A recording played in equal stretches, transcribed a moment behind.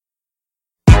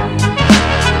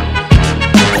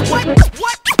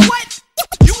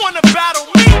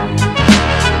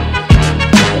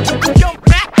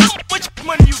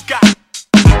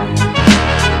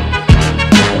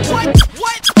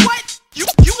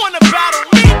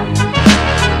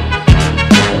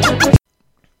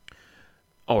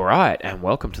All right, and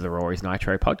welcome to the Rory's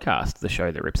Nitro podcast, the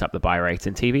show that rips up the buy rates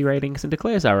and TV ratings and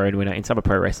declares our own winner in some of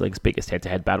pro wrestling's biggest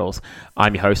head-to-head battles.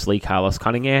 I'm your host, Lee Carlos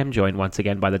Cunningham, joined once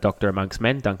again by the doctor amongst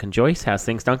men, Duncan Joyce. How's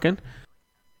things, Duncan?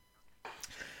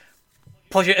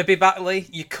 Pleasure to be back, Lee.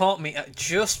 You caught me at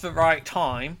just the right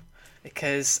time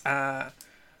because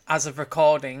as of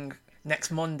recording, next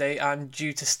Monday I'm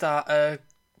due to start a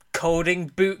coding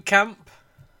boot camp.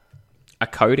 A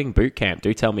coding boot camp?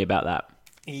 Do tell me about that.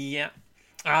 Yeah.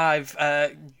 I've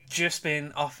just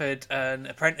been offered an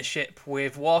apprenticeship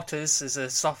with Waters as a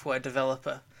software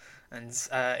developer, and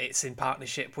it's in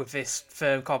partnership with this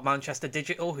firm called Manchester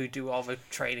Digital, who do all the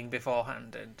training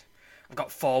beforehand, and I've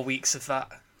got 4 weeks of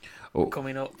that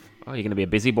coming up. Oh, you're going to be a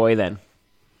busy boy then.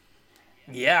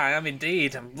 Yeah, I am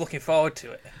indeed. I'm looking forward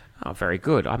to it. Oh, very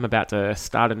good. I'm about to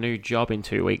start a new job in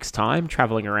 2 weeks' time,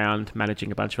 travelling around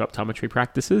managing a bunch of optometry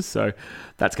practices, so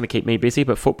that's going to keep me busy,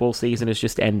 but football season has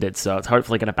just ended, so it's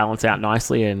hopefully going to balance out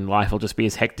nicely and life will just be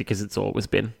as hectic as it's always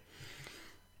been.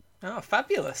 Oh,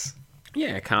 fabulous.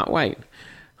 Yeah, can't wait.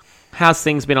 How's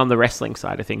things been on the wrestling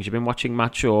side of things? You been watching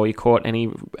much, or you caught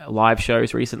any live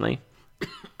shows recently?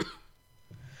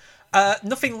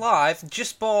 Nothing live,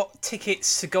 just bought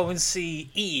tickets to go and see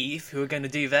Eve, who are going to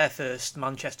do their first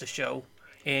Manchester show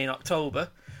in October,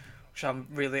 which I'm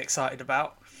really excited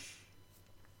about.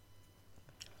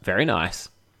 Very nice.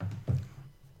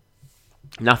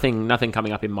 Nothing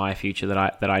coming up in my future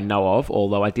that I know of,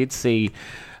 although I did see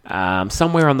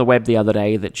somewhere on the web the other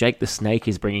day that Jake the Snake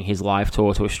is bringing his live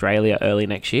tour to Australia early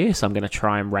next year, so I'm going to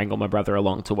try and wrangle my brother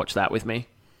along to watch that with me.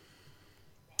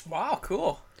 Wow,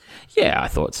 cool. Yeah, I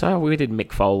thought so. We did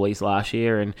Mick Foley's last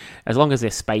year, and as long as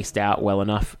they're spaced out well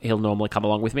enough, he'll normally come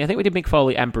along with me. I think we did Mick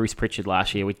Foley and Bruce Pritchard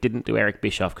last year. We didn't do Eric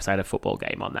Bischoff because I had a football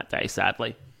game on that day,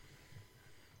 sadly.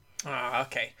 Ah,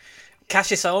 okay.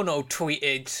 Cassius Ohno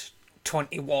tweeted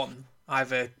 21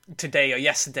 either today or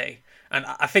yesterday, and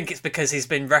I think it's because he's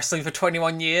been wrestling for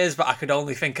 21 years, but I could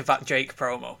only think of that Jake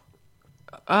promo.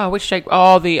 Oh, which Jake?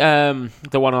 Oh, the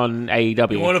one on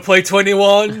AEW. You want to play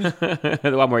 21?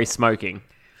 The one where he's smoking.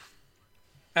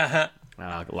 Uh-huh.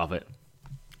 I love it.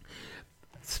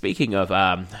 Speaking of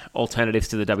alternatives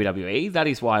to the WWE, that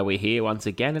is why we're here once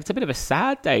again. It's a bit of a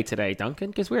sad day today, Duncan,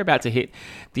 because we're about to hit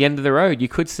the end of the road. You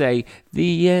could say,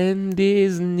 the end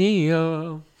is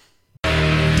near. The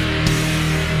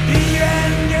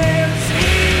end is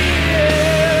here.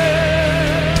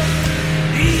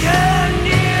 The end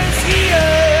is here.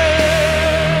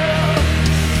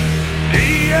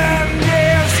 The end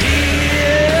is here.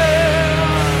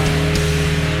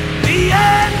 The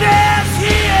end is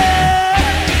here.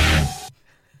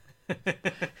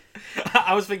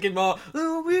 I was thinking more,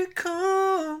 oh, we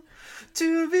come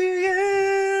to the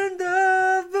end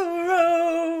of the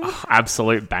road. Oh,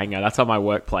 absolute banger. That's on my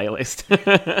work playlist.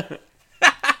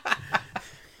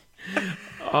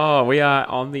 Oh, we are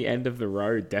on the end of the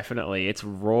road, definitely. It's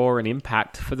Raw and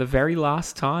Impact for the very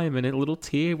last time, and a little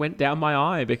tear went down my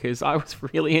eye because I was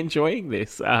really enjoying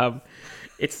this.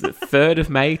 It's the 3rd of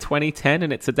May 2010,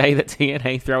 and it's a day that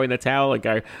TNA throw in the towel and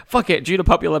go, fuck it, due to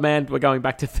popular demand, we're going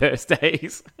back to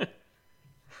Thursdays.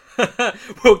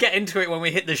 We'll get into it when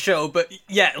we hit the show, but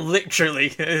yeah,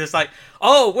 literally, it's like,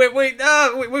 oh,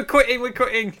 we're quitting.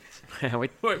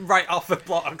 We're right off the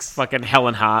blocks. Fucking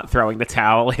Helen Hart throwing the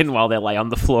towel in while they lay on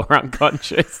the floor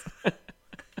unconscious.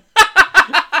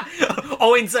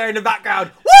 Owens there in the background.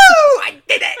 Woo! I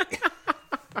did it!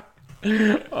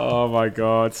 Oh my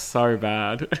god, so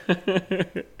bad.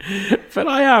 But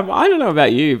I don't know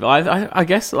about you, but I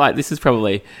guess like this is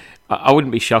probably, I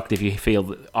wouldn't be shocked if you feel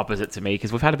the opposite to me,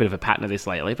 because we've had a bit of a pattern of this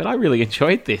lately, but I really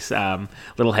enjoyed this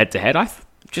little head-to-head. I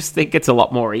just think it's a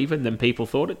lot more even than people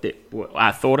thought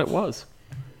I thought it was.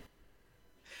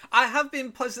 I have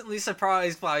been pleasantly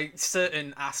surprised by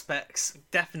certain aspects,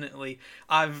 definitely.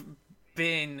 I've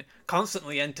been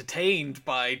constantly entertained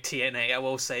by TNA, I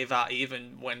will say that,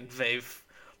 even when they've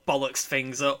bollocksed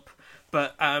things up.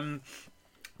 But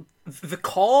the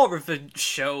core of the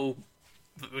show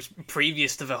that was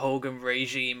previous to the Hogan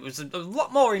regime was a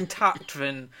lot more intact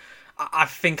than I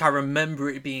think I remember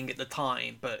it being at the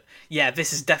time. But yeah,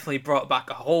 this has definitely brought back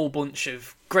a whole bunch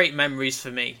of great memories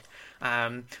for me.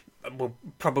 We'll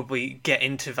probably get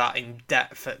into that in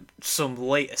depth at some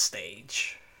later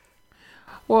stage.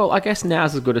 Well, I guess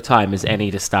now's as good a time as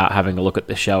any to start having a look at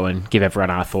the show and give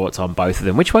everyone our thoughts on both of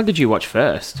them. Which one did you watch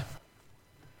first?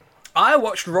 I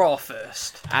watched Raw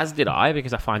first. As did I,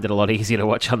 because I find it a lot easier to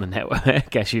watch on the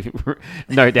network, as you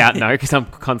no doubt know, because I'm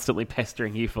constantly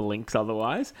pestering you for links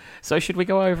otherwise. So should we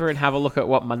go over and have a look at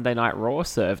what Monday Night Raw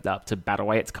served up to bat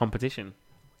away its competition?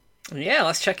 Yeah,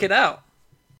 let's check it out.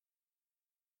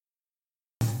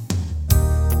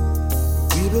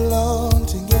 belong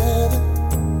together,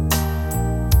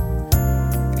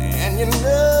 and you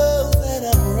know that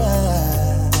I'm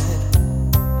right.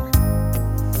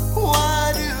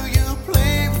 Why do you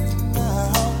play with my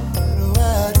heart?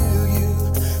 Why do you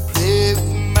play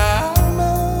with my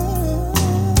mind?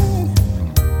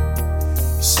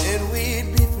 You said we'd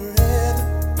be forever,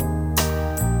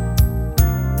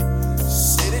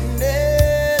 said it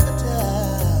never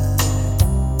died.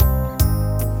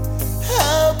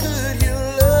 How could you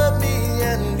love me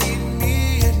and leave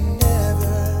me and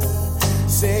never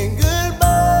say goodbye?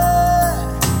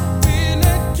 When I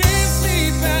can't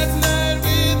sleep at night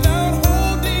without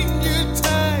holding you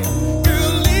tight,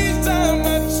 girl, each time I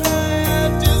try,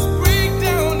 I just break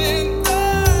down and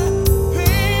die.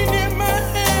 Pain in my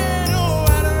head, oh,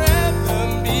 I'd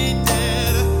rather be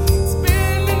dead,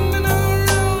 spinning around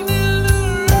and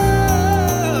around.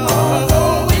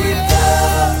 Although we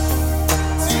got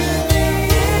to the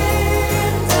end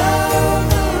of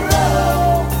the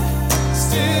road,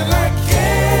 still I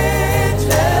can't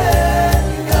let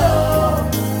go.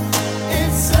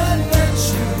 It's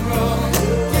unnatural.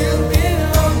 You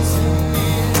belong to me,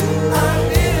 I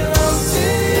belong to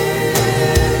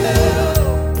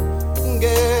you.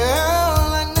 Girl,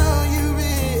 I know you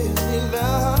really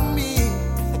love me.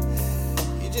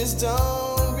 You just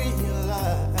don't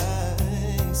realize.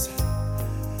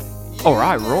 All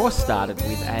right, Raw started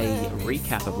with a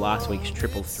recap of last week's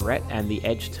Triple Threat and the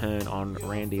Edge turn on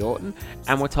Randy Orton,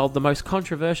 and we're told the most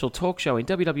controversial talk show in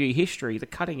WWE history, The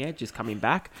Cutting Edge, is coming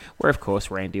back, where of course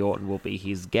Randy Orton will be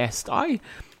his guest. I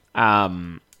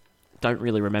don't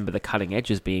really remember The Cutting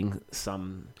Edge as being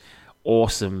some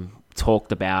awesome,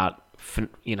 talked about,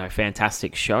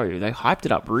 fantastic show. They hyped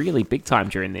it up really big time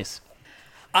during this.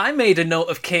 I made a note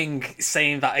of King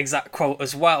saying that exact quote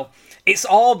as well. It's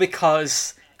all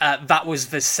because that was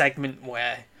the segment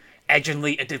where Edge and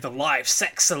Lita did the live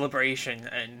sex celebration,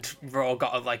 and Raw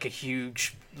got a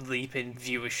huge leap in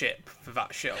viewership for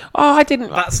that show. Oh, I didn't.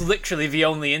 That's literally the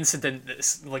only incident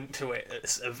that's linked to it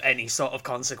that's of any sort of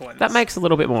consequence. That makes a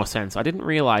little bit more sense. I didn't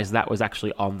realize that was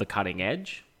actually on The Cutting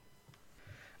Edge.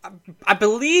 I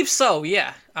believe so,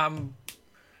 yeah.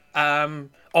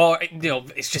 Or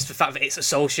it's just the fact that it's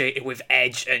associated with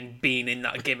Edge and being in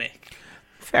that gimmick.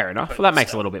 Fair enough. Well, that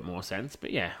makes a little bit more sense.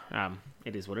 But yeah,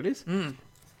 it is what it is. In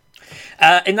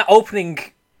that opening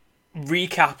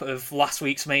recap of last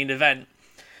week's main event,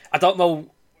 I don't know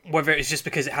whether it's just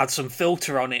because it had some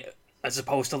filter on it as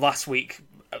opposed to last week,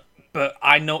 but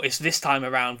I noticed this time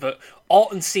around that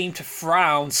Orton seemed to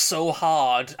frown so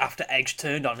hard after Edge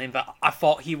turned on him that I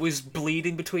thought he was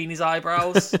bleeding between his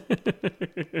eyebrows.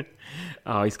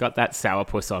 Oh, he's got that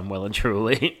sourpuss on well and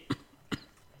truly.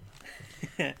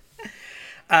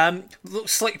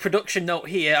 Slight production note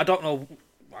here. I don't know,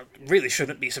 I really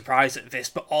shouldn't be surprised at this,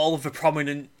 but all of the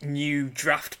prominent new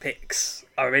draft picks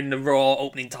are in the Raw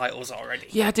opening titles already.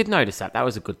 Yeah, I did notice that. That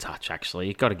was a good touch, actually.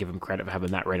 You've got to give him credit for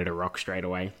having that ready to rock straight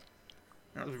away.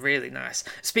 That was really nice.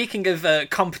 Speaking of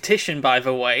competition, by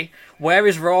the way, where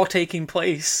is Raw taking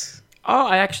place? Oh,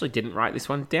 I actually didn't write this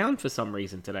one down for some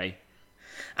reason today.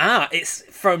 It's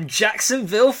from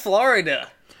Jacksonville, Florida.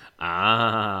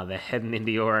 They're heading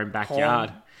into your own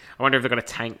backyard. I wonder if they've got a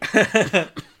tank.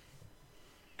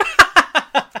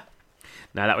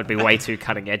 No, that would be way too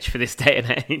cutting edge for this day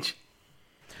and age.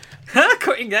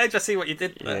 Cutting edge, I see what you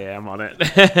did there. Yeah, I'm on it.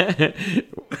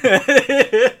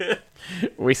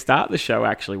 We start the show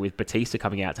actually with Batista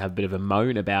coming out to have a bit of a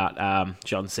moan about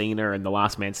John Cena and the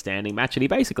Last Man Standing match, and he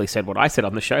basically said what I said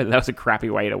on the show, that was a crappy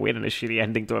way to win and a shitty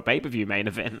ending to a pay-per-view main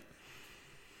event.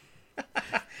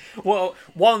 Well,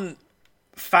 one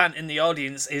fan in the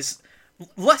audience is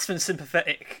less than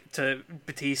sympathetic to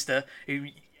Batista, who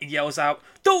yells out,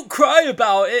 "Don't cry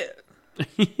about it!"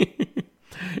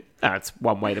 That's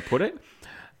one way to put it.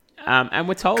 And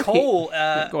we're told... Cole...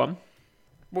 go on.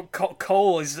 Well,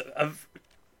 Cole is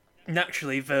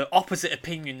naturally the opposite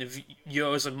opinion of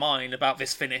yours and mine about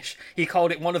this finish. He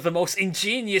called it one of the most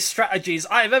ingenious strategies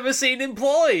I've ever seen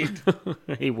employed.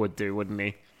 He would do, wouldn't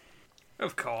he?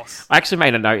 Of course. I actually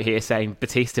made a note here saying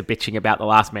Batista bitching about the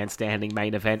Last Man Standing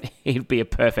main event. He'd be a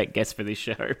perfect guest for this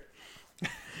show.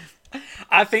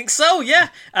 I think so, yeah.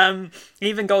 He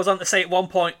even goes on to say at one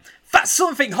point, "That's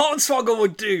something Hornswoggle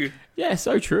would do." Yeah,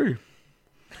 so true.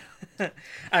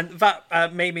 And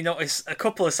that made me notice a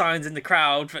couple of signs in the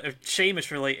crowd that are Sheamus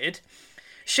related.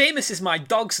 Sheamus is my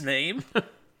dog's name.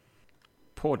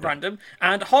 Poor dog. Random.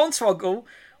 And Hornswoggle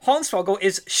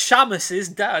is Shamus's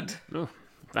dad. Oh,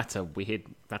 that's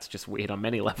just weird on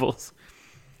many levels.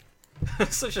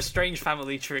 Such a strange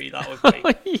family tree that would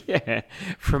be. Yeah,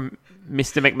 from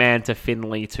Mr. McMahon to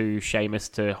Finley to Sheamus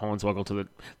to Hornswoggle to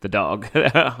the dog.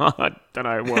 I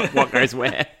don't know what goes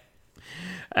where.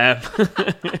 Um,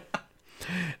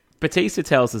 Batista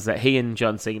tells us that he and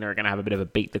John Cena are going to have a bit of a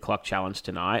beat the clock challenge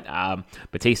tonight.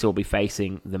 Batista will be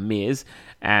facing The Miz,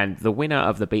 and the winner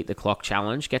of the beat the clock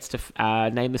challenge gets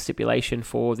to name the stipulation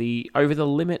for the Over the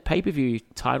Limit pay-per-view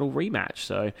title rematch.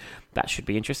 So that should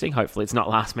be interesting. Hopefully it's not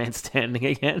last man standing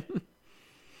again.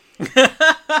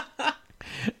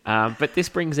 But this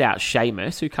brings out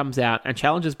Sheamus, who comes out and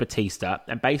challenges Batista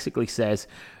and basically says,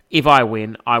 if I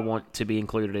win, I want to be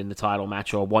included in the title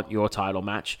match, or want your title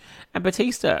match. And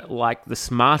Batista, like the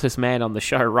smartest man on the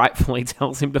show, rightfully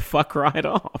tells him to fuck right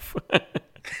off.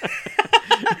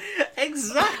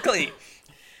 Exactly.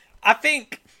 I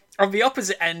think on the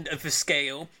opposite end of the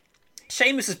scale,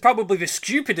 Sheamus is probably the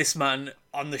stupidest man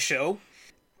on the show,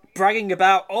 bragging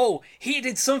about, oh, he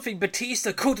did something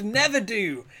Batista could never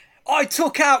do. I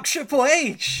took out Triple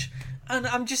H. And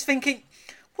I'm just thinking,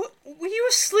 were you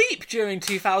asleep during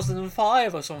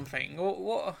 2005 or something?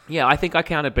 What? Yeah, I think I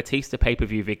counted Batista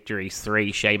pay-per-view victories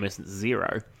 3, Sheamus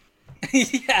 0.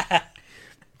 Yeah.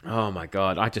 Oh my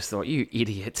god, I just thought, you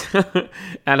idiot.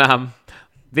 And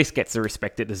this gets the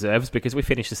respect it deserves, because we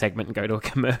finish the segment and go to a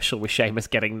commercial with Sheamus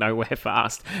getting nowhere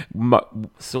fast,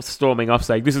 storming off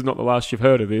saying, this is not the last you've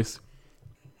heard of this.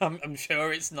 I'm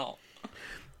sure it's not.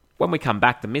 When we come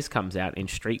back, The Miz comes out in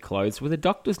street clothes with a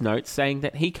doctor's note saying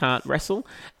that he can't wrestle,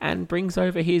 and brings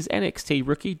over his NXT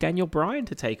rookie Daniel Bryan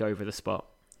to take over the spot.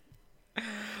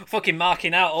 Fucking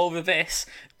marking out over this.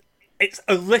 It's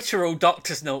a literal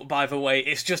doctor's note, by the way.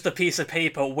 It's just a piece of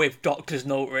paper with doctor's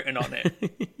note written on it.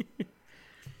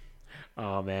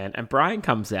 Oh, man. And Bryan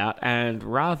comes out and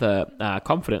rather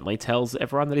confidently tells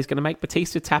everyone that he's going to make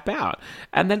Batista tap out.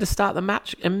 And then to start the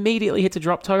match, immediately hits a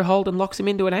drop toe hold and locks him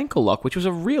into an ankle lock, which was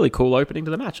a really cool opening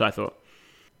to the match, I thought.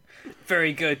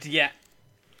 Very good, yeah.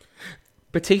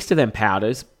 Batista then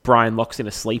powders. Bryan locks in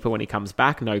a sleeper when he comes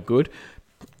back. No good.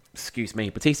 Excuse me.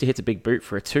 Batista hits a big boot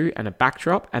for a 2 and a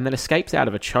backdrop, and then escapes out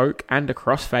of a choke and a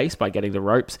crossface by getting the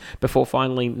ropes, before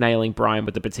finally nailing Bryan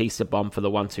with the Batista bomb for the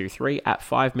 1-2-3 at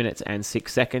 5 minutes and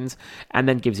 6 seconds, and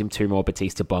then gives him 2 more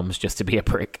Batista bombs just to be a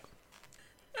prick.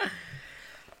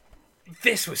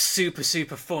 This was super,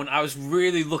 super fun. I was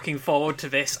really looking forward to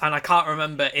this, and I can't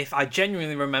remember if I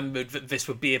genuinely remembered that this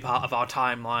would be a part of our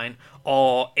timeline,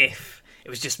 or if it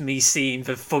was just me seeing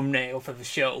the thumbnail for the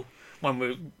show when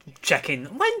we're checking,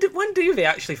 when do they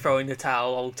actually throw in the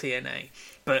towel, old TNA?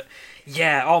 But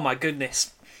yeah, oh my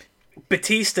goodness.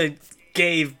 Batista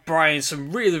gave Bryan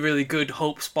some really, really good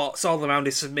hope spots all around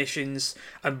his submissions,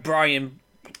 and Bryan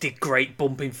did great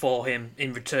bumping for him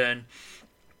in return.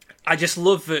 I just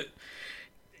love that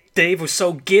Dave was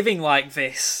so giving like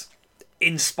this,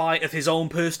 in spite of his own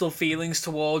personal feelings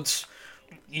towards,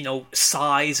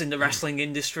 size in the wrestling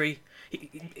industry.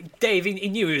 Dave, he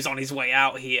knew he was on his way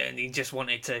out here, and he just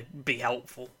wanted to be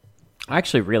helpful. I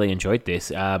actually really enjoyed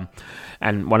this,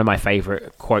 and one of my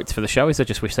favourite quotes for the show is, I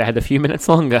just wish they had a few minutes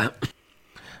longer.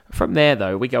 From there,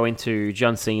 though, we go into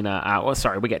John Cena,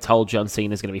 we get told John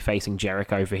Cena's going to be facing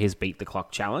Jericho for his Beat the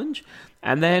Clock challenge,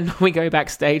 and then we go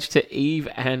backstage to Eve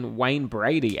and Wayne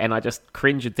Brady, and I just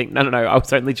cringe and think, no, I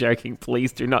was only joking,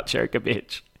 please do not choke a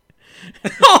bitch.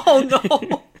 Oh,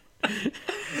 no!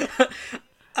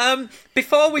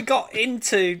 Before we got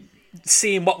into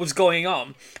seeing what was going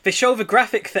on, they show the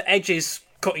graphic for Edge's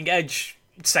Cutting Edge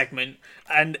segment,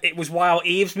 and it was while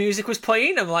Eve's music was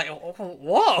playing. I'm like,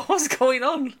 what? What's going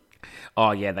on?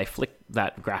 Oh, yeah, they flick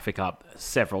that graphic up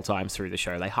several times through the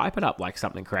show. They hype it up like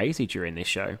something crazy during this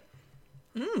show.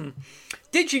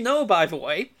 Did you know, by the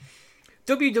way,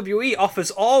 WWE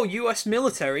offers all US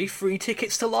military free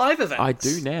tickets to live events? I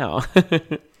do now.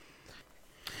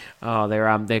 Oh,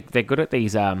 they're good at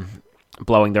these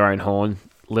blowing their own horn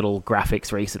little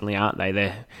graphics recently, aren't they?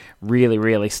 They're really,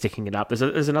 really sticking it up.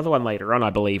 There's another one later on, I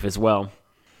believe, as well.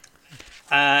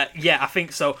 Yeah, I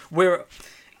think so.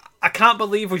 I can't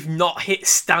believe we've not hit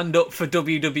stand up for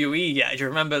WWE yet. Do you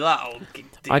remember that old deal?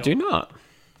 I do not.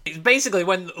 It's basically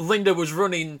when Linda was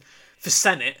running for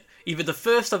Senate, either the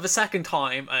first or the second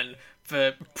time, and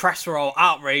the press were all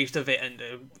outraged of it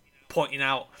and pointing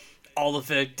out all of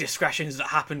the discretions that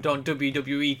happened on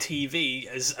WWE TV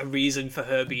as a reason for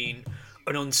her being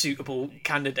an unsuitable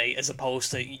candidate as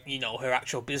opposed to, her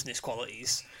actual business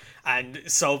qualities. And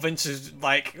so Vince is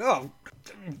like,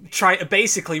 try to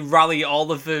basically rally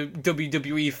all of the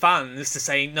WWE fans to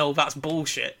say, no, that's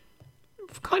bullshit.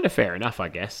 Kind of fair enough, I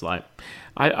guess. Like,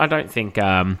 I don't think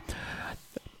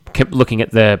looking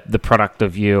at the product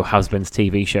of your husband's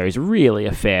TV show is really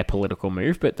a fair political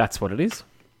move, but that's what it is.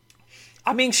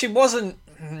 I mean, she wasn't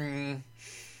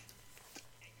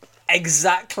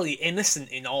exactly innocent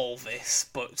in all this,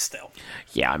 but still.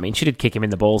 Yeah, I mean, she did kick him in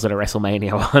the balls at a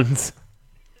WrestleMania once.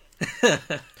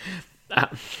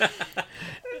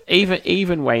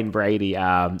 Even Wayne Brady,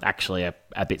 actually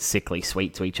a bit sickly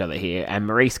sweet to each other here, and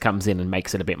Maurice comes in and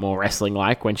makes it a bit more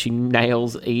wrestling-like when she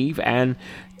nails Eve and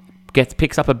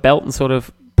picks up a belt and sort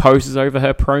of poses over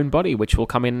her prone body, which will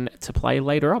come in to play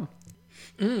later on.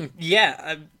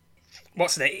 Yeah,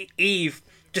 what's it? Eve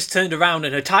just turned around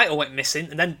and her title went missing,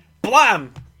 and then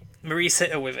blam! Maurice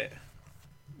hit her with it.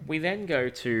 We then go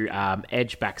to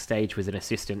Edge backstage with an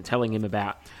assistant telling him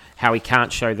about how he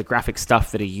can't show the graphic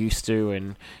stuff that he used to,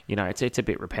 and it's a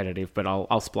bit repetitive, but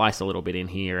I'll splice a little bit in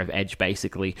here of Edge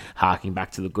basically harking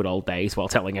back to the good old days while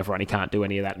telling everyone he can't do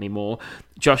any of that anymore.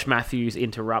 Josh Matthews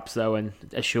interrupts though and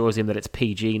assures him that it's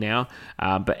PG now,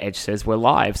 but Edge says we're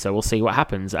live, so we'll see what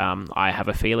happens. I have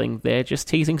a feeling they're just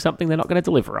teasing something they're not going to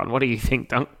deliver on. What do you think,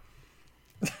 Dunk?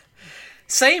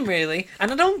 Same, really,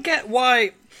 and I don't get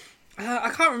why.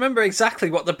 I can't remember exactly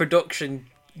what the production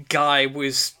guy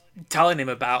was telling him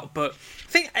about, but I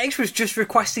think Edge was just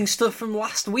requesting stuff from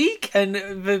last week, and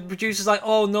the producer's like,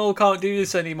 "Oh no, can't do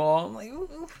this anymore." I'm like,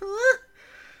 huh?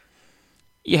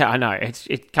 Yeah, I know.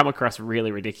 It come across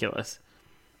really ridiculous.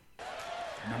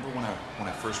 Remember when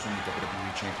I first won the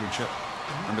WWE Championship?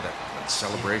 Remember that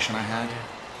celebration I had?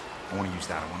 I want to use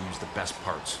that. I want to use the best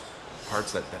parts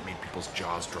that made people's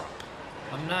jaws drop.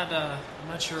 I'm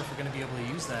not sure if we're going to be able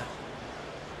to use that.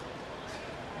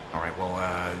 All right, well,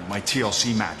 my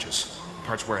TLC matches,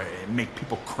 parts where I make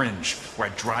people cringe, where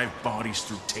I drive bodies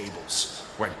through tables,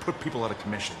 where I put people out of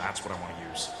commission. That's what I want to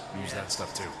use. Use that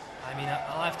stuff too. I mean,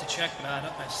 I'll have to check, but I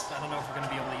don't know if we're going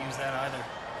to be able to use that either.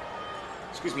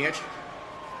 Excuse me, Edge.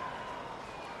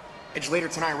 Edge, later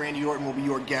tonight, Randy Orton will be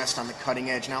your guest on The Cutting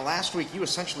Edge. Now, last week, you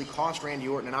essentially cost Randy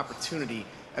Orton an opportunity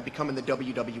at becoming the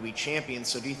WWE Champion.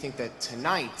 So do you think that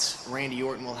tonight, Randy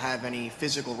Orton will have any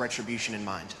physical retribution in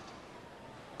mind?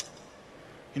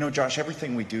 You know, Josh,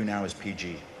 everything we do now is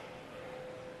PG.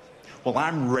 Well,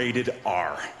 I'm rated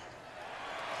R.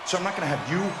 So I'm not going to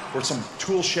have you or some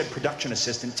tool shed production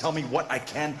assistant tell me what I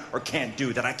can or can't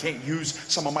do, that I can't use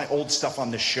some of my old stuff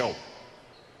on this show.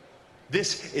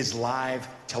 This is live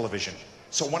television.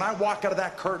 So when I walk out of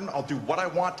that curtain, I'll do what I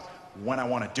want when I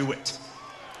want to do it.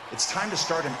 It's time to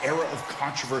start an era of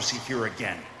controversy here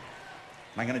again.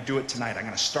 And I'm going to do it tonight. I'm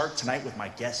going to start tonight with my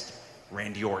guest,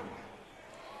 Randy Orton.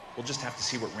 We'll just have to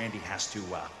see what Randy has to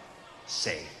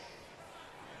say.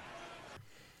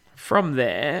 From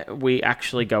there, we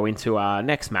actually go into our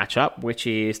next matchup, which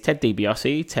is Ted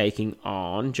DiBiase taking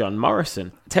on John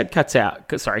Morrison. Ted comes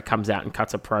out and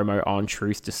cuts a promo on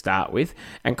Truth to start with,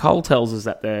 and Cole tells us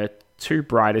that the two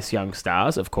brightest young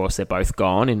stars, of course, they're both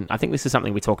gone, and I think this is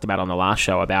something we talked about on the last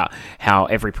show about how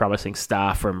every promising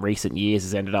star from recent years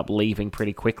has ended up leaving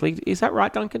pretty quickly. Is that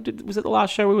right, Duncan? Was it the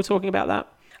last show we were talking about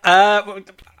that?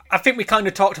 I think we kind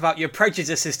of talked about your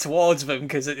prejudices towards them,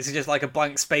 because it's just like a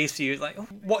blank space for you. Like,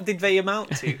 what did they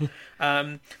amount to?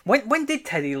 When did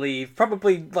Teddy leave?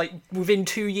 Probably like within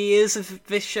 2 years of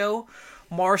this show.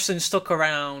 Morrison stuck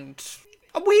around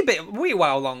a wee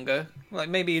while longer, like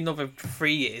maybe another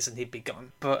 3 years, and he'd be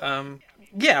gone. But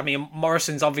yeah, I mean,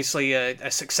 Morrison's obviously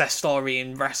a success story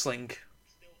in wrestling,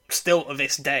 still to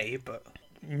this day, but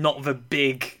not the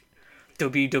big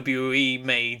WWE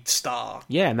made star.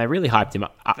 Yeah, and they really hyped him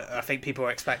up. I think people were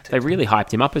expecting. They really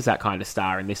hyped him up as that kind of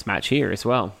star in this match here as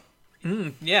well.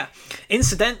 Yeah.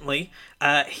 Incidentally,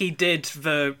 he did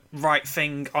the right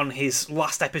thing on his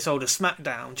last episode of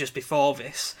SmackDown just before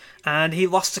this, and he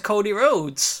lost to Cody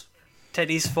Rhodes,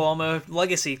 Teddy's former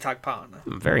Legacy tag partner.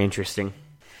 Very interesting.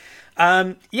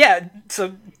 Yeah,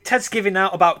 so Ted's giving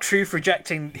out about Truth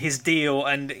rejecting his deal,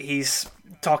 and he's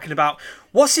talking about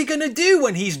what's he gonna do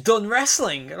when he's done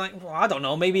wrestling. Like, well, I don't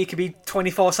know, maybe he could be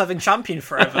 24/7 champion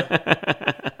forever.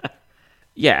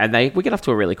 Yeah, and we get off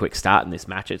to a really quick start in this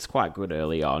match. It's quite good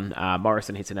early on.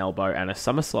 Morrison hits an elbow and a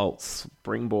somersault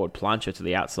springboard plunger to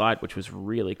the outside, which was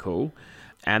really cool.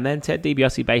 And then Ted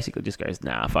DiBiase basically just goes,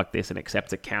 nah, fuck this, and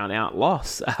accepts a count-out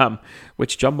loss,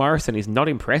 which John Morrison is not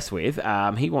impressed with.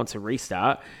 He wants a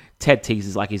restart. Ted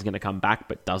teases like he's going to come back,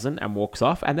 but doesn't, and walks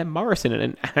off. And then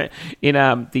Morrison,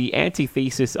 in the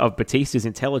antithesis of Batista's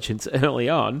intelligence early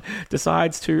on,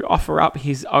 decides to offer up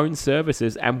his own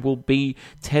services and will be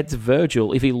Ted's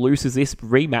Virgil if he loses this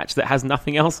rematch that has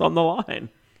nothing else on the line.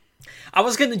 I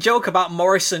was going to joke about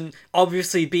Morrison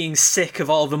obviously being sick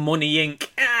of all the Money Inc.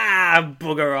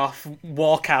 Bugger off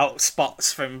walkout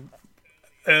spots from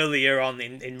earlier on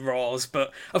in Raws,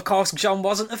 but of course John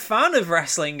wasn't a fan of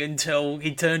wrestling until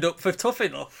he turned up for Tough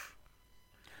Enough.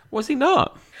 Was he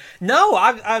not? No,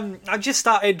 I just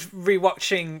started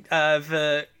rewatching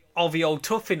all the old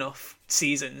Tough Enough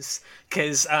seasons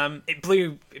because it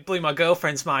blew my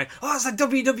girlfriend's mind. Oh, it's a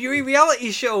WWE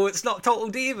reality show. It's not Total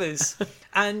Divas.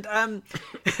 And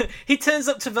he turns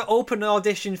up to the open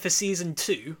audition for season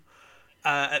 2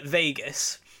 at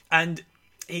Vegas, and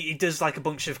he does like a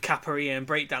bunch of capoeira and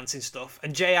breakdancing stuff.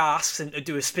 And JR asks him to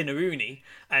do a spinneroonie,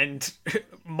 and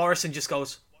Morrison just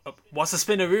goes, "What's a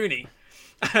spinneroonie?"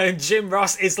 And Jim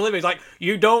Ross is literally like,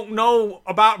 "You don't know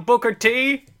about Booker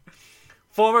T?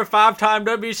 Former 5-time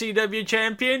WCW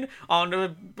champion on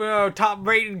the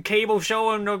top-rated cable show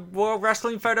on the World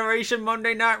Wrestling Federation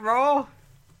Monday Night Raw."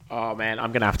 Oh, man,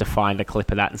 I'm going to have to find a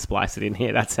clip of that and splice it in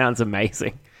here. That sounds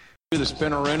amazing. Do the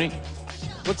spinneroonie?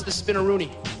 What's the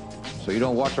spinneroonie? So you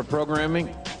don't watch our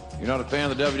programming? You're not a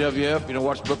fan of the WWF? You don't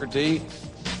watch Booker T?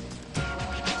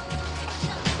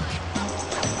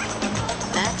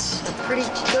 That's a pretty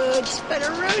good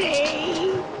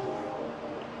spinneroonie.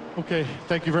 Okay,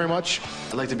 thank you very much.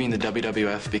 I'd like to be in the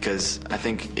WWF because I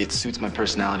think it suits my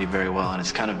personality very well, and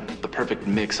it's kind of the perfect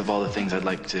mix of all the things I'd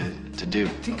like to do. I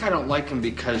think I don't like him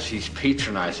because he's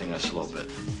patronizing us a little bit.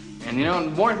 And you know,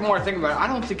 more and more I think about it, I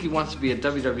don't think he wants to be a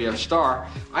WWF star.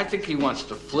 I think he wants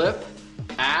to flip,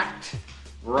 act,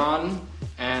 run,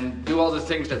 and do all the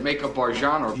things that make up our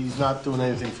genre. He's not doing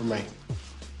anything for me.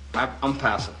 I'm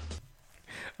passing.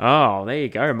 Oh, there you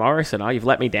go, Morrison. Oh, you've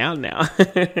let me down now.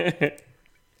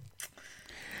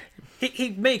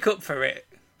 He'd make up for it.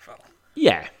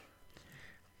 Yeah.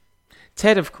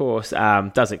 Ted, of course,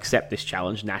 does accept this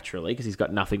challenge naturally because he's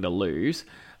got nothing to lose.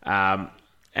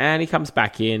 And he comes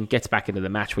back in, gets back into the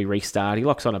match. We restart. He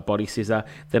locks on a body scissor,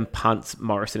 then punts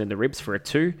Morrison in the ribs for a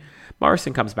 2.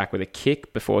 Morrison comes back with a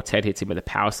kick before Ted hits him with a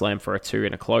power slam for a 2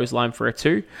 and a clothesline for a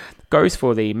 2. Goes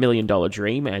for the $1 Million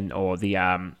Dream or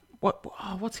the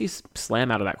what's his slam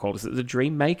out of that called? Is it the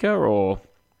Dream Maker or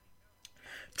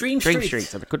Dream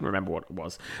Street? I couldn't remember what it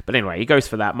was. But anyway, he goes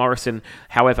for that. Morrison,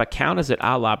 however, counters it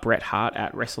a la Bret Hart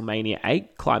at WrestleMania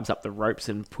 8, climbs up the ropes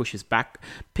and pushes back,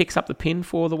 picks up the pin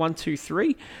for the 1, 2,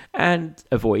 3, and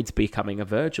avoids becoming a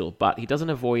Virgil. But he doesn't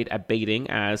avoid a beating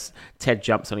as Ted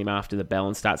jumps on him after the bell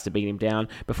and starts to beat him down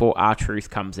before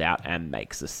R-Truth comes out and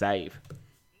makes the save.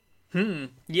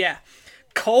 Yeah.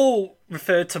 Cole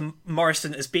referred to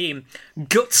Morrison as being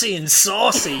gutsy and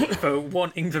saucy for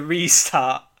wanting the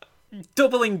restart.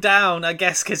 Doubling down, I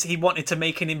guess, because he wanted to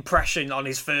make an impression on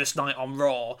his first night on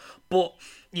Raw. But,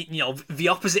 you know, the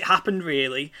opposite happened,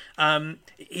 really.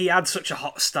 He had such a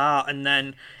hot start, and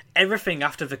then everything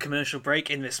after the commercial break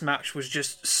in this match was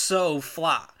just so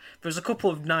flat. There was a couple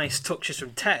of nice touches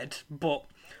from Ted, but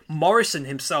Morrison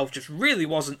himself just really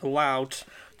wasn't allowed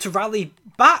to rally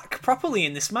back properly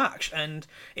in this match, and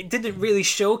it didn't really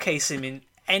showcase him in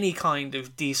any kind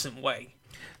of decent way.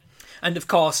 And, of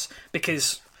course,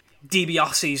 because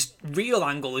DiBiase's real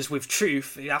angle is with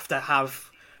Truth, you have to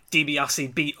have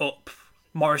DiBiase beat up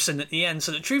Morrison at the end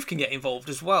so that Truth can get involved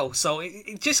as well. So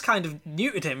it just kind of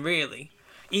neutered him, really.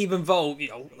 Even though, you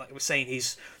know, like I was saying,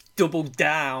 he's doubled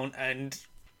down and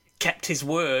kept his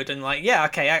word and like, yeah,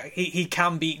 okay, he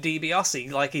can beat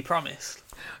DiBiase like he promised.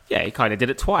 Yeah, he kind of did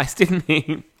it twice, didn't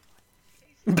he?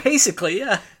 Basically,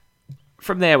 yeah.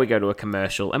 From there, we go to a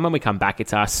commercial, and when we come back,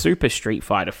 it's our Super Street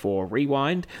Fighter 4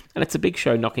 Rewind, and it's a Big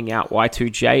Show knocking out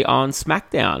Y2J on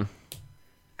SmackDown.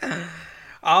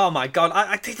 Oh my god,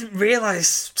 I didn't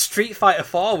realise Street Fighter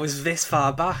 4 was this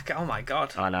far back. Oh my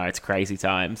god. I know, it's crazy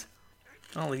times.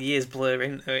 All the years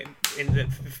blur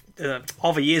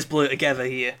all the years blur together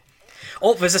here.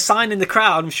 Oh, there's a sign in the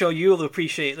crowd. I'm sure you'll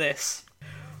appreciate this.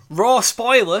 Raw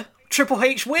spoiler: Triple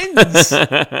H wins. He's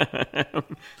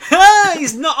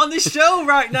not on the show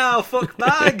right now. Fuck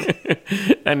bag.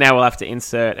 And now we'll have to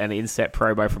insert an inset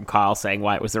promo from Kyle saying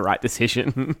why it was the right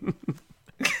decision.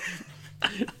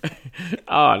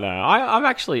 Oh no,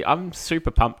 I'm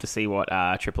super pumped to see what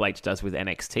Triple H does with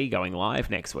NXT going live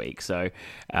next week. So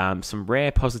some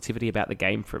rare positivity about the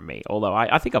game from me. Although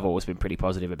I think I've always been pretty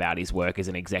positive about his work as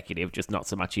an executive, just not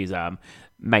so much his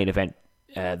main event,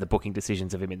 the booking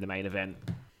decisions of him in the main event.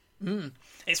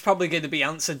 It's probably going to be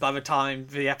answered by the time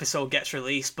the episode gets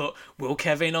released, but will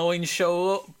Kevin Owens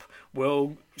show up?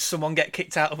 Will someone get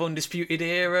kicked out of Undisputed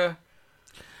Era?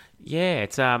 Yeah,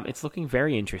 it's looking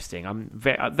very interesting.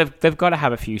 They've got to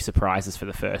have a few surprises for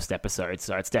the first episode,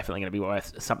 so it's definitely going to be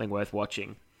something worth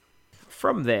watching.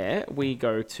 From there, we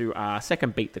go to our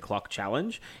second Beat the Clock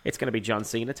challenge. It's going to be John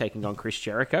Cena taking on Chris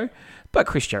Jericho, but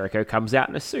Chris Jericho comes out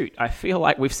in a suit. I feel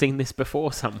like we've seen this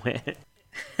before somewhere.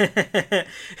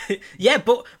 Yeah,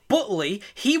 but Lee,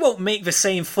 he won't make the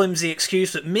same flimsy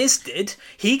excuse that Miz did.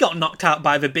 He got knocked out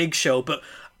by the Big Show, but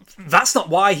that's not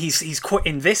why he's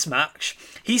quitting this match.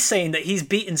 He's saying that he's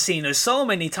beaten Cena so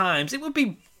many times, it would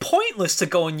be pointless to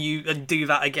go and do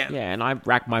that again. Yeah, and I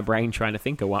racked my brain trying to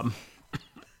think of one.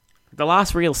 The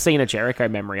last real Cena Jericho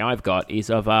memory I've got is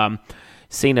of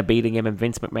Cena beating him and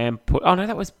Vince McMahon put... Oh, no,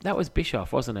 that was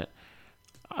Bischoff, wasn't it?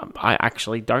 I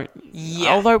actually don't...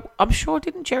 Yeah. Although, I'm sure,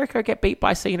 didn't Jericho get beat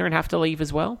by Cena and have to leave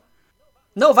as well?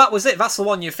 No, that was it. That's the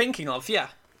one you're thinking of, yeah.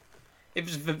 It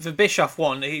was the Bischoff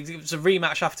one. It was a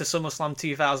rematch after SummerSlam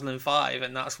 2005,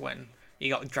 and that's when he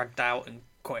got dragged out and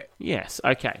quit. Yes,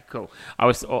 okay, cool. I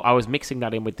was mixing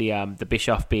that in with the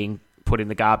Bischoff being put in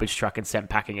the garbage truck and sent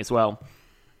packing as well.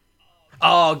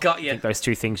 Oh, got you. I think those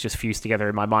two things just fused together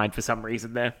in my mind for some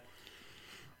reason there.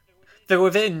 They're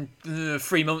within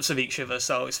 3 months of each other,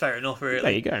 so it's fair enough, really.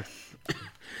 There you go.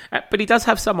 But he does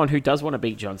have someone who does want to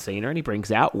beat John Cena, and he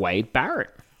brings out Wade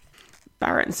Barrett.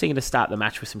 Barrett and Cena start the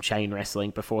match with some chain wrestling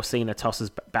before Cena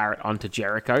tosses Barrett onto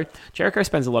Jericho. Jericho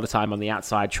spends a lot of time on the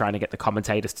outside trying to get the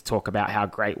commentators to talk about how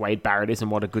great Wade Barrett is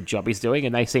and what a good job he's doing,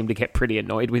 and they seem to get pretty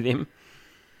annoyed with him.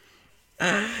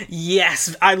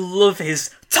 Yes, I love his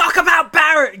talk about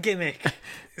Barrett gimmick.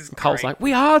 Cole's like,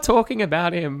 we are talking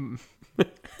about him.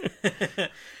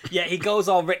 Yeah, he goes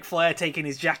all Ric Flair taking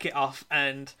his jacket off,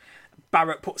 and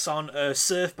Barrett puts on a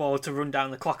surfboard to run down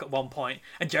the clock at one point,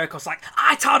 and Jericho's like,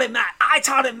 I taught him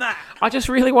that! I just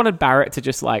really wanted Barrett to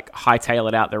just like hightail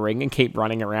it out the ring and keep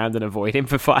running around and avoid him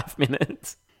for 5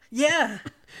 minutes. Yeah.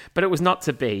 But it was not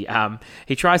to be.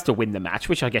 He tries to win the match,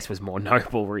 which I guess was more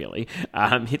noble, really.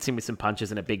 Hits him with some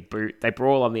punches and a big boot. They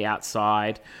brawl on the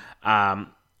outside.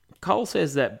 Cole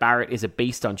says that Barrett is a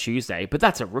beast on Tuesday, but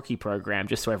that's a rookie program,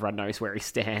 just so everyone knows where he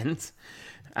stands.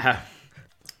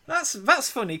 That's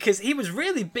funny, because he was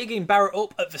really bigging Barrett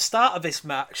up at the start of this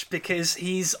match, because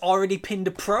he's already pinned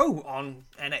a pro on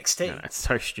NXT. No, that's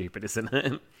so stupid, isn't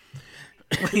it?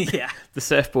 Yeah. The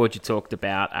surfboard you talked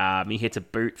about, he hits a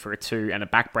boot for a 2 and a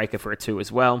backbreaker for a 2 as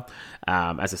well.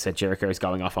 As I said, Jericho is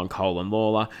going off on Cole and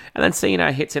Lawler. And then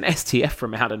Cena hits an STF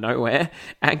from out of nowhere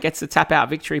and gets a tap-out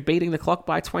victory, beating the clock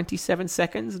by 27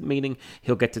 seconds, meaning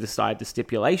he'll get to decide the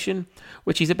stipulation,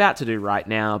 which he's about to do right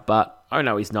now, but oh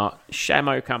no, he's not.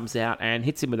 Shamo comes out and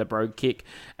hits him with a brogue kick,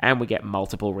 and we get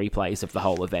multiple replays of the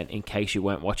whole event, in case you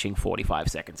weren't watching 45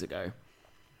 seconds ago.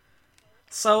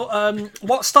 So,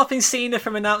 what's stopping Cena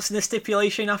from announcing the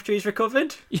stipulation after he's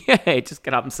recovered? Yeah, just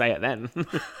get up and say it then.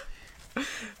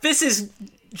 This is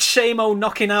Shamo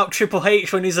knocking out Triple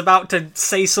H when he's about to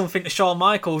say something to Shawn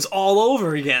Michaels all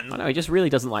over again. I know, he just really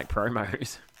doesn't like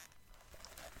promos.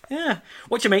 Yeah.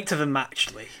 What do you make to the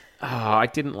match, Lee? Oh, I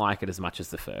didn't like it as much as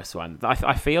the first one.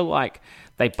 I feel like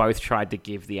they both tried to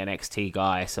give the NXT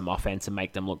guy some offense and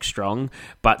make them look strong,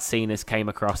 but Cena's came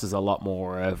across as a lot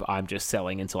more of, I'm just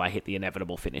selling until I hit the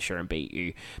inevitable finisher and beat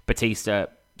you. Batista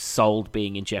sold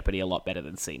being in jeopardy a lot better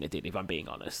than Cena did, if I'm being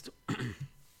honest.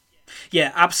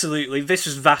 Yeah, absolutely. This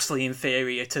was vastly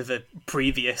inferior to the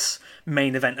previous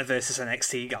main event versus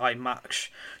NXT guy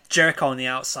match. Jericho on the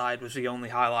outside was the only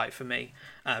highlight for me.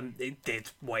 It did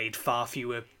Wade far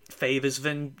fewer favours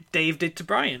than Dave did to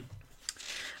Bryan.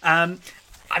 I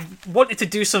wanted to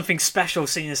do something special,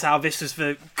 seeing as how this was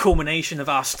the culmination of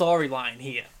our storyline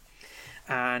here.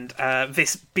 And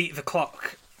this Beat the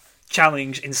Clock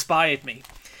challenge inspired me.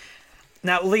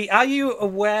 Now, Lee, are you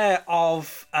aware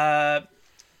of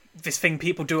this thing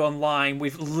people do online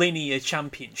with linear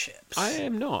championships? I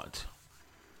am not.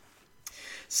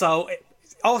 So, it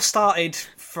all started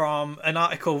from an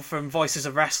article from Voices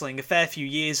of Wrestling a fair few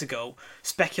years ago,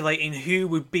 speculating who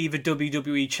would be the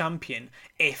WWE champion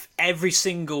if every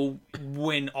single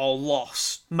win or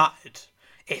loss mattered,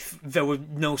 if there were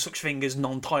no such thing as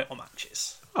non-title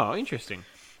matches. Oh, interesting.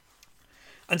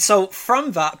 And so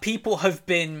from that, people have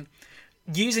been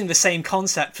using the same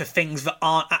concept for things that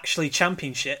aren't actually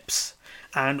championships.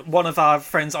 And one of our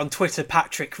friends on Twitter,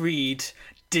 Patrick Reed,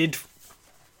 did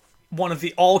one of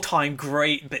the all-time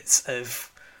great bits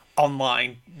of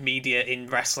online media in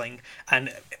wrestling and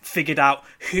figured out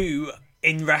who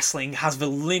in wrestling has the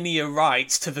linear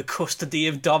rights to the custody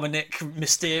of Dominic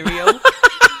Mysterio.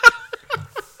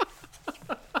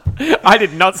 I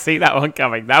did not see that one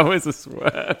coming. That was a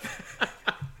swerve.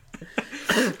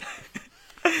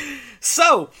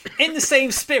 So, in the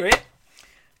same spirit,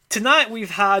 tonight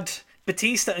we've had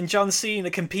Batista and John Cena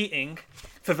competing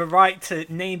for the right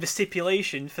to name the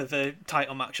stipulation for the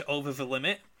title match Over the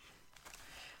Limit.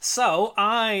 So,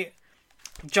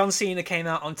 John Cena came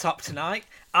out on top tonight.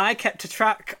 I kept a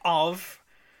track of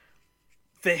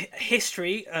the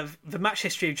match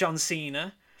history of John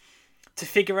Cena to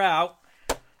figure out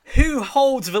who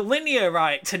holds the linear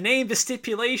right to name the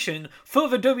stipulation for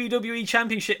the WWE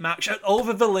Championship match at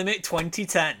Over the Limit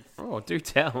 2010. Oh, do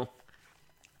tell.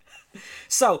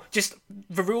 So, just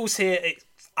the rules here,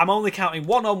 I'm only counting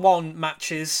one-on-one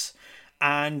matches,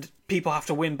 and people have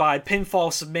to win by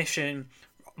pinfall, submission,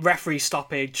 referee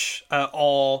stoppage,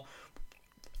 or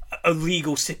a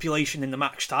legal stipulation in the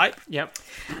match type. Yep.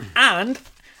 And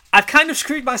I've kind of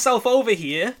screwed myself over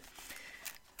here,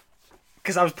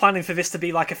 because I was planning for this to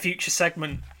be like a future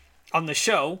segment on the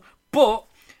show, but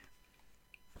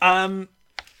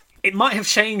it might have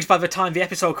changed by the time the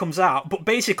episode comes out, but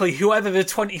basically whoever the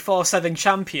 24/7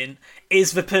 champion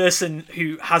is the person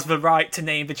who has the right to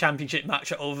name the championship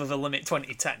match at Over the Limit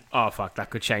 2010. Oh, fuck,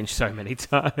 that could change so many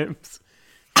times.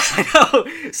 I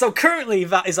know. So currently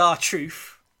that is our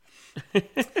truth.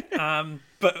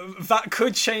 But that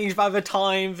could change by the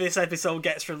time this episode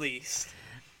gets released.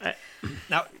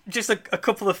 Now, just a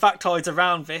couple of factoids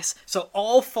around this. So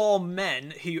all 4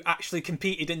 men who actually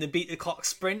competed in the Beat the Clock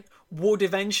sprint would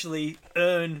eventually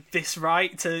earn this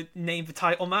right to name the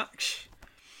title match.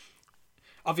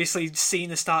 Obviously,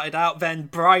 Cena started out, then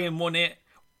Bryan won it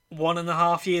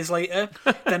 1.5 years later.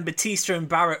 Then Batista and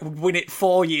Barrett would win it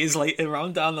 4 years later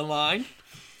on down the line.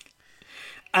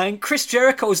 And Chris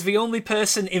Jericho's the only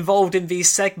person involved in these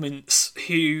segments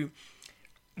who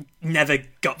never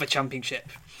got the championship.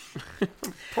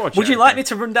 Would you like me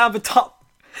to run down the top?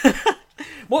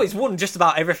 Well, he's won just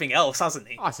about everything else, hasn't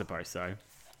he? I suppose so.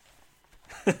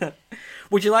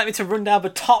 Would you like me to run down the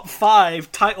top 5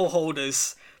 title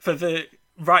holders for the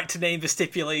right to name the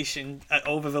stipulation at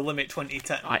Over the Limit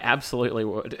 2010? I absolutely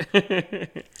would.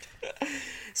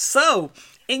 So,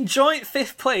 in joint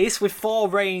 5th place with 4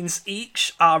 reigns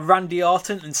each are Randy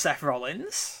Orton and Seth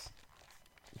Rollins.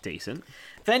 Decent.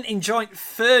 Then in joint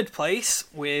 3rd place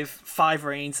with 5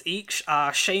 reigns each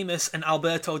are Sheamus and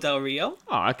Alberto Del Rio.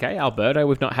 Oh, okay. Alberto,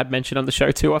 we've not had mention on the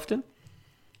show too often.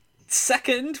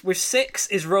 2nd with 6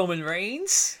 is Roman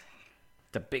Reigns.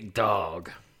 The big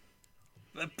dog.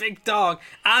 The big dog.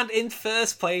 And in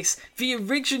 1st place, the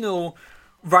original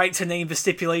right to name the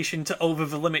stipulation to Over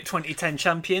the Limit 2010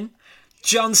 champion,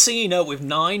 John Cena with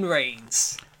 9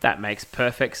 reigns. That makes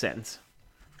perfect sense.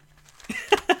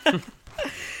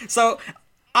 So,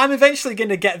 I'm eventually going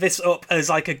to get this up as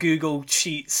like a Google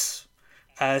Sheets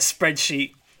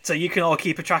spreadsheet, so you can all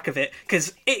keep a track of it,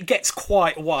 because it gets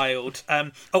quite wild.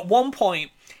 At one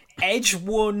point, Edge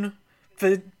won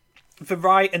the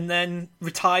right and then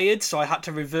retired, so I had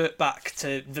to revert back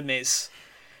to The Miz,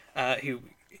 who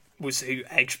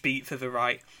Edge beat for the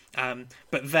right.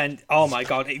 But then, oh my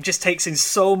god, it just takes in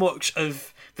so much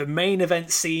of the main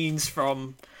event scenes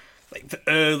from like the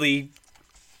early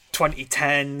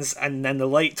 2010s and then the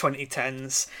late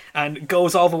 2010s, and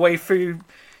goes all the way through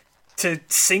to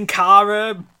Sin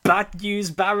Cara, Bad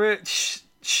News Barrett,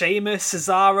 Sheamus,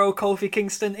 Cesaro, Kofi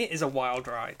Kingston. It is a wild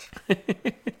ride.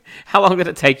 How long did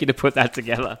it take you to put that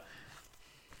together?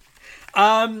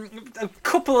 A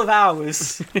couple of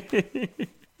hours.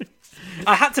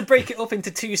 I had to break it up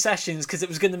into 2 sessions because it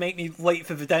was going to make me late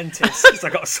for the dentist because I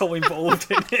got so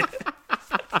involved in it.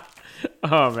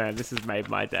 Oh man, this has made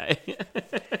my day.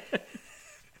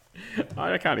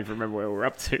 I can't even remember where we're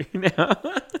up to now.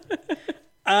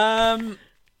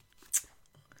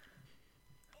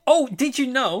 Oh, did you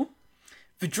know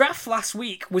the draft last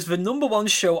week was the #1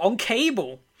 show on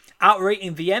cable,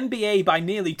 outrating the NBA by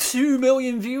nearly 2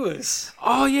 million viewers?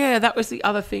 Oh yeah, that was the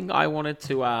other thing I wanted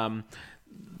to...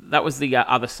 that was the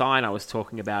other sign I was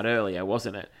talking about earlier,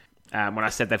 wasn't it? When I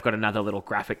said they've got another little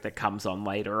graphic that comes on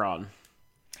later on.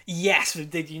 Yes,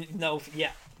 did you know?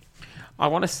 Yeah. I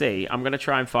want to see. I'm going to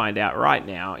try and find out right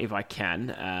now, if I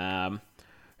can,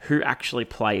 who actually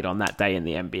played on that day in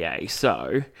the NBA.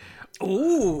 So,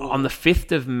 on the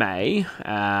 5th of May...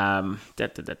 No,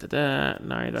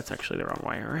 that's actually the wrong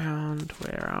way around.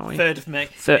 Where are we? 3rd of May.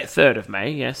 3rd of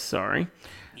May, yes, sorry.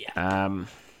 Yeah.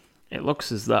 It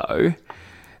looks as though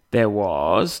there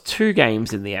was 2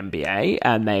 games in the NBA,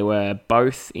 and they were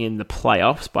both in the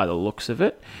playoffs by the looks of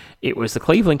it. It was the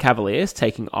Cleveland Cavaliers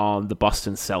taking on the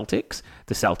Boston Celtics.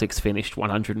 The Celtics finished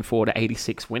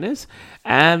 104-86 winners,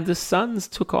 and the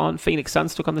Phoenix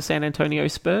Suns took on the San Antonio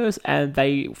Spurs, and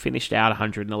they finished out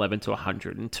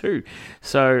 111-102.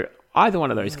 So either one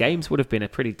of those games would have been a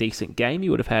pretty decent game. You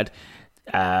would have had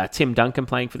Tim Duncan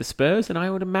playing for the Spurs, and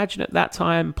I would imagine at that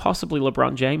time possibly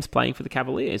LeBron James playing for the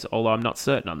Cavaliers, although I'm not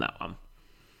certain on that one.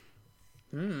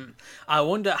 I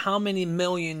wonder how many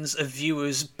millions of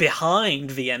viewers behind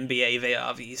the NBA they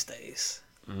are these days.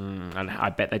 And I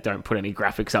bet they don't put any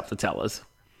graphics up to tell us.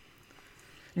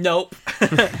 Nope.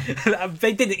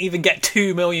 They didn't even get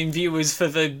 2 million viewers for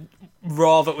the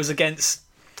Raw that was against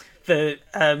the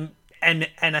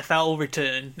NFL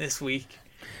return this week.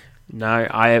 No,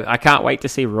 I can't wait to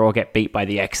see Raw get beat by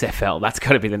the XFL. That's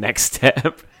got to be the next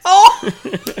step. Oh!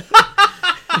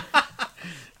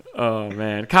 Oh,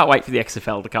 man. Can't wait for the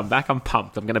XFL to come back. I'm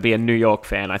pumped. I'm going to be a New York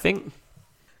fan, I think.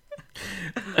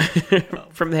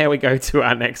 From there, we go to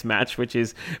our next match, which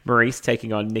is Maurice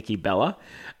taking on Nikki Bella.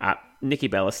 Nikki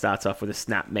Bella starts off with a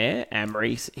snapmare, and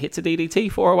Maurice hits a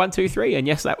DDT for a 1-2-3. And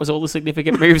yes, that was all the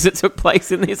significant moves that took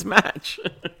place in this match.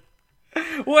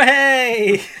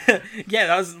 Way! Yeah,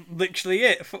 that was literally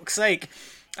it. Fuck's sake.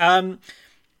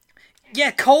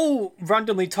 Yeah, Cole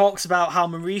randomly talks about how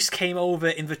Maurice came over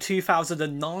in the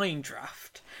 2009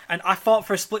 draft. And I thought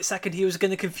for a split second he was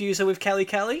going to confuse her with Kelly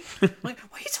Kelly. Like,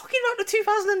 what are you talking about, the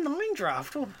 2009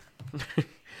 draft? Oh.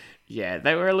 Yeah,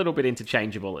 they were a little bit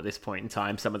interchangeable at this point in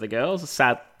time, some of the girls.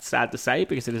 Sad to say,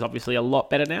 because it is obviously a lot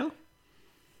better now.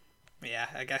 Yeah,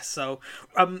 I guess so.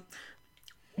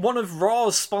 One of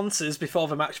Raw's sponsors before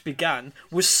the match began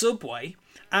was Subway,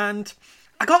 and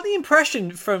I got the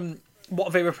impression from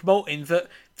what they were promoting that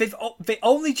they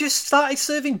only just started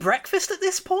serving breakfast at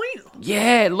this point.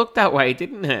 Yeah, it looked that way,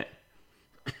 didn't it?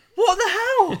 What the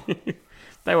hell?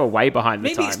 They were way behind the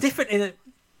times. Maybe it's different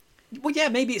well, yeah,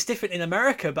 maybe it's different in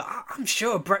America, but I'm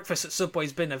sure breakfast at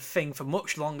Subway's been a thing for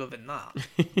much longer than that.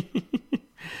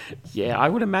 Yeah, I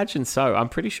would imagine so. I'm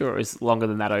pretty sure it was longer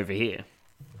than that over here.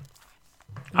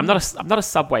 I'm not a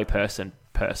Subway person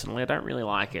personally. I don't really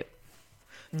like it.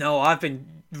 No, I've been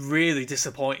really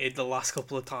disappointed the last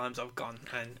couple of times I've gone,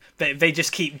 and they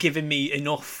just keep giving me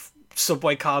enough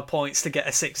Subway card points to get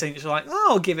a 6-inch. Like, oh,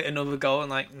 I'll give it another go. And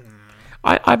like,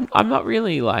 I'm not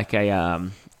really like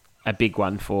a big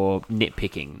one for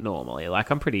nitpicking normally.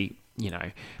 Like, I'm pretty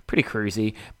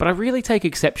cruisy, but I really take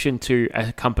exception to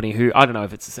a company who, I don't know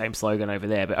if it's the same slogan over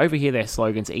there, but over here their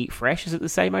slogan's Eat Fresh. Is it the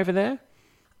same over there?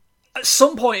 At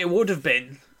some point it would have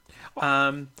been.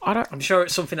 I'm sure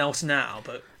it's something else now,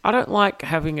 but I don't like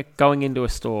going into a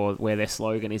store where their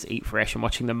slogan is Eat Fresh and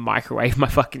watching them microwave my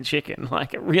fucking chicken.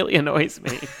 Like, it really annoys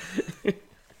me.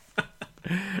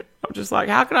 I'm just like,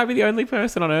 how can I be the only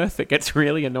person on earth that gets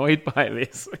really annoyed by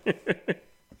this?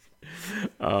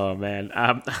 Oh, man.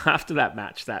 After that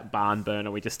match, that barn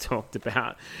burner we just talked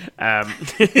about,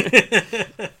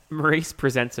 Maurice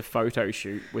presents a photo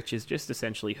shoot, which is just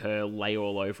essentially her lay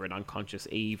all over an unconscious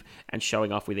Eve and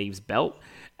showing off with Eve's belt.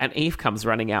 And Eve comes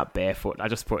running out barefoot. I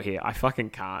just put here, I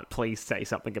fucking can't. Please say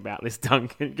something about this,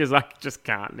 Duncan, because I just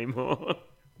can't anymore.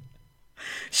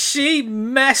 She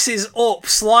messes up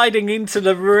sliding into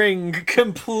the ring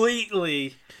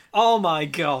completely. Oh, my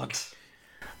God.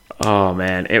 Oh,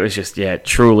 man, it was just,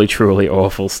 truly, truly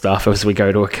awful stuff as we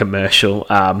go to a commercial.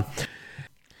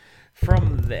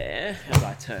 From there, as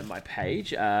I turn my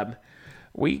page,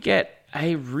 we get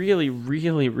a really,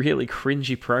 really, really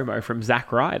cringy promo from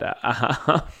Zack Ryder.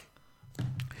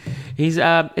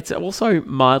 It's also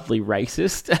mildly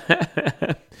racist.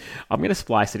 I'm going to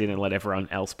splice it in and let everyone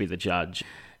else be the judge.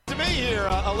 To me here,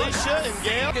 Alicia and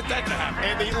Gail, get that to happen.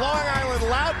 And the Long Island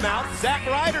loudmouth, Zack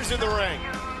Ryder's in the ring.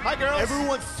 Hi, girls.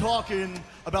 Everyone's talking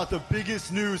about the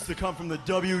biggest news to come from the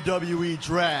WWE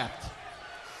draft.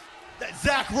 That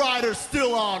Zack Ryder's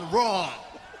still on Raw.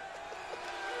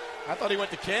 I thought he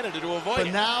went to Canada to avoid it.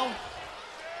 But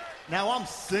now I'm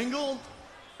single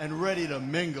and ready to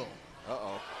mingle.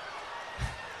 Uh-oh.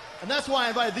 And that's why I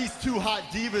invited these two hot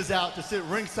divas out to sit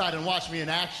ringside and watch me in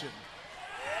action.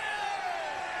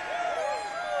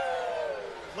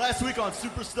 Last week on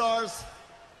Superstars,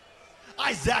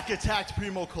 Zack attacked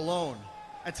Primo Colón,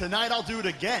 and tonight I'll do it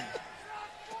again.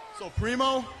 So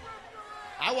Primo,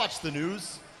 I watch the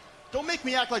news. Don't make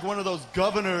me act like one of those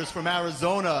governors from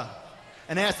Arizona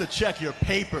and ask to check your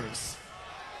papers.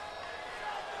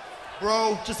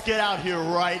 Bro, just get out here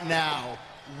right now.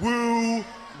 Woo,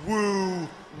 woo,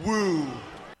 woo.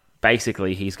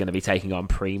 Basically, he's going to be taking on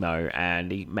Primo,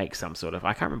 and he makes some sort of...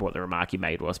 I can't remember what the remark he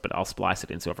made was, but I'll splice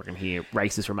it in so everyone can hear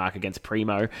racist remark against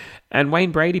Primo. And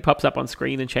Wayne Brady pops up on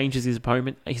screen and changes his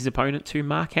opponent to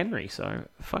Mark Henry. So,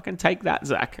 fucking take that,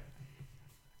 Zach.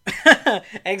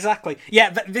 Exactly. Yeah,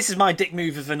 this is my dick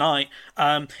move of the night.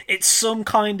 It's some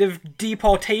kind of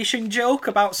deportation joke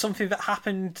about something that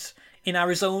happened in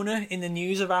Arizona in the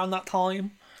news around that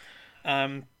time.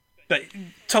 But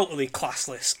totally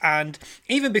classless. And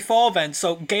even before then,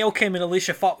 so Gail Kim and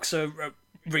Alicia Fox are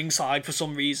ringside for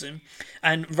some reason,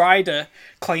 and Ryder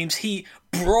claims he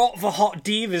brought the Hot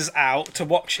Divas out to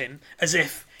watch him, as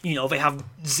if, they have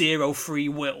zero free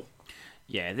will.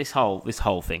 Yeah, this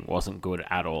whole thing wasn't good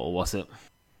at all, was it?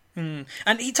 And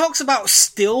he talks about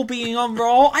still being on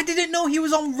Raw. I didn't know he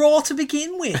was on Raw to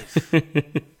begin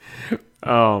with.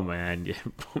 Oh, man. Yeah.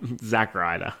 Zack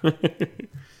Ryder.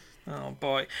 Oh,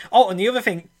 boy. Oh, and the other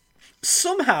thing,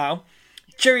 somehow,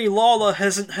 Jerry Lawler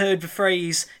hasn't heard the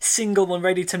phrase single and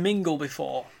ready to mingle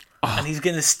before. Oh. And he's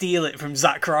going to steal it from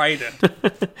Zack Ryder.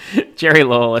 Jerry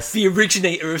Lawler. The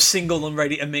originator of single and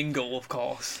ready to mingle, of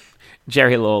course.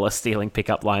 Jerry Lawler stealing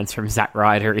pickup lines from Zack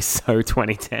Ryder is so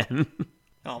 2010.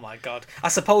 Oh my god. I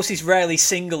suppose he's rarely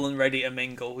single and ready to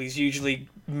mingle. He's usually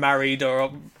married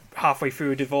or halfway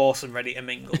through a divorce and ready to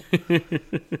mingle.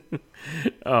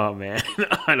 Oh man.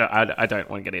 I don't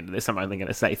want to get into this. I'm only going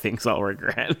to say things I'll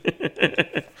regret.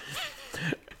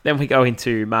 Then we go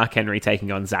into Mark Henry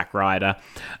taking on Zack Ryder.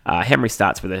 Henry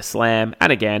starts with a slam,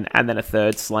 and again, and then a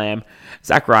third slam.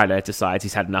 Zack Ryder decides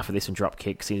he's had enough of this and drop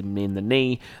kicks him in the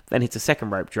knee, then hits a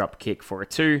second rope drop kick for a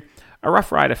 2, a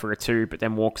Rough Rider for a 2, but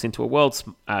then walks into a World's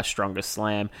Strongest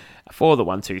Slam for the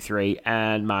 1-2-3,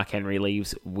 and Mark Henry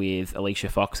leaves with Alicia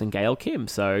Fox and Gail Kim.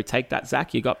 So take that,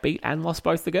 Zack. You got beat and lost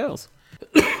both the girls.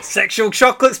 Sexual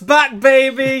chocolate's back,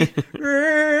 baby!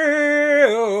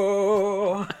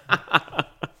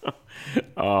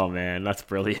 Oh man, that's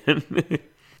brilliant.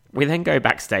 We then go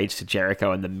backstage to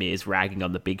Jericho and The Miz ragging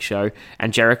on the Big Show,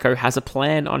 and Jericho has a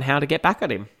plan on how to get back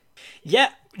at him. Yeah,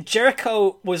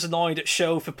 Jericho was annoyed at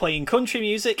Show for playing country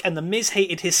music, and The Miz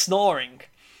hated his snoring.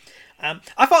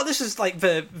 I thought this was like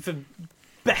the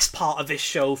best part of this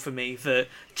show for me, the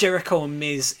Jericho and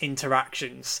Miz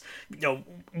interactions. You know,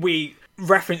 we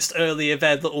referenced earlier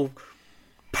their little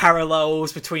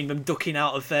parallels between them ducking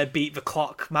out of their Beat the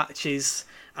Clock matches.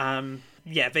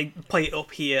 Yeah, they play it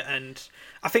up here, and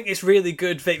I think it's really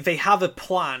good. They have a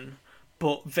plan,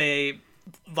 but they've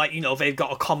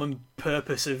got a common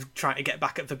purpose of trying to get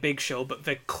back at the Big Show, but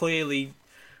they're clearly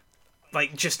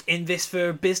just in this for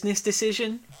a business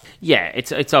decision. Yeah,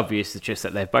 it's obvious. It's just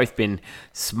that they've both been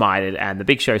smited, and the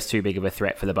Big Show's too big of a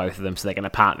threat for the both of them, so they're going to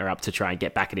partner up to try and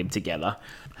get back at him together.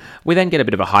 We then get a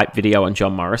bit of a hype video on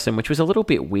John Morrison, which was a little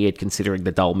bit weird considering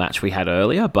the dull match we had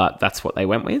earlier, but that's what they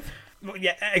went with.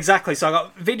 Yeah, exactly. So I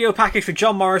got a video package for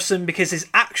John Morrison because his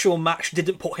actual match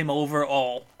didn't put him over at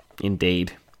all.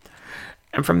 Indeed.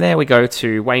 And from there we go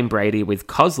to Wayne Brady with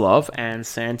Kozlov, and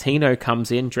Santino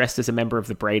comes in dressed as a member of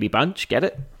the Brady Bunch. Get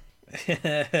it?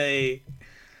 Hey.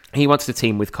 He wants to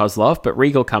team with Kozlov, but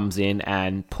Regal comes in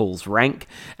and pulls rank,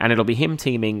 and it'll be him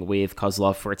teaming with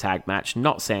Kozlov for a tag match,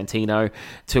 not Santino,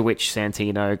 to which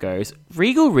Santino goes,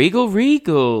 Regal, Regal,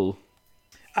 Regal.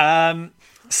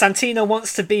 Santino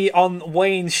wants to be on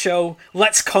Wayne's show.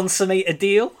 Let's consummate a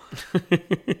deal.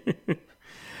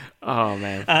 Oh,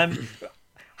 man.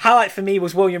 Highlight for me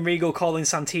was William Regal calling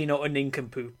Santino a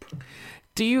nincompoop.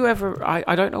 Do you ever...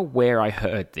 I don't know where I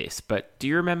heard this, but do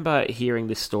you remember hearing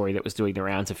this story that was doing the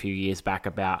rounds a few years back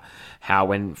about how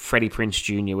when Freddie Prinze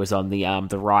Jr. was on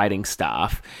the writing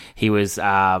staff, he was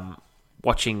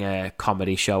watching a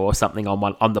comedy show or something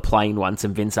on the plane once,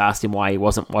 and Vince asked him why he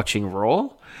wasn't watching Raw?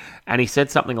 And he said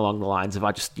something along the lines of,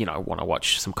 I just, want to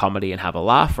watch some comedy and have a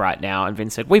laugh right now. And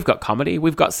Vince said, we've got comedy,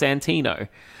 we've got Santino.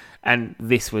 And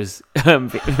this was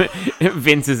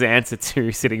Vince's answer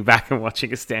to sitting back and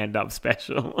watching a stand-up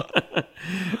special.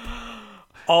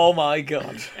 Oh my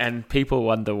God. And people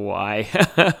wonder why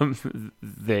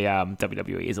the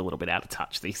WWE is a little bit out of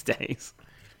touch these days.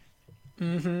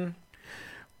 Mm-hmm.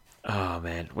 Oh,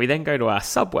 man. We then go to our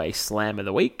Subway Slam of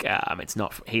the week. It's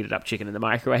not heated up chicken in the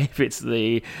microwave. It's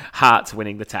the Hearts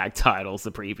winning the tag titles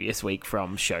the previous week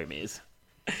from Show Miz.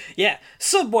 Yeah.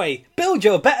 Subway, build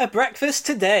your better breakfast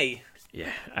today.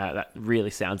 Yeah, that really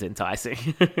sounds enticing.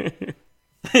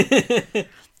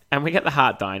 And we get the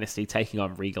Hart Dynasty taking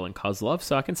on Regal and Kozlov,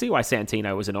 so I can see why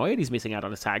Santino was annoyed. He's missing out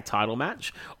on a tag title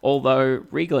match, although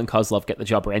Regal and Kozlov get the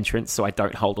jobber entrance, so I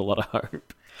don't hold a lot of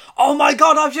hope. Oh my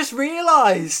God, I've just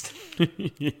realised.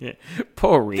 Yeah.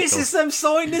 Poor Regal. This is them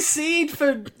sowing the seed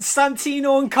for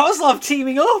Santino and Kozlov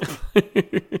teaming up.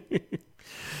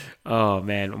 Oh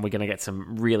man, we're going to get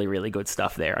some really, really good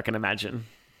stuff there, I can imagine.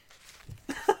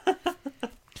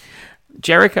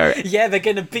 Jericho. Yeah, they're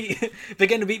gonna beat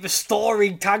the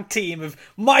storied tag team of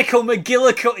Michael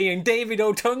McGillicuddy and David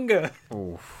Otunga.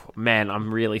 Oh man,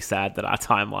 I'm really sad that our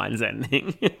timeline's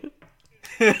ending.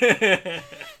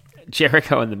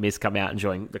 Jericho and The Miz come out and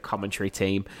join the commentary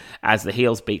team as the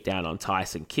heels beat down on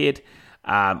Tyson Kidd.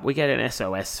 We get an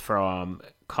SOS from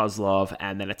Kozlov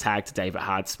and then a tag to David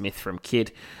Hart Smith from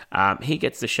Kidd. He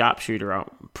gets the sharpshooter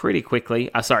on pretty quickly.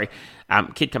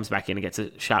 Kidd comes back in and gets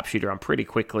a sharpshooter on pretty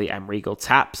quickly, and Regal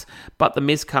taps. But The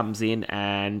Miz comes in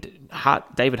and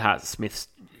David Hart Smith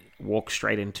walks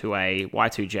straight into a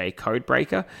Y2J code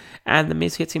breaker, and The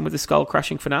Miz hits him with a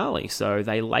skull-crushing finale. So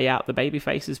they lay out the baby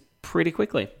faces pretty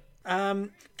quickly.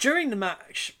 During the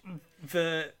match,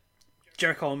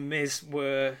 Jericho and Miz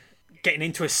were getting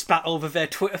into a spat over their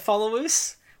Twitter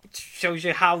followers, which shows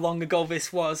you how long ago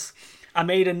this was. I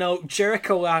made a note.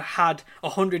 Jericho had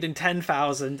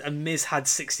 110,000 and Miz had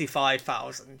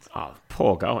 65,000. Oh,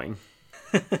 poor going.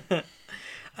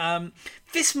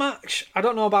 This match, I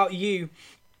don't know about you,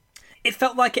 it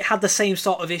felt like it had the same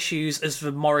sort of issues as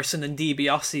the Morrison and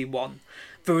DiBiase one.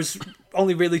 There was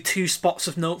only really 2 spots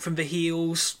of note from the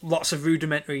heels, lots of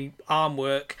rudimentary arm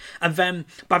work, and then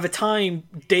by the time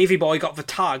Davey Boy got the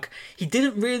tag, he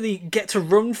didn't really get to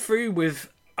run through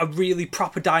with a really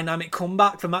proper dynamic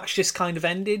comeback. The match just kind of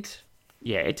ended.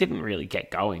 Yeah, it didn't really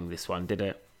get going, this one, did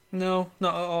it? No,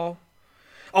 not at all.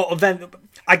 Oh, then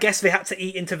I guess they had to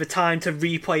eat into the time to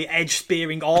replay Edge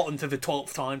spearing Orton for the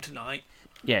 12th time tonight.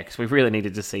 Yeah, because we really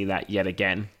needed to see that yet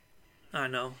again. I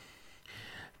know.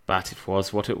 But it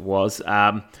was what it was.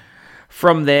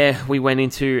 From there, we went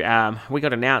into... we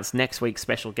got announced next week's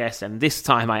special guest, and this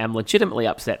time I am legitimately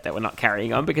upset that we're not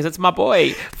carrying on, because it's my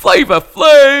boy, Flavor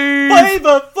Flav!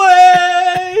 Flavor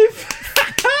Flav!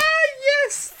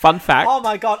 Yes! Fun fact. Oh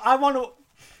my god, I want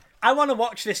to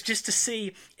watch this just to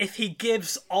see if he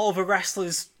gives all the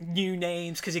wrestlers new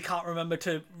names, because he can't be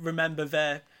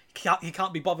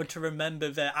bothered to remember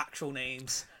their actual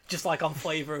names, just like on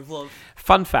Flavor of Love.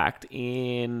 Fun fact,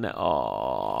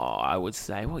 I would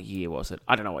say, what year was it?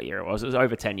 I don't know what year it was. It was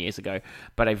over 10 years ago.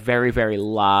 But a very, very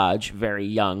large, very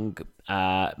young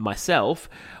myself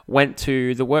went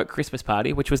to the work Christmas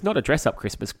party, which was not a dress-up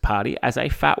Christmas party, as a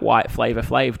fat white Flavor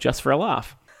Flav just for a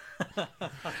laugh.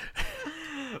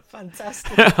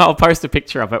 Fantastic. I'll post a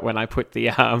picture of it when I put the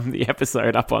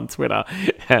episode up on Twitter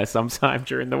sometime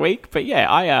during the week. But yeah,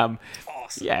 awesome.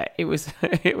 Yeah, it was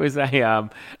a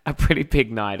pretty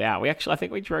big night out. I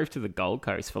think we drove to the Gold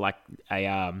Coast for like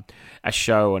a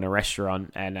show and a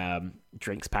restaurant and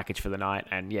drinks package for the night.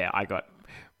 And yeah, I got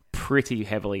pretty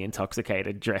heavily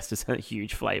intoxicated, dressed as a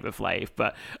huge Flavor Flav.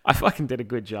 But I fucking did a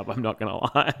good job. I'm not gonna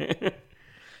lie.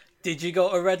 Did you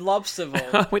go to Red Lobster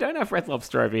Bowl? We don't have Red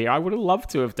Lobster over here. I would have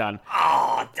loved to have done.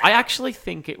 Oh, I actually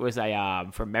think it was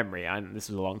from memory, and this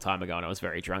was a long time ago and I was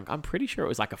very drunk, I'm pretty sure it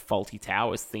was like a Fawlty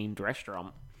Towers themed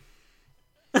restaurant.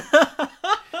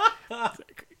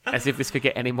 As if this could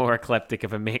get any more eclectic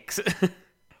of a mix.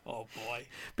 Oh boy.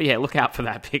 But yeah, look out for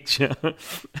that picture.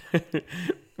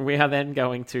 We are then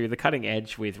going to the Cutting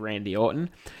Edge with Randy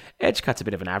Orton. Edge cuts a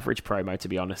bit of an average promo, to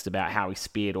be honest, about how he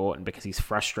speared Orton because he's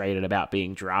frustrated about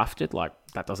being drafted. Like,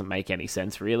 that doesn't make any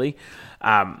sense, really.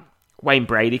 Wayne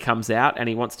Brady comes out and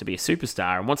he wants to be a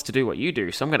superstar and wants to do what you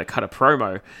do, so I'm going to cut a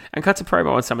promo. And cuts a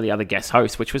promo on some of the other guest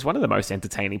hosts, which was one of the most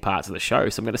entertaining parts of the show,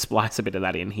 so I'm going to splice a bit of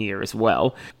that in here as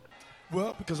well.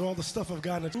 Well, because all the stuff I've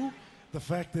gotten into, the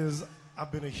fact is,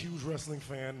 I've been a huge wrestling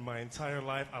fan my entire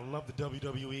life. I love the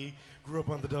WWE, grew up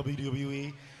on the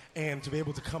WWE, and to be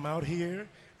able to come out here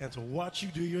and to watch you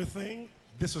do your thing,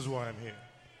 this is why I'm here.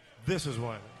 This is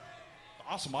why I'm here.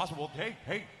 Awesome. Well, hey,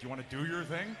 do you want to do your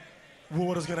thing? Well,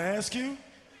 what I was going to ask you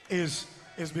is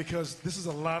because this is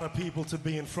a lot of people to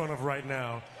be in front of right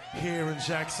now here in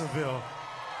Jacksonville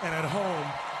and at home.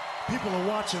 People are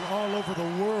watching all over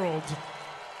the world,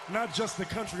 not just the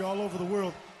country, all over the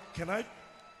world. Can I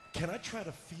try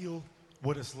to feel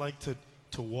what it's like to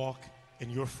walk in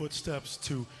your footsteps,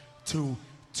 to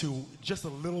just a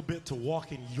little bit to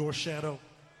walk in your shadow?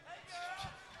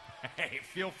 Hey,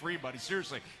 feel free, buddy.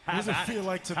 Seriously. What does it feel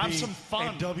like to be some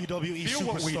fun. a WWE Feel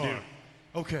superstar? what we do.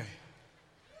 Okay.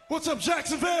 What's up,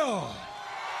 Jacksonville?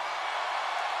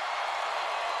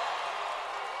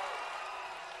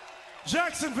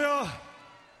 Jacksonville,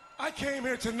 I came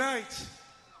here tonight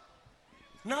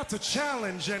not to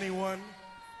challenge anyone,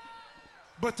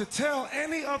 but to tell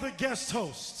any other guest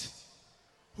host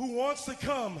who wants to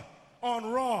come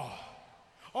on Raw,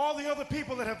 all the other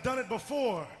people that have done it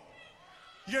before,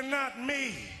 you're not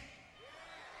me.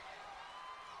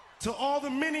 To all the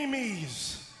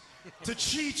mini-me's, to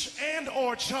Cheech and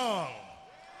or Chong,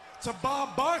 to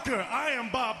Bob Barker, I am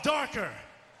Bob Darker.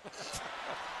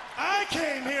 I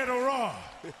came here to Raw.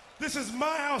 This is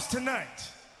my house tonight.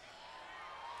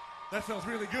 That felt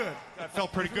really good. That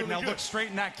felt pretty good. Really Now good. look straight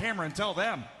in that camera and tell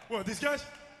them. What, these guys?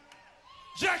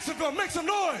 Jacksonville, make some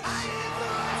noise!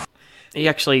 He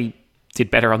actually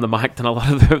did better on the mic than a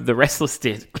lot of the wrestlers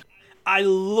did. I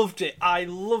loved it.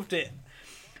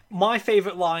 My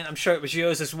favourite line, I'm sure it was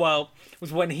yours as well,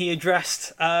 was when he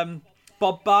addressed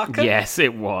Bob Barker. Yes,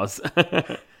 it was.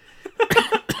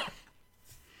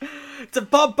 To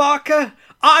Bob Barker,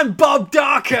 I'm Bob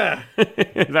Darker!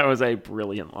 That was a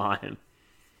brilliant line.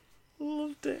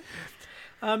 Loved it.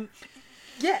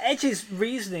 Yeah, Edge's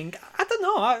reasoning, I don't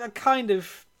know, I kind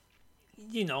of,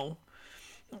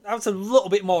 I was a little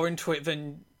bit more into it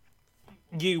than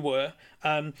you were.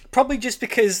 Probably just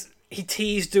because he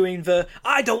teased doing the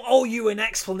 "I don't owe you an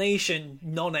explanation"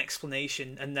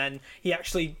 non-explanation, and then he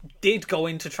actually did go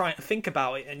into trying to think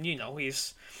about it, and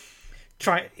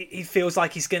he feels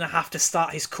like he's going to have to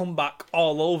start his comeback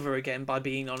all over again by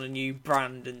being on a new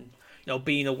brand and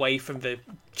being away from the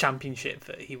championship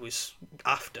that he was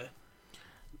after.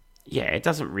 Yeah, it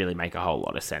doesn't really make a whole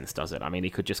lot of sense, does it? I mean, he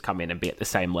could just come in and be at the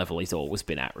same level he's always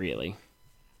been at, really.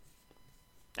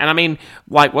 And I mean,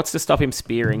 like, what's to stop him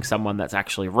spearing someone that's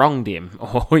actually wronged him?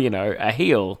 Or, a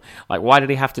heel? Like, why did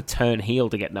he have to turn heel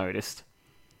to get noticed?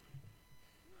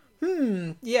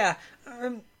 Yeah.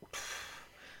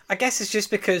 I guess it's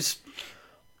just because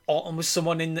Orton was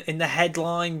someone in the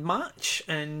headline match,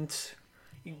 and,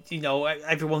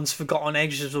 everyone's forgotten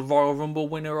Edge as a Royal Rumble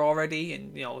winner already,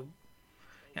 and, you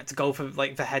had to go for,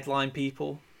 like, the headline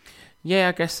people. Yeah,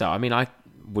 I guess so. I mean, I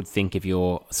would think if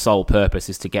your sole purpose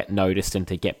is to get noticed and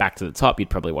to get back to the top, you'd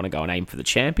probably want to go and aim for the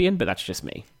champion, but that's just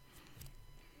me.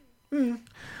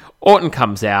 Orton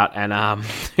comes out and,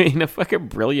 in a fucking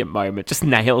brilliant moment, just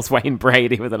nails Wayne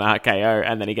Brady with an RKO,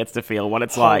 and then he gets to feel what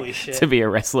it's like to be a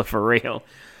wrestler for real.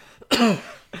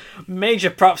 Major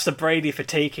props to Brady for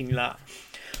taking that.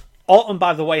 Orton,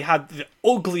 by the way, had the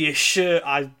ugliest shirt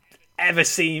I've ever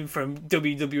seen from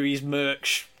WWE's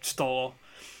merch store.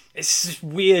 It's this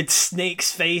weird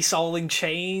snake's face all in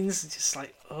chains. It's just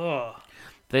like, ugh.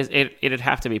 It'd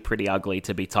have to be pretty ugly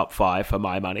to be top 5 for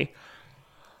my money.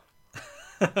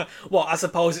 Well, I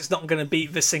suppose it's not going to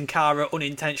beat the Sin Cara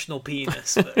unintentional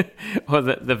penis. But... or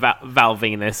the Val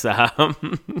Venus.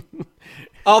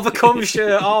 Oh, the cum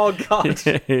shirt. Oh, God.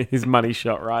 His money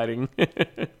shot riding.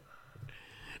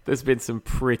 There's been some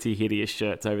pretty hideous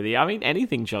shirts over the year. I mean,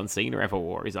 anything John Cena ever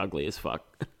wore is ugly as fuck.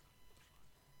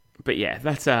 But yeah,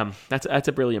 that's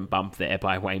a brilliant bump there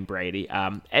by Wayne Brady.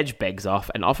 Edge begs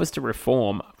off and offers to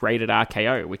reform Rated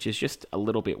RKO, which is just a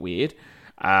little bit weird.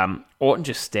 Orton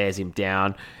just stares him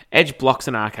down. Edge blocks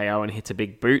an RKO and hits a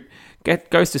big boot.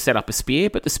 Goes to set up a spear,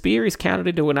 but the spear is countered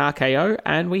into an RKO,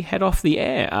 and we head off the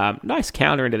air. Nice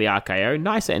counter into the RKO,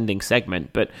 nice ending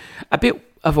segment, but a bit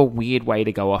of a weird way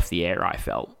to go off the air, I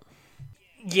felt.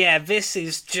 Yeah, this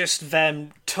is just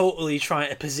them totally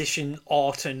trying to position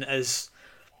Orton as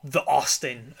the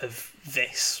Austin of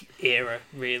this era,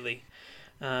 really.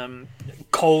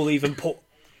 Cole even put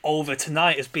over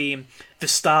tonight as being the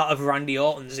start of Randy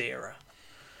Orton's era.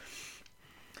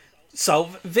 So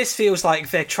this feels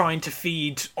like they're trying to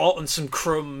feed Orton some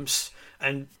crumbs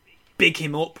and big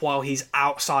him up while he's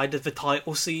outside of the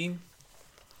title scene.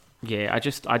 Yeah,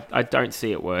 I don't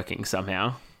see it working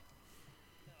somehow.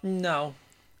 No.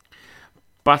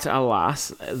 But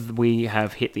alas, we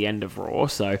have hit the end of Raw,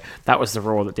 so that was the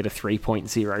Raw that did a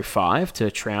 3.05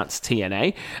 to trounce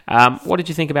TNA. What did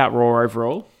you think about Raw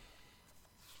overall?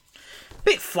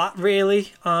 Bit flat,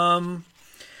 really.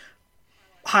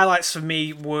 Highlights for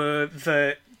me were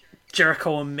the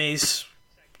Jericho and Miz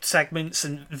segments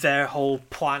and their whole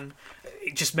plan.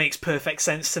 It just makes perfect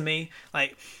sense to me.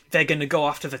 Like, they're going to go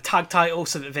after the tag title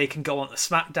so that they can go on to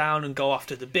SmackDown and go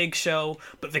after the Big Show,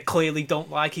 but they clearly don't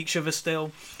like each other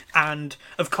still. And,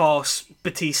 of course,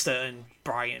 Batista and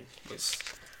Bryan was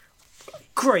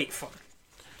great fun.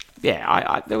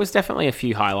 Yeah, there was definitely a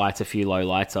few highlights, a few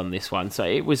lowlights on this one. So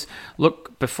it was,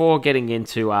 look, before getting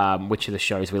into which of the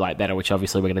shows we like better, which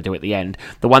obviously we're going to do at the end,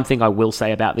 the one thing I will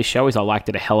say about this show is I liked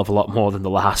it a hell of a lot more than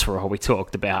the last Raw we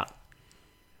talked about.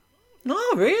 No,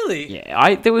 really?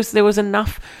 Yeah, there was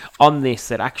enough on this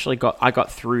that actually I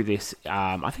got through this.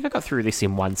 I think I got through this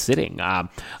in one sitting. I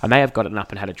may have gotten up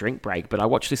and had a drink break, but I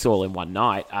watched this all in one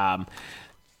night.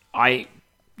 I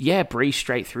breezed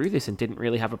straight through this and didn't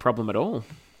really have a problem at all.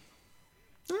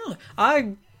 Oh,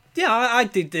 I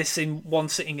did this in one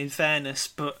sitting, in fairness,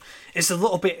 but it's a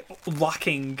little bit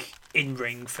lacking in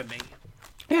ring for me.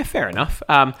 Yeah, fair enough.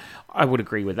 I would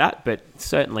agree with that, but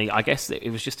certainly I guess it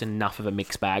was just enough of a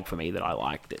mixed bag for me that I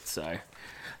liked it. So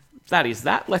that is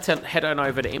that. Let's head on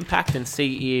over to Impact and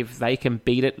see if they can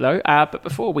beat it, though. But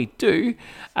before we do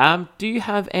you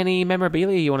have any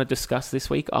memorabilia you want to discuss this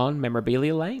week on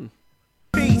Memorabilia Lane?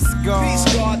 Peace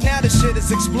God, now the shit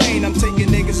is explained. I'm taking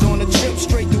niggas on a trip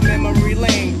straight through memory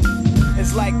lane.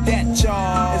 It's like that,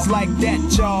 y'all. It's like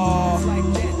that, y'all. It's like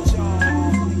that, y'all.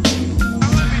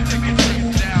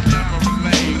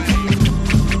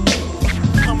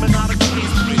 Coming out of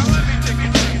Queens.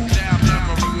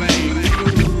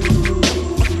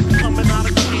 Coming out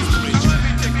of Queens.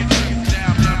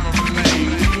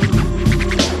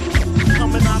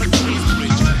 Coming out of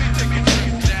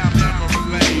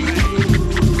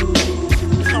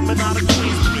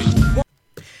Queens.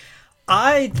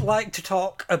 I'd like to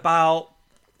talk about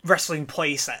wrestling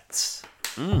playsets.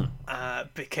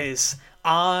 because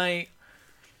I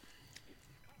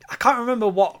can't remember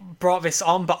what brought this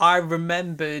on, but I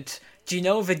remembered. Do you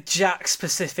know the Jakks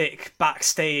Pacific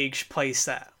backstage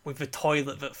playset with the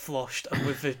toilet that flushed and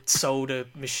with the soda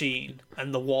machine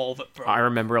and the wall that broke? I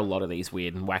remember a lot of these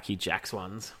weird and wacky Jakks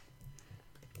ones.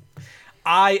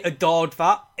 I adored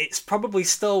that. It's probably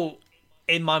still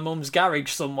in my mum's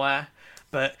garage somewhere,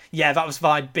 but yeah, that was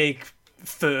my big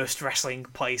first wrestling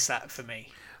playset for me.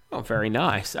 Oh, very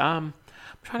nice. I'm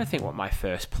trying to think what my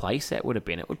first playset would have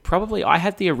been. It would probably... I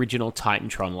had the original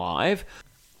Titantron Live.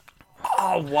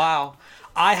 Oh, wow.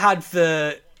 I had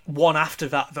the one after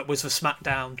that was the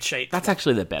SmackDown shape. That's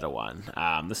actually the better one.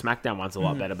 The SmackDown one's a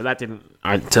lot better, but that didn't,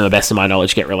 to the best of my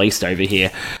knowledge, get released over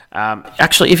here.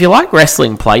 Actually, if you like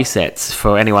wrestling playsets,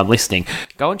 for anyone listening,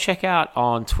 go and check out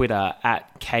on Twitter at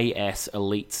KS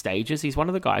Elite Stages. He's one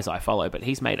of the guys I follow, but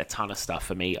he's made a ton of stuff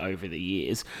for me over the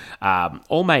years.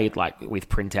 All made like with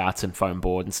printouts and foam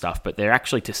board and stuff, but they're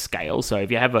actually to scale. So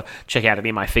if you ever check out any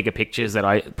of my figure pictures that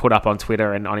I put up on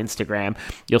Twitter and on Instagram,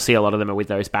 you'll see a lot of them are with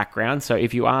those backgrounds. So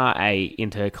if you are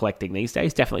into collecting these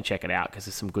days, definitely check it out because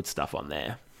there's some good stuff on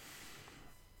there.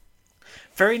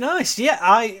 Very nice. Yeah,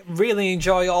 I really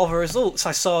enjoy all the results.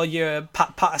 I saw your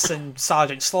Pat Patterson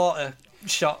Sergeant Slaughter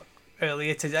shot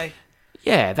earlier today.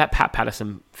 Yeah, that Pat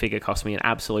Patterson figure cost me an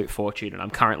absolute fortune, and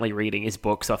I'm currently reading his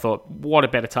book, so I thought, what a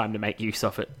better time to make use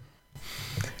of it.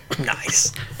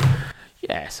 Nice.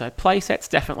 Yeah, so playset's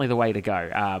definitely the way to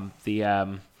go.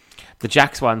 The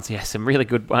Jakks ones, yeah, some really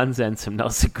good ones and some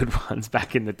not so good ones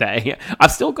back in the day.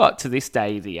 I've still got, to this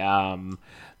day, the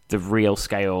real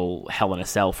scale Hell in a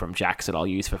Cell from Jakks that I'll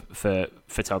use for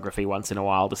photography once in a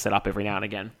while to set up every now and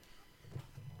again.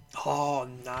 Oh,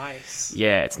 nice.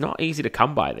 Yeah, it's not easy to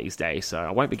come by these days, so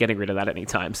I won't be getting rid of that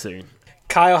anytime soon.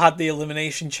 Kyle had the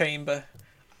Elimination Chamber.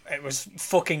 It was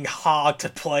fucking hard to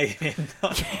play in.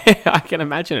 Yeah, I can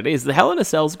imagine it is. The Hell in a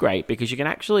Cell's great because you can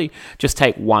actually just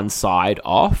take one side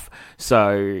off,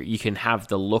 so you can have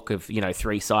the look of,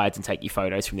 3 sides and take your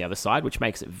photos from the other side, which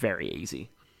makes it very easy.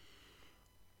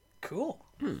 Cool.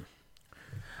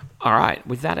 All right,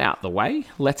 with that out the way,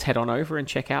 let's head on over and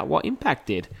check out what Impact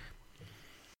did.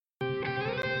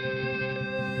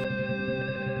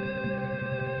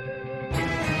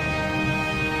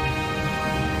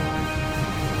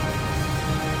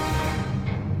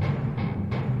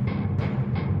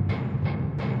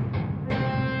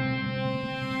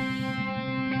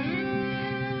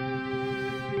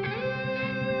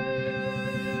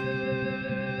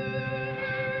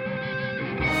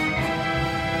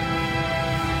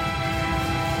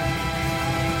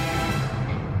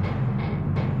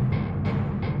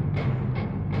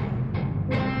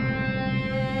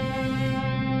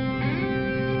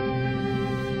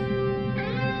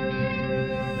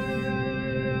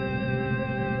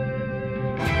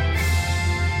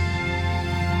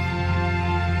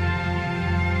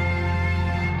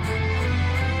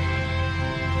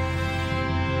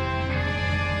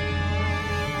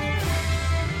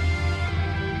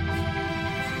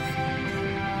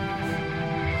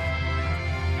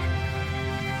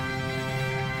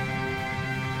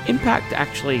 Impact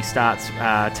actually starts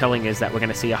telling us that we're going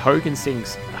to see a Hogan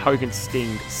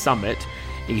Sting Summit,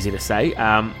 easy to say,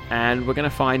 and we're going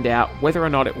to find out whether or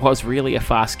not it was really a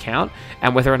fast count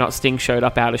and whether or not Sting showed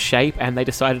up out of shape and they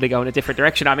decided to go in a different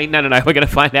direction. I mean, no, we're going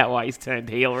to find out why he's turned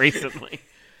heel recently.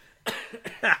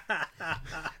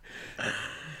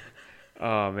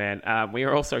 Oh, man. We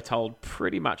are also told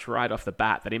pretty much right off the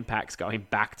bat that Impact's going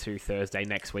back to Thursday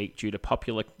next week due to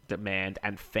popular demand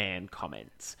and fan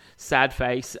comments. Sad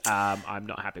face. I'm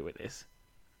not happy with this.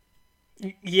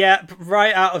 Yeah,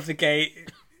 right out of the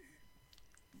gate,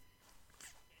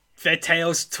 their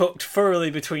tails tucked thoroughly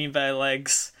between their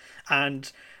legs,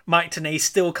 and Mike Tenay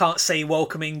still can't say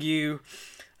welcoming you.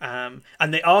 And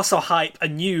they also hype a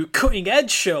new Cutting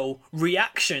Edge show,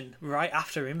 Reaction, right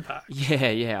after Impact.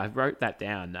 Yeah, I wrote that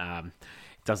down. It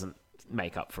doesn't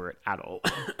make up for it at all.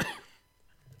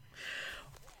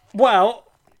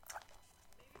 Well,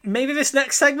 maybe this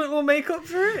next segment will make up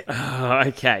for it.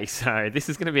 Okay, so this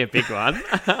is going to be a big one.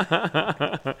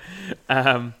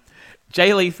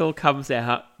 Jay Lethal comes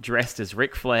out dressed as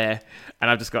Ric Flair,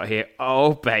 and I've just got here,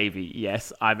 oh baby,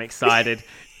 yes, I'm excited.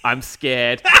 I'm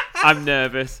scared. I'm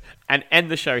nervous. And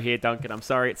end the show here, Duncan. I'm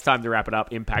sorry. It's time to wrap it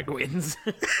up. Impact wins.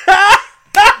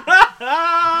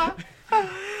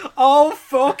 Oh,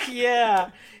 fuck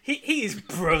yeah. He is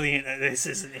brilliant at this,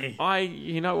 isn't he?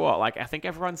 You know what? I think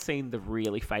everyone's seen the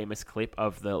really famous clip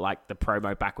of the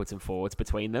promo backwards and forwards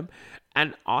between them.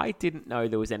 And I didn't know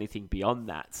there was anything beyond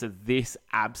that. So this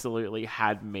absolutely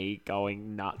had me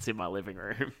going nuts in my living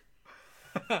room.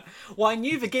 Well, I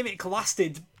knew the gimmick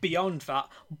lasted beyond that,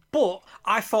 but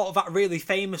I thought that really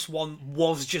famous one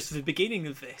was just the beginning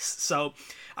of this. So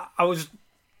I was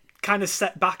kind of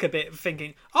set back a bit,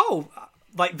 thinking, oh,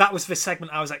 like that was the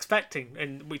segment I was expecting,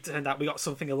 and we turned out we got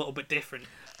something a little bit different.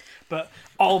 But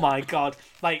oh my god,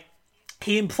 like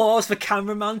he implores the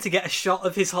cameraman to get a shot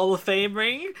of his Hall of Fame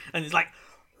ring, and it's like,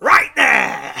 right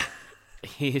there!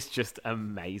 He is just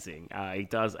amazing. He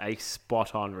does a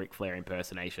spot-on Ric Flair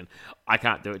impersonation. I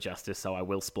can't do it justice, so I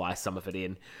will splice some of it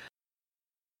in.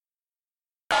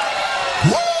 Woo!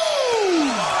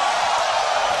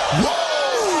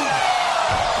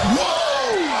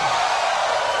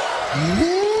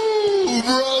 Woo,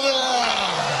 brother!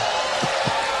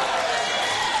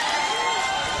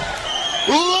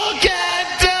 Look at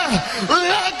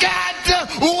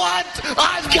what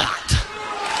I've got!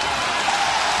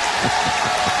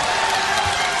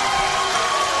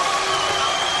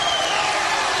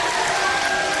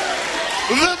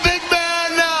 The big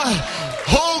man,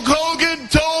 Hulk Hogan,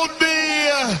 told me,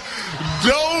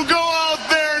 don't go out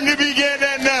there in the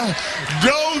beginning,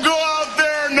 don't go out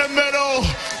there in the middle,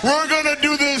 we're going to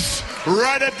do this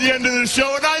right at the end of the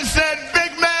show. And I said,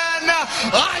 big man,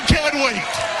 I can't wait.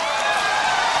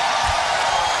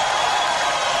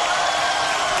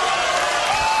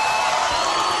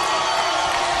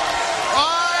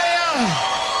 I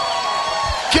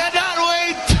cannot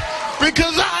wait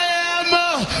because I am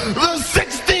the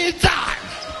 16th time.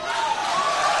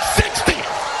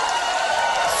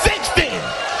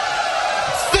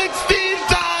 16th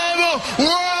time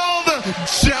world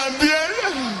champion.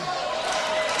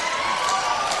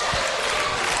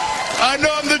 I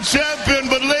know I'm the champion,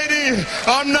 but lady,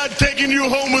 I'm not taking you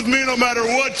home with me no matter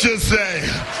what you say.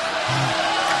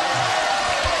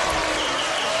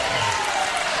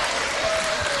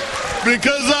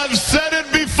 Because I've said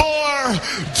it before,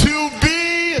 to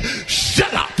be,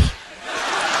 shut up.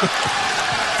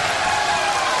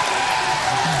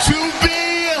 To be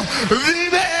the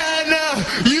man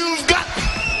you've got.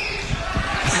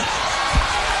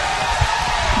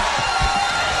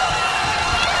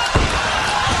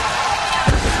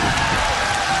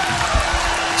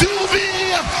 To be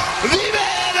the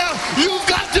man you've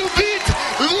got to beat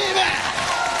the man.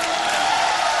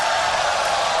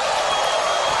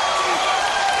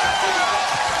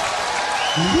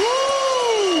 Woo!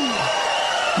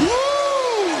 Woo!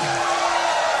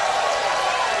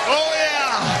 Oh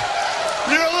yeah!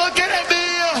 You're looking at me,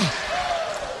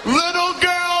 little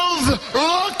girls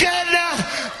looking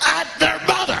at their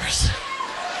mothers.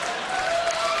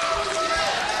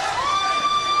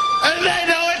 And they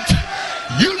know it.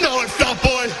 You know it, fat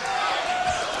boy.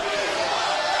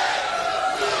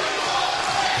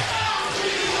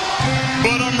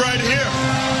 But I'm right here.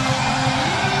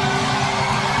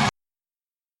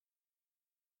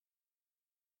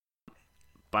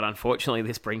 But unfortunately,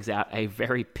 this brings out a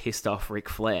very pissed off Ric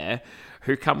Flair,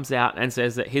 who comes out and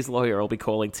says that his lawyer will be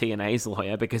calling TNA's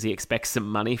lawyer because he expects some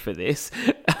money for this.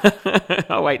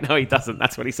 Oh, wait, no, he doesn't.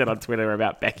 That's what he said on Twitter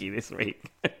about Becky this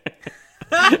week.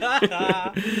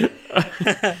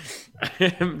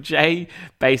 Jay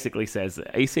basically says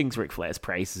he sings Ric Flair's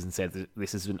praises and says that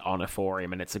this is an honor for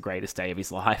him and it's the greatest day of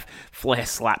his life. Flair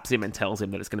slaps him and tells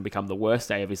him that it's going to become the worst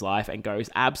day of his life and goes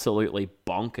absolutely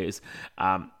bonkers.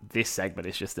 This segment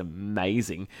is just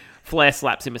amazing. Flair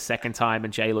slaps him a second time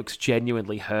and Jay looks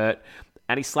genuinely hurt.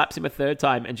 And he slaps him a third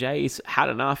time and Jay's had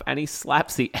enough and he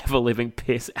slaps the ever-living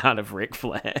piss out of Ric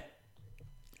Flair.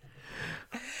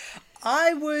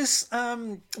 I was,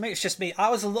 maybe it's just me,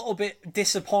 I was a little bit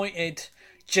disappointed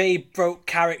Jay broke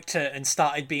character and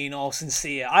started being all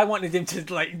sincere. I wanted him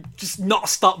to, like, just not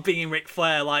stop being Ric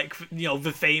Flair, like, you know,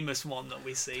 the famous one that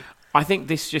we see. I think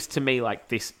this just, to me, like,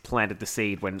 this planted the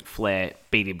seed when Flair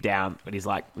beat him down, but he's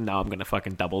like, no, I'm going to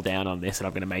fucking double down on this and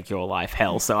I'm going to make your life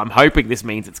hell. So I'm hoping this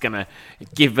means it's going to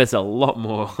give us a lot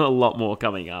more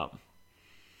coming up.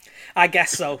 I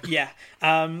guess so, yeah.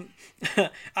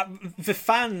 The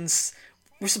fans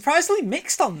were surprisingly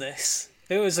mixed on this.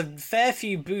 There was a fair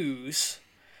few boos,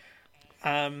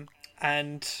 and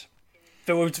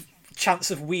there was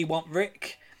chants of "We want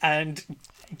Rick," and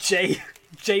Jay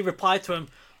replied to him,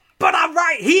 "But I'm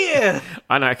right here."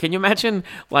 I know. Can you imagine,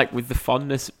 like, with the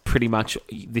fondness, pretty much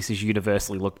this is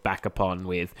universally looked back upon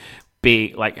with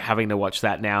be like having to watch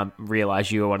that now and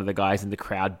realize you were one of the guys in the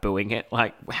crowd booing it.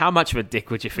 Like, how much of a dick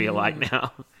would you feel like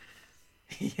now?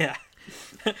 Yeah.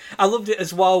 I loved it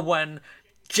as well when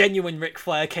genuine Ric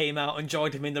Flair came out and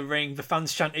joined him in the ring. The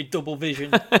fans chanted "Double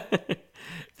Vision."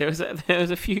 There was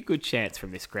a few good chants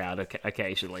from this crowd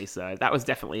occasionally, so that was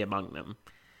definitely among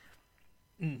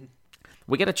them.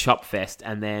 We get a chop fest,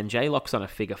 and then Jay locks on a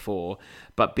figure 4,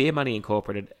 but Beer Money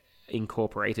Incorporated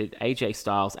AJ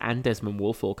Styles and Desmond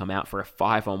Wolfe all come out for a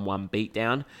 5-on-1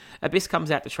 beatdown. Abyss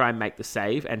comes out to try and make the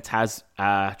save, and Taz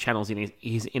channels in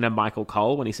his inner Michael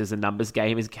Cole when he says the numbers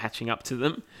game is catching up to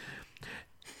them.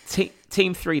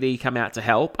 Team 3D come out to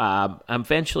help.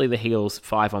 Eventually the heels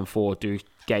 5-on-4 do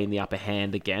gain the upper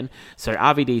hand again. So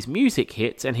RVD's music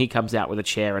hits, and he comes out with a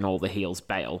chair, and all the heels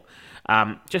bail.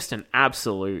 Just an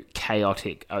absolute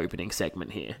chaotic opening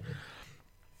segment here.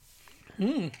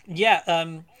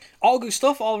 All good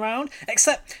stuff all around,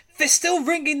 except they're still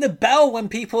ringing the bell when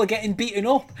people are getting beaten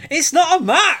up. It's not a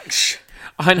match!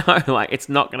 I know, like, it's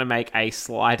not going to make a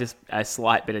slight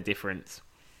bit of difference.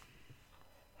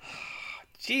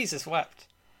 Jesus wept.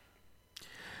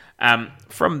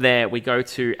 From there, we go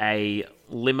to a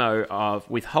limo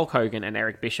with Hulk Hogan and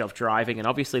Eric Bischoff driving, and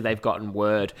obviously they've gotten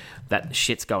word that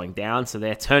shit's going down, so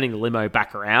they're turning the limo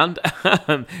back around,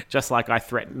 just like I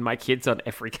threaten my kids on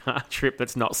every car trip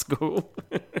that's not school.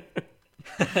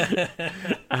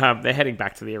 They're heading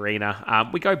back to the arena.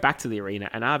 We go back to the arena,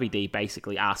 and RVD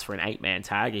basically asks for an 8-man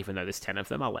tag, even though there's 10 of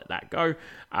them. I'll let that go.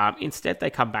 Instead, they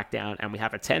come back down, and we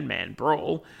have a 10-man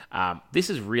brawl. This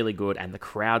is really good, and the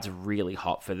crowd's really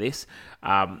hot for this.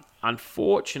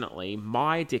 Unfortunately,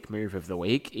 my dick move of the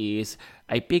week is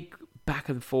a big back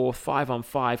and forth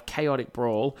 5-on-5 chaotic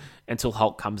brawl until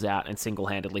Hulk comes out and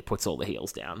single-handedly puts all the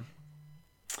heels down.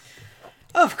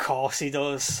 Of course he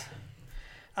does.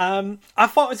 I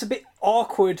thought it was a bit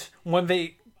awkward when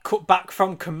they cut back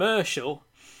from commercial.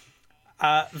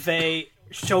 They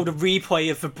showed a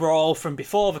replay of the brawl from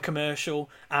before the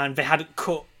commercial, and they hadn't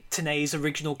cut Tenay's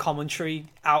original commentary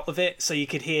out of it, so you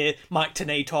could hear Mike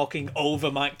Tenay talking over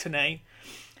Mike Tenay.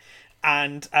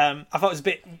 And I thought it was a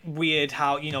bit weird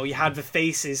how, you had the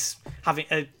faces having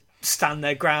to stand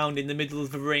their ground in the middle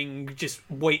of the ring, just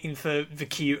waiting for the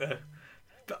cue to...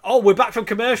 Oh, we're back from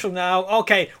commercial now.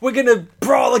 Okay, we're gonna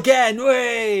brawl again.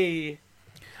 Way.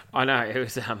 I know, it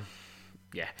was a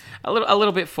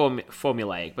little bit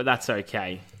formulaic, but that's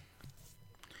okay.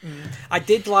 I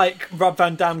did like Rob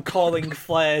Van Dam calling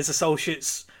Flair's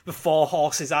associates the 4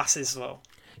 horses' asses, though.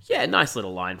 Yeah, nice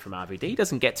little line from RVD. He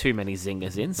doesn't get too many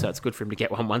zingers in, so it's good for him to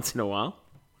get one once in a while.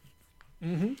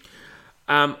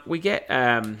 We get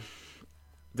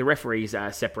the referees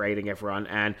separating everyone,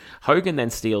 and Hogan then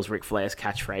steals Ric Flair's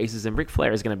catchphrases, and Ric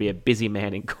Flair is going to be a busy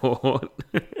man in court.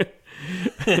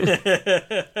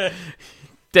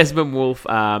 Desmond Wolfe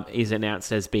is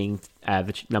announced as being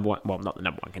the number one, well, not the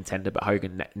number one contender, but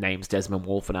Hogan names Desmond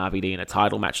Wolfe and RVD in a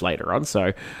title match later on,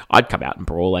 so I'd come out and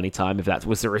brawl anytime if that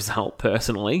was the result,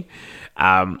 personally.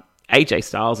 AJ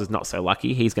Styles is not so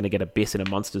lucky. He's going to get Abyss in a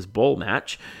Monsters Ball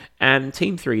match, and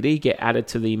Team 3D get added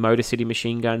to the Motor City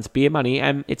Machine Guns Beer Money,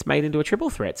 and it's made into a triple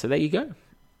threat, so there you go.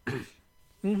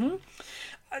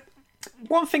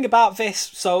 One thing about this,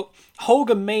 so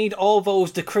Hogan made all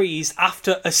those decrees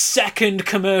after a second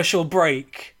commercial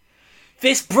break.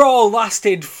 This brawl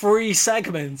lasted 3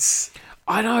 segments.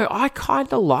 I know, I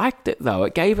kind of liked it though.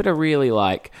 It gave it a really,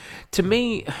 to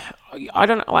me, I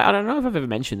don't know if I've ever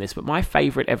mentioned this, but my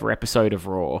favourite ever episode of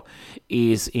Raw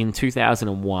is in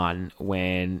 2001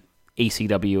 when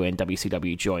ECW and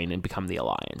WCW join and become the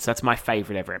Alliance. That's my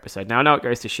favourite ever episode. Now, I know it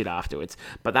goes to shit afterwards,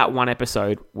 but that one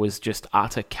episode was just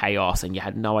utter chaos, and you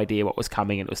had no idea what was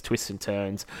coming, and it was twists and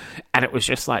turns, and it was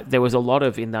just there was a lot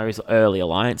of, in those early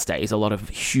Alliance days, a lot of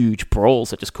huge brawls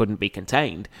that just couldn't be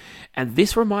contained, and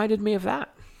this reminded me of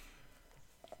that.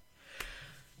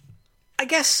 I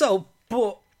guess so,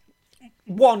 but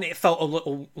one, it felt a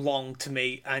little long to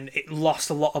me, and it lost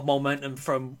a lot of momentum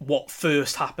from what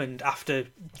first happened after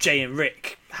Jay and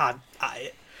Rick had at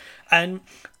it. And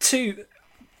 2,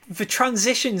 the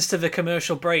transitions to the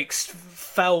commercial breaks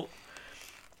felt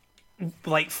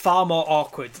far more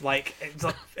awkward.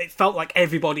 It felt like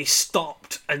everybody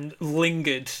stopped and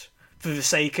lingered for the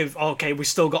sake of, okay, we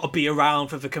still got to be around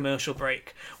for the commercial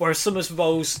break. Whereas some of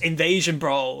those invasion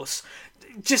brawls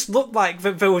just looked like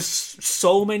there was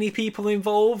so many people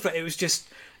involved that it was just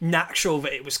natural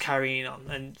that it was carrying on,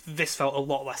 and this felt a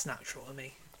lot less natural to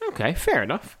me. Okay, fair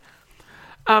enough.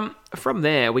 From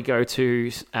there, we go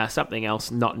to something else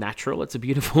not natural. It's a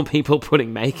beautiful people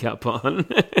putting makeup on.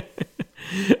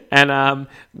 And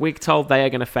we're told they are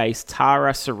going to face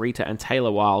Tara, Sarita, and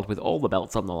Taylor Wilde with all the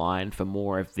belts on the line for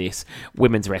more of this.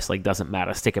 Women's wrestling doesn't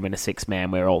matter. Stick them in a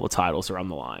 6-man where all the titles are on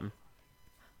the line.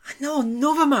 I know,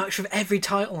 another match with every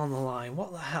title on the line.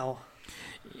 What the hell?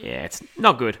 Yeah, it's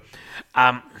not good.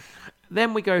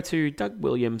 Then we go to Doug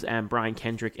Williams and Brian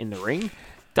Kendrick in the ring.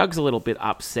 Doug's a little bit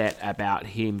upset about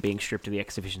him being stripped of the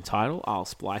X Division title. I'll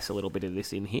splice a little bit of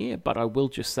this in here, but I will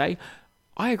just say,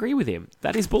 I agree with him.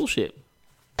 That is bullshit.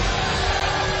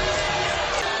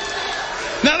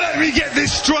 Now let me get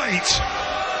this straight.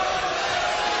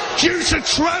 Due to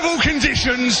travel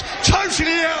conditions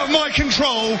totally out of my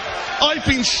control, I've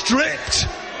been stripped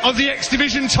of the X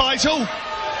Division title.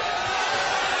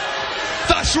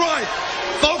 That's right.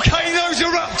 Volcanoes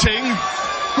erupting,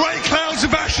 great clouds are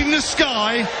bashing the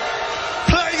sky,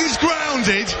 planes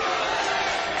grounded,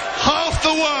 half the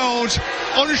world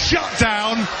on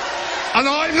shutdown, and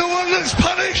I'm the one that's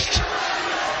punished.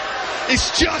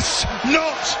 It's just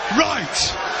not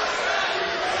right.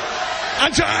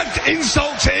 And to add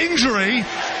insult to injury,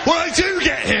 when I do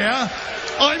get here,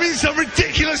 I'm in some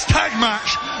ridiculous tag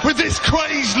match with this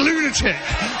crazed lunatic.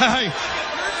 Hey,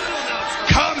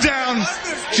 calm down.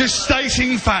 Just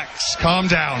stating facts. Calm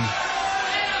down.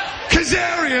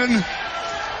 Kazarian,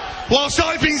 whilst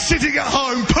I've been sitting at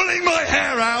home pulling my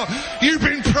hair out, you've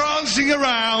been prancing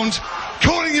around,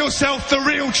 calling yourself the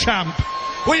real champ.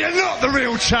 Well, you're not the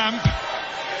real champ.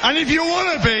 And if you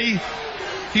want to be,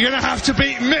 you're going to have to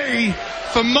beat me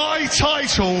for my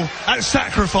title at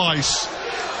Sacrifice.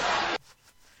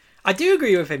 I do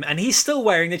agree with him, and he's still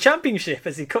wearing the championship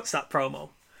as he cuts that promo.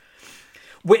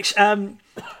 Which,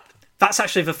 that's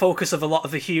actually the focus of a lot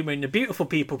of the Humour and the Beautiful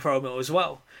People promo as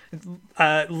well.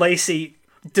 Lacey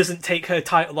doesn't take her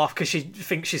title off because she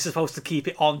thinks she's supposed to keep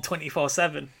it on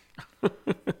 24/7.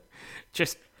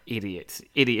 Just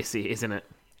idiocy, isn't it?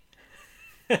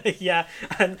 Yeah,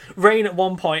 and Rain at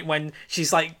one point when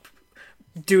she's like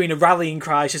doing a rallying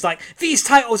cry, she's like, "These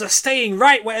titles are staying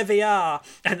right where they are,"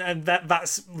 and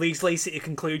that leads Lacey to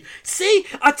conclude, "See,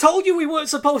 I told you we weren't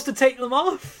supposed to take them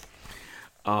off."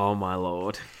 Oh my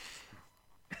lord!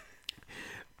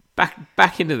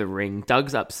 Back into the ring.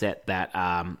 Doug's upset that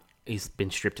he's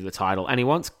been stripped of the title, and he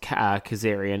wants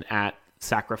Kazarian at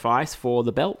Sacrifice for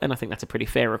the belt, and I think that's a pretty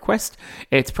fair request.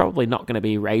 It's probably not going to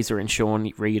be Razor and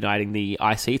Shawn reuniting the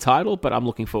IC title, but I'm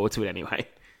looking forward to it anyway.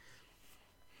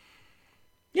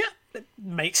 Yeah, it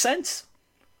makes sense.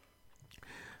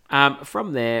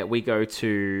 From there, we go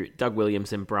to Doug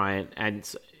Williams and Brian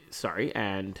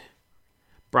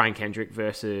Kendrick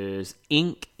versus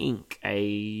Inc.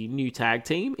 a new tag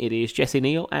team. It is Jesse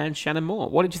Neal and Shannon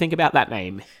Moore. What did you think about that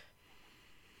name?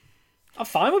 I'm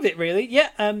fine with it, really. Yeah,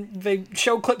 they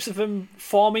showed clips of them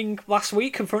forming last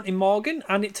week, confronting Morgan,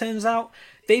 and it turns out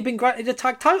they've been granted a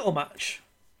tag title match.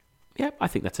 Yep, I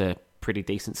think that's a pretty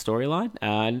decent storyline,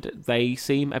 and they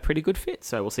seem a pretty good fit,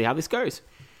 so we'll see how this goes.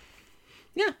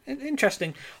 Yeah,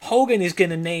 interesting. Hogan is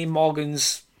going to name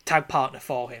Morgan's tag partner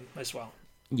for him as well.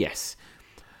 Yes.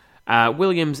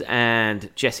 Williams and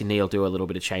Jesse Neal do a little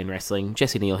bit of chain wrestling.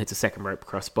 Jesse Neal hits a second rope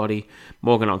crossbody.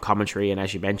 Morgan on commentary, and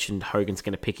as you mentioned, Hogan's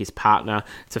going to pick his partner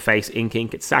to face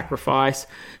Inc. at Sacrifice.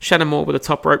 Shannon Moore with a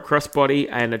top rope crossbody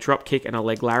and a drop kick and a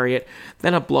leg lariat.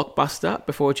 Then a blockbuster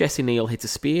before Jesse Neal hits a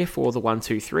spear for the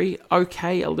 1-2-3.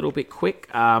 Okay, a little bit quick.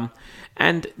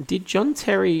 And did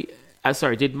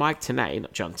Mike Tenay,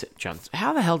 not John,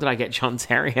 how the hell did I get John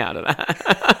Terry out of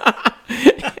that?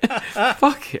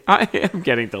 Fuck, I am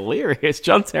getting delirious.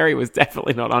 John Terry was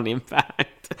definitely not on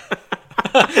Impact.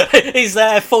 He's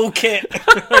there, full kit,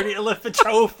 ready to lift the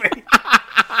trophy.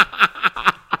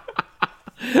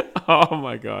 Oh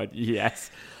my god,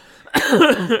 yes.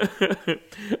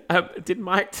 Did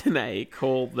Mike Tenay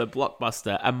call the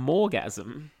blockbuster a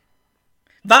Morgasm?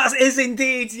 That is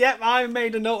indeed, yep, I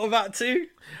made a note of that too.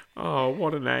 Oh,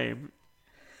 what a name.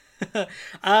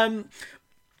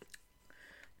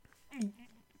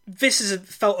 This has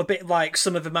felt a bit like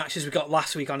some of the matches we got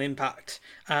last week on Impact.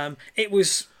 It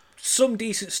was some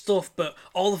decent stuff, but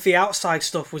all of the outside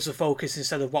stuff was the focus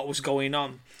instead of what was going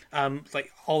on.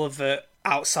 Like all of the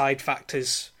outside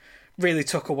factors really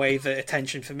took away the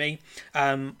attention for me.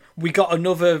 We got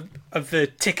another of the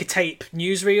ticker tape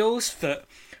newsreels that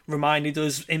reminded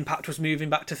us Impact was moving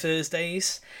back to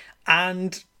Thursdays,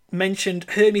 and mentioned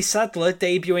Hermie Sadler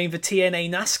debuting the TNA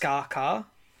NASCAR car.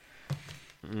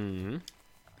 Mm-hmm.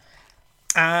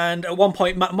 And at one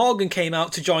point, Matt Morgan came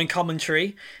out to join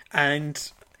commentary,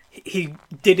 and he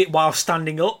did it while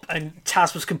standing up, and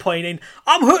Taz was complaining,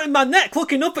 "I'm hurting my neck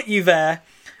looking up at you there."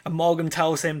 And Morgan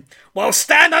tells him, "Well,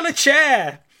 stand on a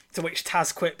chair." To which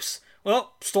Taz quips,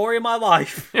 "Well, story of my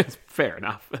life." Fair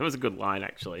enough. That was a good line,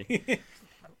 actually.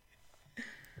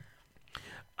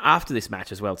 After this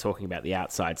match as well, talking about the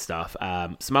outside stuff,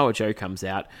 Samoa Joe comes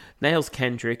out, nails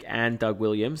Kendrick and Doug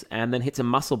Williams, and then hits a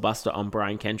muscle buster on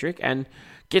Brian Kendrick, and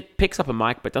picks up a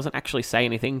mic but doesn't actually say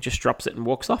anything, just drops it and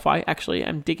walks off. I actually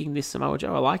am digging this Samoa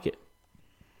Joe. I like it.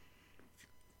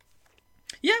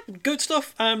 Yeah, good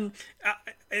stuff.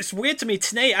 It's weird to me,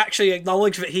 Tenay actually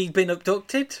acknowledged that he'd been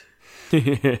abducted.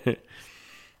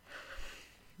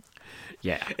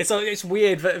 Yeah. It's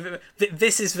weird that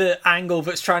this is the angle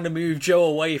that's trying to move Joe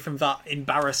away from that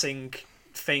embarrassing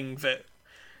thing that,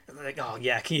 like, oh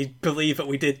yeah, can you believe that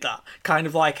we did that? Kind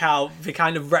of like how they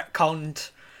kind of retconned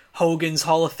Hogan's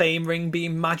Hall of Fame ring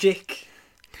being magic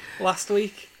last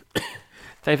week.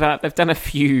 They've done a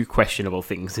few questionable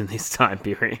things in this time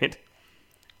period.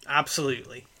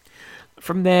 Absolutely.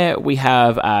 From there, we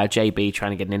have JB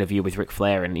trying to get an interview with Ric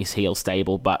Flair in his heel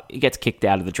stable, but he gets kicked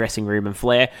out of the dressing room, and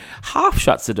Flair half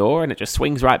shuts the door, and it just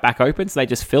swings right back open, so they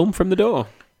just film from the door.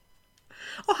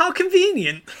 Oh, how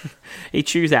convenient. He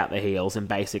chews out the heels and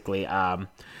basically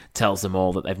tells them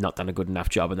all that they've not done a good enough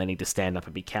job and they need to stand up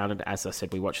and be counted. As I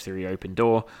said, we watch through the open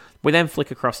door. We then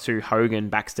flick across to Hogan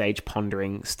backstage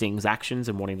pondering Sting's actions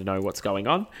and wanting to know what's going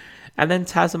on. And then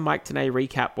Taz and Mike Tenay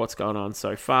recap what's going on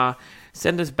so far.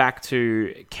 Send us back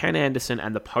to Ken Anderson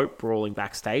and the Pope brawling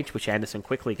backstage, which Anderson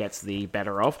quickly gets the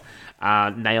better of.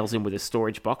 Nails him with a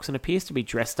storage box and appears to be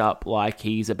dressed up like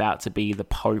he's about to be the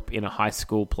Pope in a high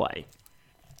school play.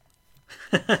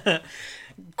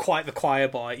 Quite the choir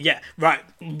boy. Yeah, right.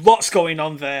 Lots going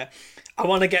on there. I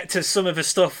want to get to some of the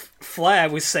stuff Flair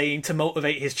was saying to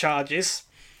motivate his charges.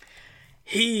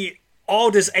 He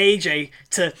orders AJ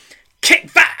to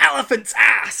kick that elephant's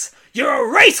ass. You're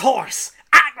a racehorse.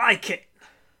 Act like it.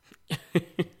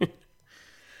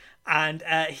 And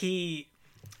he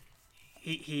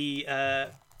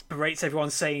berates everyone,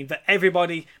 saying that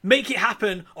everybody make it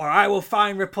happen or I will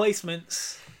find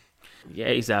replacements. Yeah,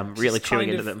 he's really chewing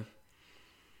into them.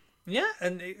 Yeah,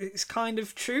 and it's kind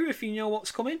of true if you know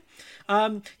what's coming.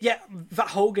 Yeah, that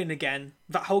Hogan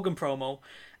promo.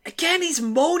 Again, he's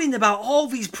moaning about all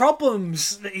these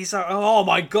problems. He's like, oh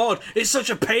my god, it's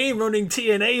such a pain running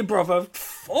TNA, brother.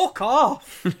 Fuck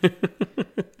off.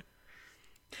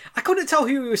 I couldn't tell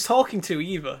who he was talking to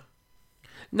either.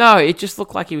 No, it just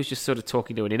looked like he was just sort of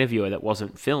talking to an interviewer that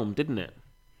wasn't filmed, didn't it?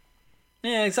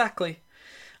 Yeah, exactly.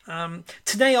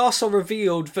 Today also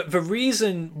revealed that the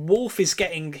reason Wolf is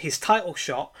getting his title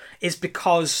shot is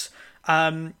because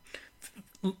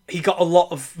he got a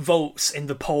lot of votes in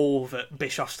the poll that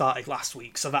Bischoff started last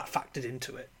week, so that factored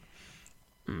into it.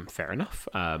 Fair enough.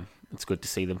 It's good to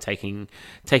see them taking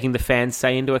the fans'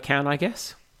 say into account, I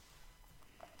guess.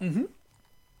 Mm-hmm.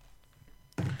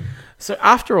 So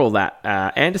after all that,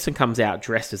 Anderson comes out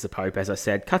dressed as the Pope, as I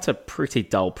said, cuts a pretty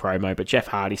dull promo, but Jeff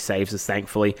Hardy saves us,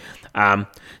 thankfully.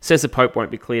 Says the Pope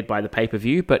won't be cleared by the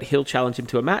pay-per-view, but he'll challenge him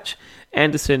to a match.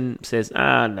 Anderson says,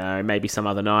 no, maybe some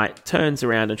other night, turns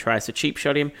around and tries to cheap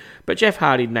shot him, but Jeff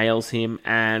Hardy nails him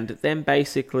and then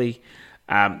basically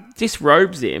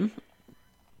disrobes him,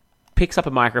 picks up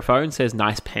a microphone, says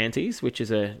nice panties, which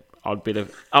is a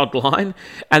odd line,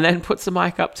 and then puts the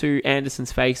mic up to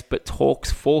Anderson's face but talks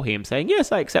for him, saying,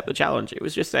 yes, I accept the challenge. It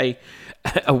was just a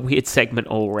weird segment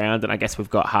all around, and I guess we've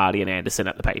got Hardy and Anderson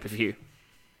at the pay-per-view.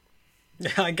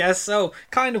 I guess so.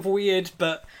 Kind of weird,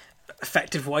 but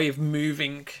effective way of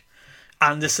moving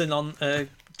Anderson on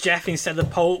Jeff instead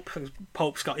of Pope.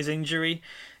 Pope's got his injury.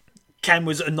 Ken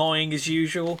was annoying as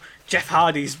usual. Jeff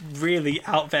Hardy's really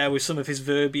out there with some of his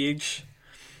verbiage.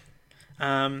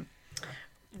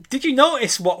 Did you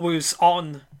notice what was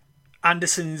on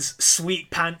Anderson's sweet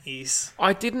panties?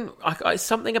 I didn't.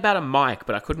 Something about a mic,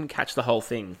 but I couldn't catch the whole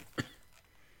thing.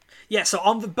 Yeah, so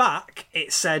on the back,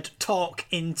 it said talk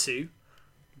into,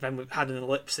 then we had an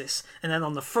ellipsis, and then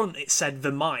on the front, it said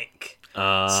the mic. So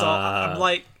I'm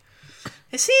like,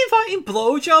 is he inviting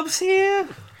blowjobs here?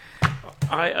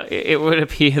 It would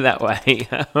appear that way.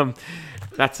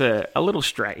 That's a little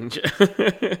strange.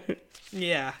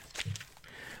 Yeah.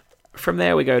 From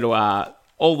there, we go to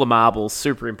All the Marbles,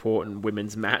 super important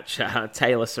women's match.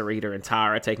 Taylor, Sarita, and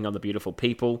Tara taking on the Beautiful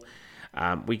People.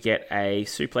 We get a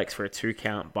suplex for a 2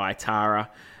 count by Tara.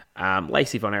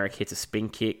 Lacey Von Erich hits a spin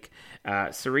kick.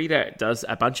 Sarita does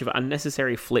a bunch of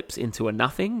unnecessary flips into a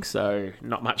nothing, so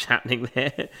not much happening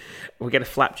there. We get a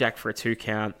flapjack for a 2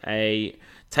 count. A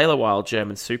Taylor Wilde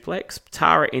German suplex.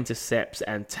 Tara intercepts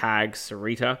and tags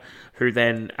Sarita, who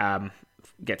then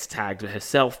gets tagged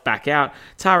herself back out.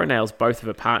 Tara nails both of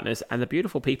her partners, and the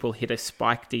Beautiful People hit a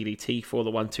spike DDT for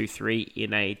the 1-2-3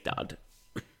 in a dud.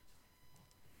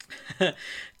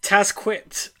 Taz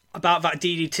quipped about that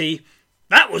DDT.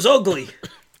 That was ugly.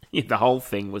 Yeah, the whole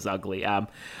thing was ugly. I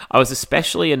was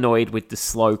especially annoyed with the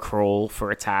slow crawl for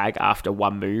a tag after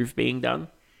one move being done.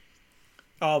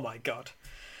 Oh my god.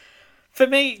 For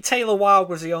me, Taylor Wilde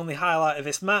was the only highlight of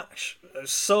this match. There's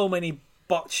so many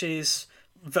botches.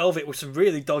 Velvet with some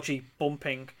really dodgy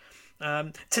bumping.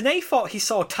 Tenay thought he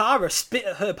saw Tara spit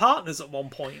at her partners at one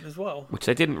point as well. Which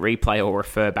they didn't replay or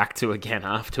refer back to again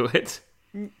afterwards.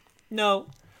 No.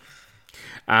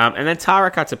 And then Tara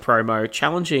cuts a promo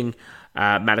challenging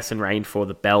Madison Rayne for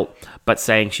the belt, but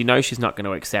saying she knows she's not going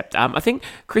to accept. I think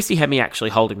Christy Hemme actually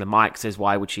holding the mic says,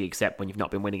 why would she accept when you've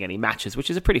not been winning any matches, which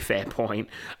is a pretty fair point.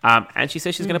 And she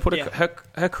says she's going to put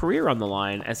her career on the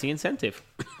line as the incentive.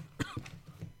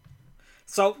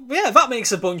 So, yeah, that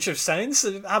makes a bunch of sense.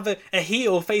 Have a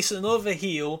heel face another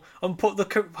heel and put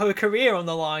her career on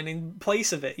the line in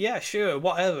place of it. Yeah, sure,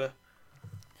 whatever.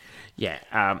 Yeah,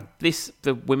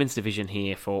 the women's division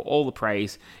here, for all the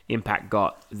praise Impact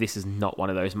got, this is not one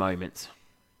of those moments.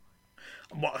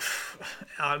 Well,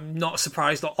 I'm not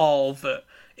surprised at all that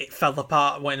it fell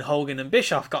apart when Hogan and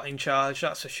Bischoff got in charge,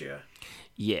 that's for sure.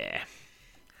 Yeah.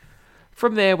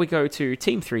 From there, we go to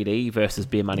Team 3D versus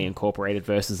Beer Money Incorporated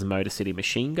versus the Motor City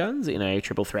Machine Guns in a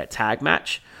triple threat tag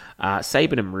match.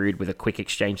 Sabin and Rude with a quick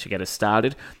exchange to get us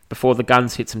started before the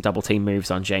Guns hit some double team moves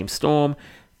on James Storm.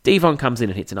 Devon comes in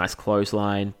and hits a nice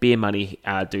clothesline. Beer Money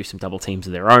do some double teams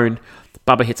of their own.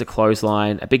 Bubba hits a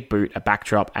clothesline, a big boot, a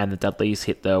backdrop, and the Dudleys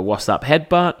hit the what's-up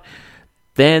headbutt.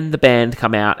 Then the band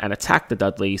come out and attack the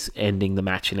Dudleys, ending the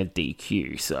match in a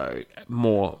DQ. So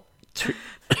more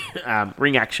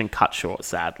ring action cut short,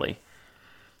 sadly.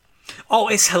 Oh,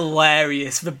 it's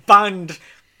hilarious. The band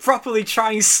properly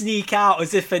try and sneak out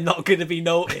as if they're not going to be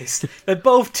noticed. They're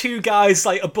both two guys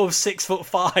like above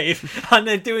 6'5", and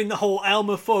they're doing the whole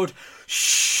Elmer Fudd,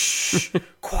 shh,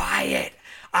 quiet,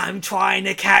 I'm trying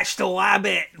to catch the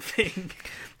rabbit thing.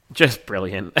 Just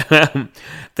brilliant.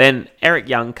 Then Eric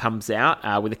Young comes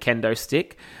out with a kendo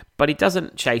stick, but he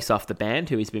doesn't chase off the band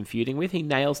who he's been feuding with. He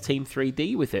nails Team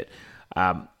 3D with it.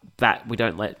 That we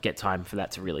don't get time for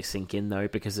that to really sink in, though,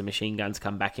 because the Machine Guns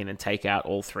come back in and take out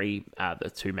all three,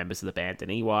 the two members of the band and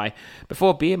EY,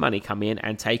 before Beer Money come in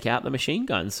and take out the Machine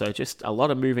Guns. So just a lot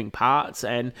of moving parts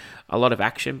and a lot of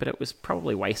action, but it was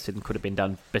probably wasted and could have been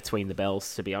done between the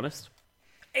bells, to be honest.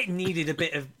 It needed a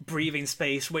bit of breathing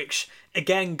space, which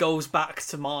again goes back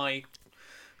to my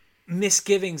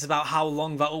misgivings about how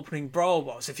long that opening brawl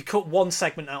was. If you cut one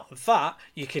segment out of that,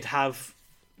 you could have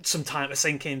some time to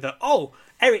sink in that, oh,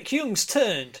 Eric Young's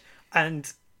turned,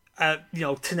 and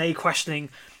Tenay questioning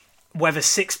whether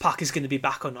Six Pack is going to be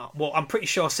back or not. Well, I'm pretty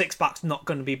sure Six Pack's not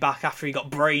going to be back after he got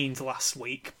brained last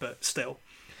week, but still.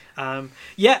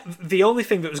 The only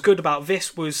thing that was good about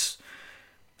this was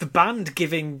the band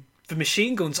giving the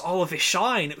Machine Guns all of its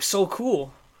shine. It was so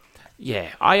cool. Yeah,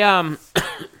 I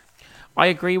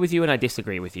agree with you and I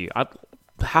disagree with you. I'd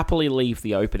happily leave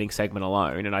the opening segment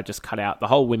alone and I just cut out the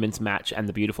whole women's match and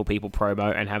the Beautiful People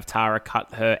promo and have Tara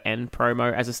cut her end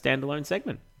promo as a standalone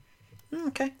segment.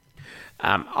 Okay.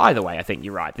 Either way, I think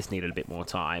you're right. This needed a bit more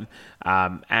time.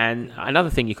 And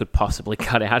another thing you could possibly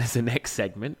cut out is the next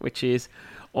segment, which is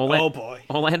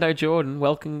Orlando Jordan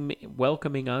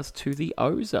welcoming us to the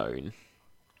Ozone.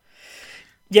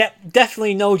 Yeah,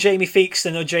 definitely no Jamie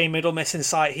Theakston or Jay Middlemiss in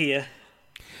sight here.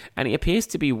 And he appears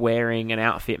to be wearing an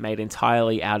outfit made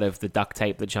entirely out of the duct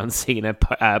tape that John Cena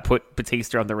put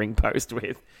Batista on the ring post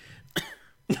with.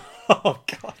 Oh,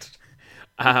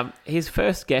 God. His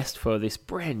first guest for this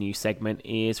brand new segment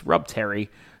is Rob Terry,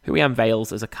 who he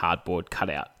unveils as a cardboard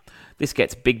cutout. This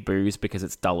gets big boos because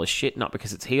it's dull as shit, not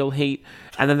because it's heel heat.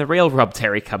 And then the real Rob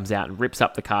Terry comes out and rips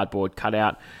up the cardboard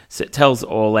cutout. So it tells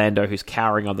Orlando, who's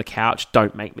cowering on the couch,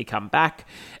 don't make me come back.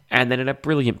 And then in a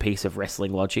brilliant piece of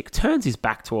wrestling logic, turns his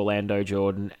back to Orlando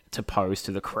Jordan to pose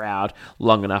to the crowd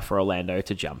long enough for Orlando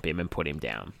to jump him and put him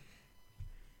down.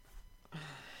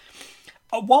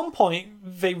 At one point,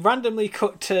 they randomly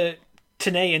cut to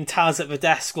Tenay and Taz at the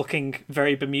desk looking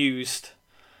very bemused.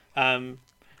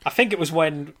 I think it was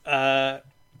when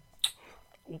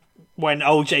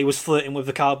OJ was flirting with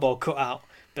the cardboard cutout,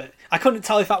 but I couldn't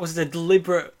tell if that was a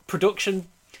deliberate production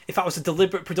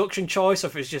choice or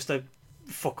if it's just a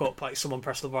fuck up, like someone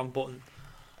pressed the wrong button.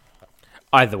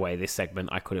 Either way, this segment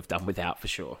I could have done without for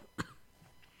sure.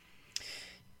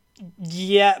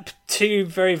 Yep, two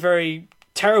very, very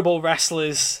terrible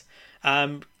wrestlers,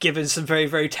 given some very,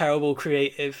 very terrible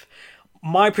creative.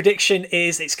 My prediction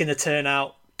is it's going to turn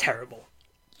out terrible.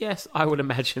 Yes, I would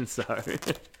imagine so.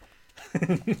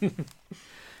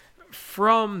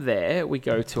 From there, we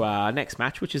go to our next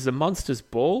match, which is the Monsters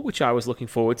Ball, which I was looking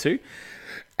forward to.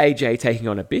 AJ taking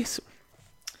on Abyss.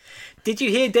 Did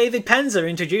you hear David Penza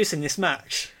introducing this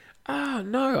match?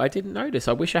 No, I didn't notice.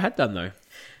 I wish I had done, though.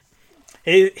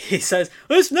 He says,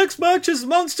 this next match is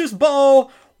Monsters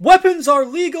Ball. Weapons are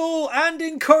legal and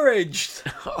encouraged.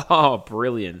 Oh,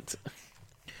 brilliant.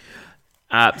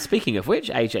 Speaking of which,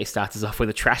 AJ starts us off with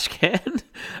a trash can.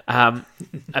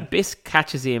 Abyss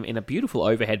catches him in a beautiful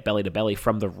overhead belly-to-belly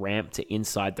from the ramp to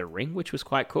inside the ring, which was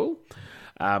quite cool.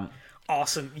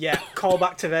 Awesome. Yeah, call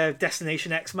back to their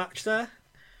Destination X match there.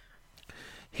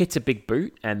 hits a big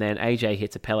boot, and then AJ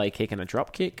hits a Pele kick and a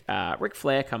drop kick. Ric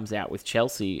Flair comes out with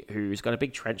Chelsea, who's got a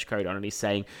big trench coat on, and he's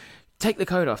saying, take the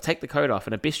coat off,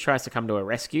 and Abyss tries to come to a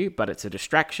rescue, but it's a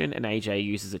distraction, and AJ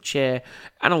uses a chair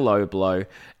and a low blow,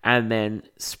 and then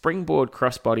springboard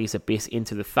crossbodies Abyss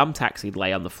into the thumbtacks he'd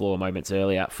lay on the floor moments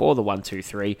earlier for the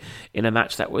 1-2-3 in a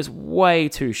match that was way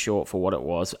too short for what it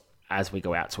was as we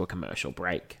go out to a commercial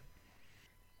break.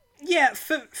 Yeah,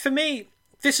 for me,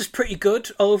 this is pretty good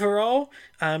overall.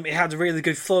 It had a really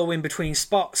good flow in between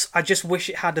spots. I just wish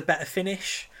it had a better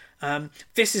finish.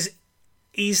 This is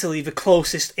easily the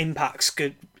closest Impact's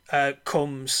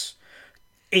comes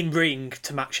in ring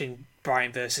to matching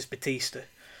Bryan versus Batista.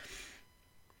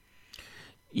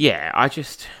 Yeah,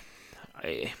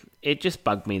 it just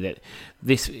bugged me that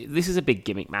this is a big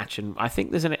gimmick match, and I think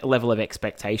there's a level of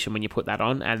expectation when you put that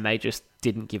on, and they just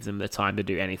didn't give them the time to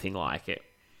do anything like it.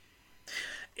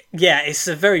 Yeah, it's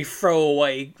a very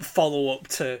throwaway follow-up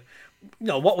to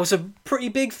what was a pretty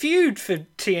big feud for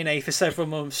TNA for several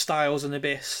months, Styles and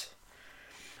Abyss.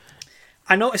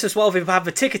 I noticed as well they've had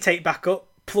the ticker tape back up,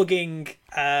 plugging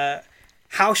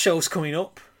house shows coming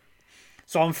up.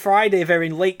 So on Friday they're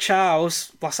in Lake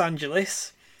Charles, Los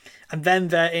Angeles, and then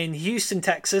they're in Houston,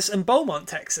 Texas, and Beaumont,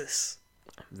 Texas.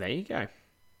 There you go.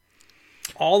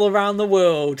 All around the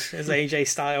world, as AJ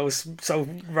Styles so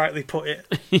rightly put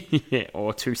it. Yeah,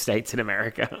 or 2 states in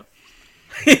America.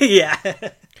 Yeah.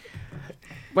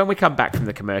 When we come back from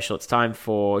the commercial, it's time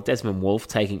for Desmond Wolfe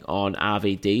taking on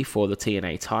RVD for the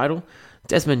TNA title.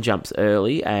 Desmond jumps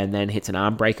early and then hits an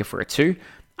arm breaker for a 2.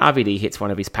 RVD hits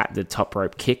one of his patented top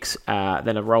rope kicks,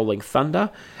 then a rolling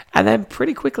thunder, and then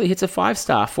pretty quickly hits a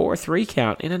 5-star for a 3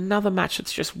 count in another match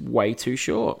that's just way too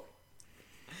short.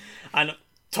 And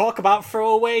talk about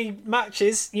throwaway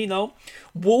matches,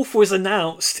 Wolf was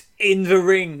announced in the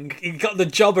ring. He got the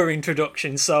jobber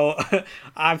introduction, so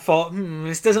I thought,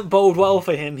 this doesn't bode well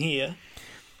for him here.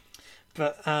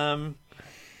 But,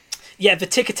 yeah, the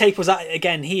ticker tape was at it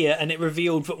again here, and it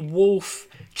revealed that Wolf,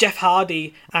 Jeff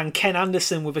Hardy, and Ken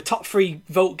Anderson were the top 3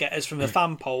 vote getters from the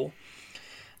fan poll.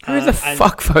 Who the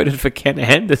fuck voted for Ken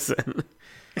Anderson?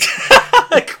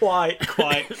 Quite.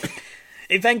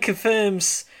 It then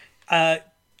confirms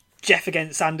Jeff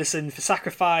against Anderson for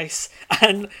Sacrifice,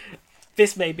 and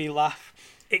this made me laugh.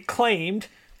 It claimed,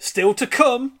 still to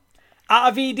come,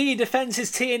 RVD defends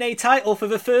his TNA title for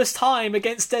the first time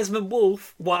against Desmond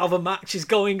Wolfe while the match is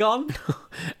going on.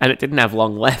 And it didn't have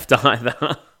long left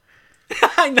either.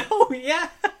 I know, yeah.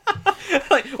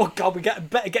 Like, oh god, we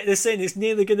better get this in. It's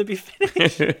nearly going to be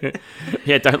finished.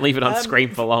 Yeah, don't leave it on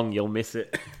screen for long. You'll miss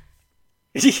it.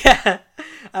 Yeah.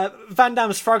 Van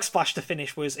Damme's frog splash to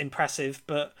finish was impressive,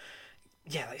 but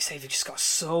yeah, like I say, they've just got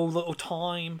so little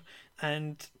time,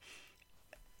 and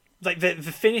like the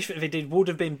finish that they did would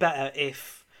have been better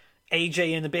if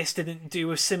AJ and Abyss didn't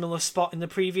do a similar spot in the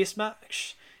previous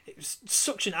match. It was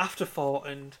such an afterthought,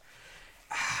 and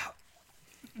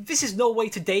this is no way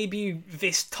to debut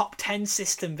this top 10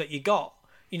 system that you got.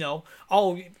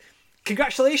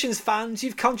 Congratulations, fans,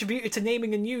 you've contributed to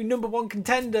naming a new number 1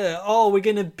 contender. Oh, we're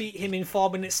going to beat him in 4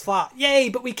 minutes flat. Yay,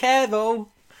 but we care, though.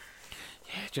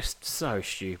 Yeah, just so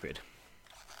stupid.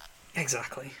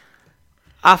 Exactly.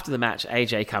 After the match,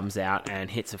 AJ comes out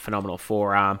and hits a phenomenal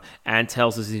forearm and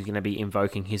tells us he's going to be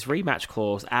invoking his rematch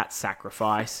clause at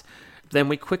Sacrifice. Then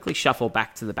we quickly shuffle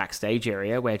back to the backstage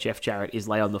area where Jeff Jarrett is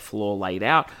lay on the floor laid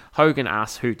out. Hogan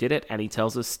asks who did it, and he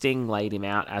tells us Sting laid him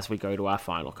out as we go to our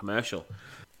final commercial.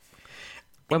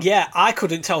 Yeah, I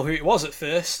couldn't tell who it was at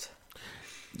first.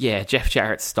 Yeah, Jeff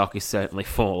Jarrett's stock is certainly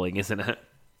falling, isn't it?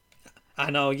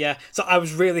 I know, yeah. So I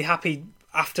was really happy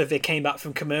after they came back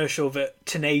from commercial that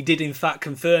Tenay did in fact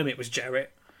confirm it was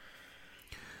Jarrett.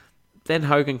 Then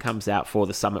Hogan comes out for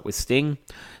the summit with Sting.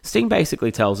 Sting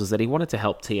basically tells us that he wanted to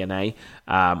help TNA,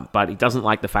 but he doesn't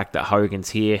like the fact that Hogan's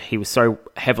here. He was so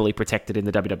heavily protected in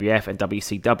the WWF and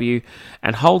WCW,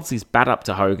 and holds his bat up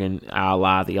to Hogan a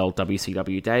la the old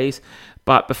WCW days.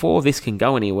 But before this can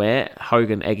go anywhere,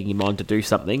 Hogan egging him on to do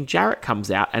something, Jarrett comes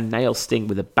out and nails Sting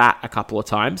with a bat a couple of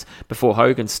times before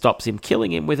Hogan stops him,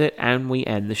 killing him with it, and we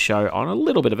end the show on a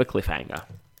little bit of a cliffhanger.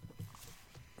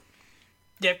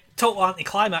 Yeah, total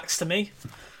anticlimax to me.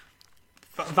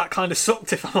 That kind of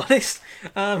sucked, if I'm honest.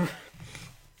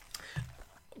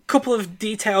 Couple of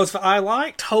details that I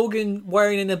liked. Hogan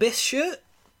wearing an Abyss shirt.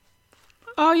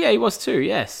 Oh yeah, he was too,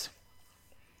 yes.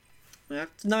 Yeah,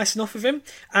 nice enough of him.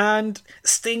 And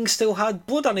Sting still had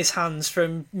blood on his hands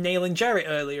from nailing Jarrett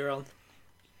earlier on.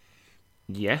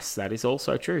 Yes, that is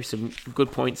also true. Some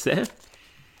good points there.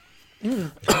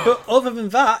 But other than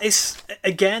that, it's,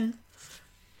 again,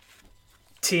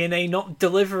 TNA not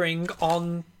delivering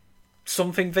on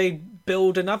something they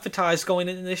build and advertise going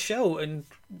into this show, and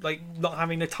like not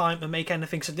having the time to make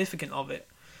anything significant of it.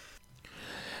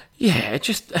 Yeah,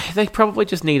 they probably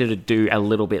just needed to do a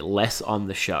little bit less on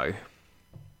the show.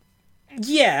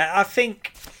 Yeah, I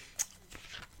think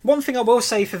one thing I will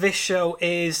say for this show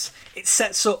is it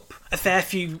sets up a fair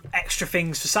few extra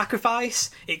things for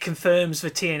Sacrifice. It confirms the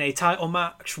TNA title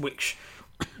match, which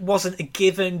wasn't a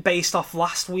given based off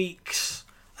last week's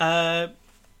outing.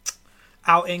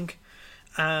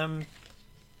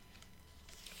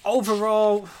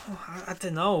 Overall, I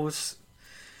don't know, it was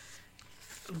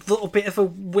a little bit of a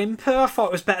whimper. I thought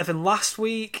it was better than last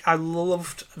week. I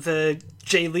loved the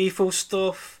Jay Lethal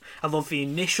stuff. I loved the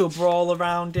initial brawl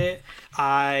around it.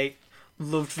 I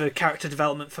loved the character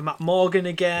development for Matt Morgan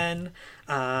again.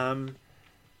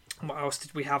 What else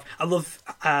did we have? I love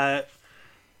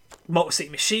Motor City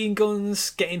Machine Guns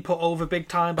getting put over big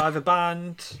time by the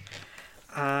band.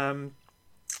 And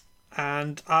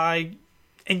I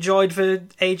enjoyed the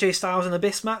AJ Styles and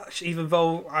Abyss match, even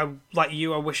though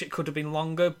I wish it could have been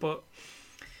longer, but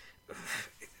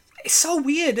it's so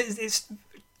weird.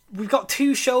 We've got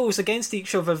two shows against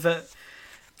each other that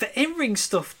the in-ring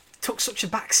stuff took such a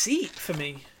back seat for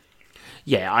me.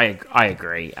 Yeah, I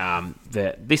agree.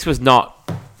 This was not...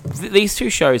 These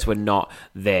two shows were not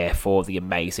there for the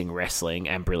amazing wrestling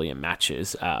and brilliant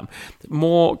matches.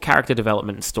 More character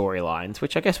development and storylines,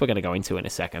 which I guess we're going to go into in a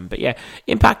second. But yeah,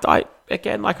 Impact, I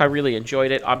really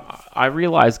enjoyed it. I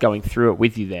realised going through it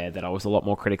with you there that I was a lot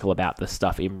more critical about the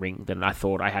stuff in ring than I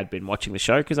thought I had been watching the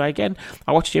show, because I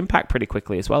watched Impact pretty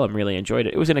quickly as well and really enjoyed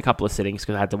it. It was in a couple of sittings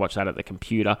because I had to watch that at the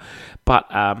computer. But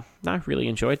no, really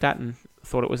enjoyed that and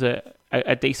thought it was a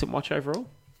decent watch overall.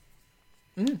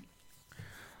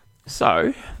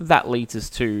 So that leads us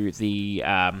to the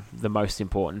most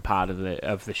important part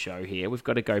of the show here. We've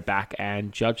got to go back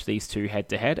and judge these two head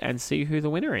to head and see who the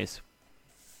winner is.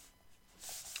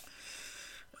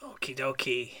 Okie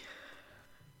dokie.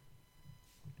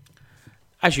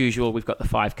 As usual, we've got the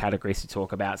 5 categories to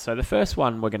talk about. So the first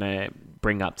one we're going to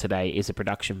bring up today is a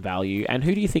production value. And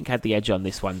who do you think had the edge on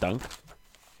this one, Dunk?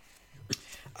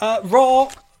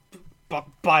 Raw.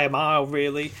 By a mile,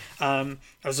 really. There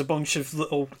was a bunch of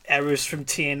little errors from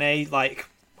TNA, like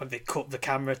when they cut the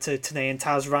camera to Tenay and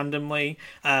Taz randomly.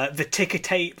 The ticker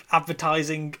tape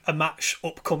advertising a match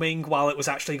upcoming while it was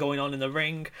actually going on in the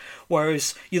ring.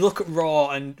 Whereas you look at Raw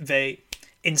and they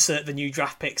insert the new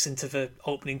draft picks into the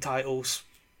opening titles.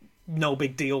 No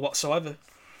big deal whatsoever.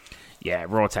 Yeah,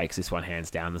 Raw takes this one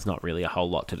hands down. There's not really a whole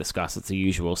lot to discuss. It's the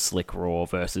usual slick Raw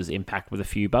versus Impact with a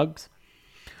few bugs.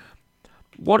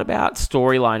 What about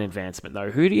storyline advancement,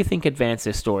 though? Who do you think advanced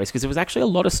their stories? Because there was actually a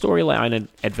lot of storyline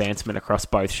advancement across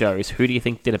both shows. Who do you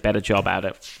think did a better job at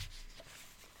it?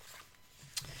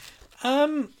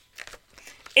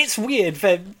 It's weird.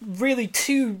 They're really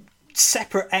two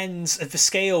separate ends of the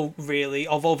scale, really,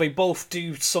 although they both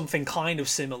do something kind of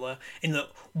similar, in that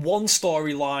one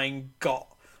storyline got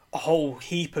a whole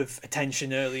heap of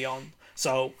attention early on.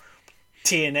 So,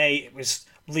 TNA, it was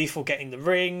Lethal getting the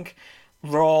ring.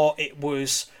 Raw, it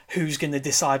was who's going to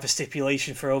decide the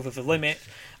stipulation for Over the Limit.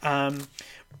 Other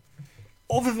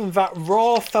than that,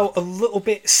 Raw felt a little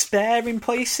bit spare in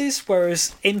places,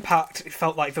 whereas Impact, it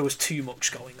felt like there was too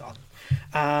much going on.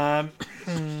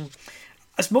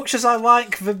 As much as I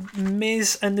like the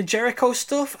Miz and the Jericho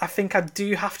stuff, I think I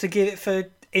do have to give it for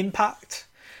Impact.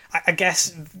 I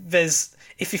guess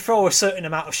if you throw a certain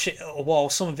amount of shit at a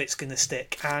wall, some of it's going to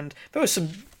stick. And there was some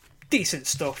decent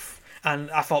stuff.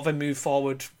 And I thought they moved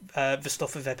forward the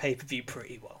stuff of their pay-per-view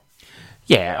pretty well.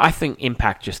 Yeah, I think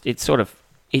Impact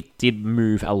it did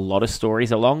move a lot of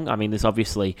stories along. I mean, there's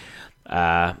obviously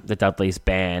the Dudleys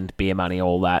band, Beer Money,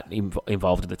 all that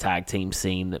involved in the tag team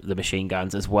scene, the Machine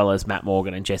Guns, as well as Matt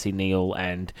Morgan and Jesse Neal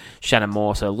and Shannon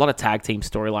Moore. So a lot of tag team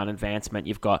storyline advancement.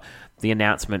 You've got the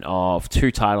announcement of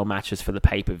 2 title matches for the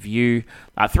pay-per-view.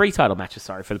 3 title matches,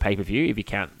 for the pay-per-view, if you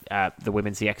count the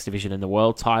Women's, the X Division, and the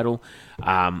World title.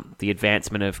 The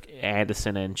advancement of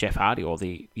Anderson and Jeff Hardy, or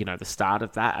the start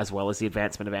of that, as well as the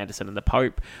advancement of Anderson and the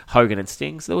Pope, Hogan and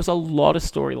Sting. So there was a lot of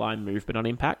storyline movement on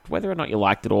Impact. Whether or not you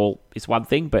liked it all is one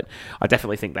thing, but I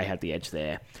definitely think they had the edge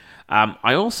there.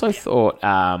 I also thought,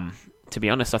 to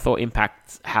be honest, I thought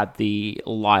Impact had the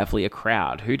livelier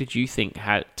crowd. Who did you think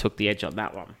took the edge on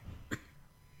that one?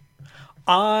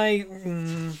 I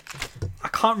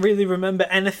can't really remember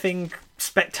anything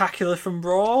spectacular from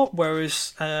Raw,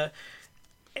 whereas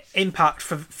Impact,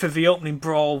 for the opening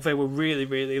brawl, they were really,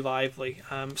 really lively.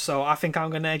 So I think I'm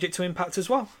going to edge it to Impact as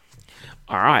well.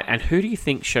 All right, and who do you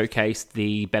think showcased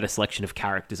the better selection of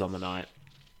characters on the night?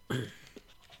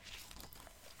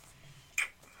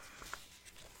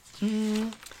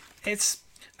 It's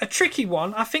a tricky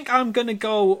one. I think I'm going to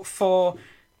go for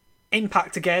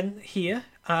Impact again here.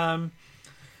 There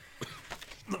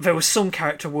was some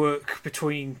character work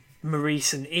between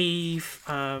Maurice and Eve,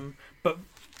 but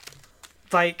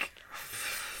like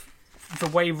the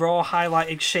way Raw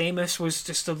highlighted Sheamus was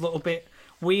just a little bit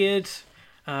weird.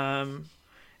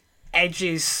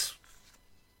 Edge's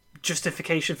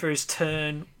justification for his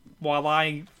turn, while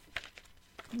I,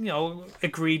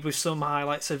 agreed with some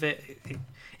highlights of it,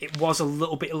 it was a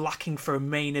little bit lacking for a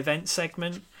main event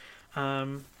segment.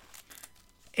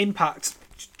 Impact,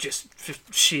 just for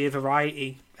sheer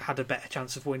variety, had a better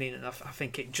chance of winning, and I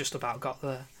think it just about got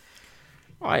there.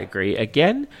 I agree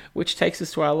again, which takes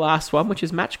us to our last one, which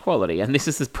is match quality. And this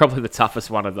is probably the toughest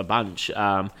one of the bunch.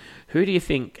 Who do you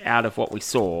think, out of what we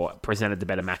saw, presented the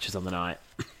better matches on the night?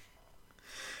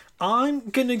 I'm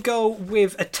going to go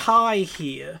with a tie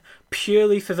here,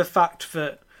 purely for the fact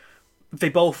that they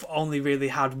both only really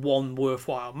had one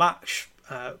worthwhile match.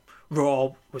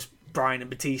 Raw was Bryan and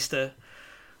Batista.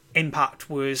 Impact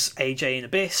was AJ and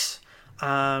Abyss.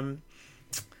 I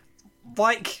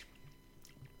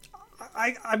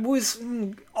was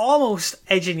almost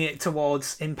edging it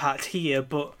towards Impact here,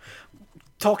 but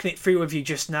talking it through with you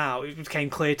just now, it became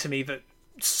clear to me that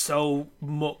so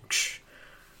much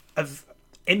of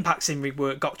Impact's in-ring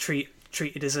work got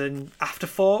treated as an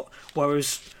afterthought,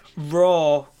 whereas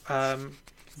Raw,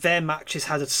 their matches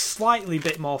had a slightly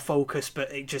bit more focus,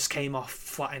 but it just came off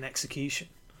flat in execution.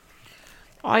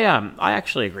 I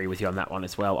actually agree with you on that one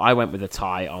as well. I went with a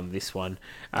tie on this one,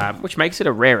 which makes it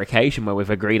a rare occasion where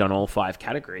we've agreed on all 5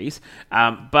 categories.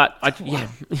 But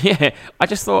I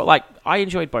just thought, I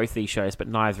enjoyed both these shows, but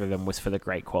neither of them was for the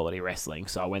great quality wrestling,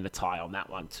 so I went a tie on that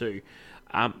one too.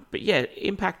 But yeah,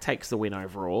 Impact takes the win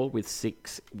overall with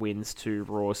 6 wins to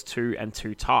Raw's 2 and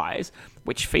 2 ties,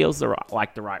 which feels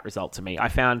like the right result to me. I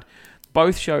found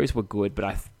both shows were good, but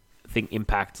I think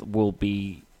Impact will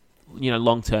be,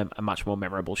 long-term, a much more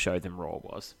memorable show than Raw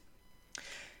was.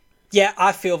 Yeah,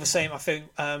 I feel the same. I think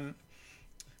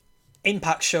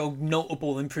Impact showed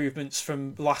notable improvements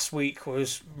from last week,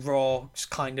 whereas Raw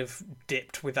kind of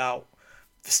dipped without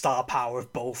the star power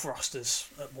of both rosters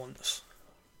at once.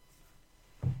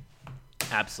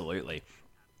 Absolutely.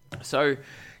 So,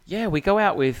 yeah, we go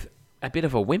out with a bit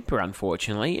of a whimper,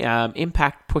 unfortunately.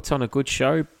 Impact puts on a good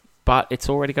show, but it's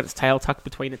already got its tail tucked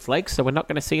between its legs, so we're not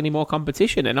going to see any more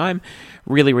competition. And I'm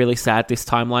really, really sad this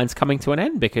timeline's coming to an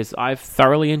end because I've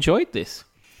thoroughly enjoyed this.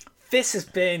 This has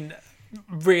been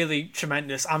really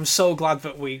tremendous. I'm so glad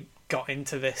that we got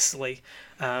into this, Lee.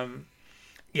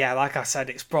 Like I said,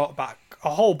 it's brought back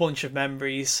a whole bunch of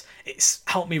memories. It's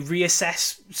helped me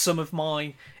reassess some of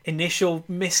my initial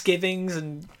misgivings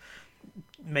and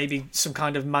maybe some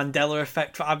kind of Mandela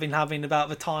effect that I've been having about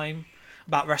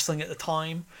wrestling at the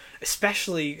time,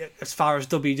 especially as far as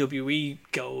WWE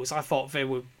goes. I thought they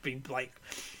would be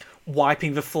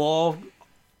wiping the floor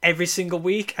every single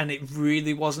week, and it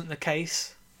really wasn't the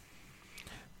case.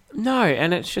 No,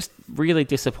 and it's just really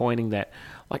disappointing that,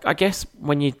 I guess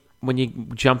when you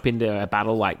jump into a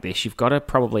battle like this, you've got to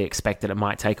probably expect that it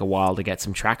might take a while to get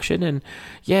some traction. And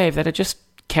yeah, if they'd have just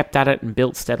kept at it and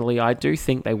built steadily, I do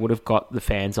think they would have got the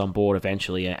fans on board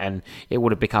eventually, and it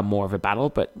would have become more of a battle.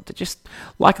 But just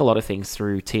like a lot of things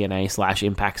through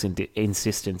TNA/Impact's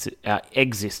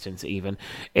existence, even,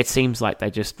 it seems like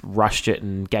they just rushed it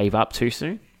and gave up too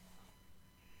soon.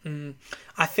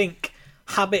 I think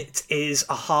habit is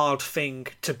a hard thing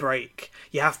to break.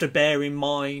 You have to bear in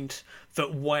mind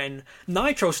that when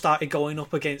Nitro started going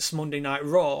up against Monday Night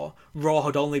Raw, Raw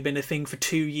had only been a thing for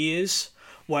 2 years,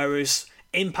 whereas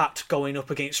Impact going up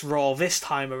against Raw this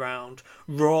time around,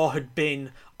 Raw had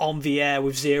been on the air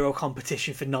with zero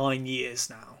competition for 9 years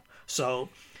now. So,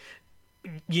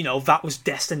 that was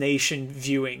destination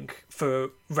viewing for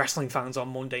wrestling fans on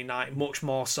Monday night, much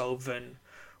more so than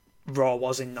Raw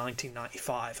was in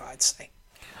 1995, I'd say.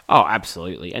 Oh,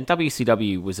 absolutely. And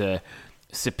WCW was a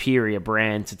superior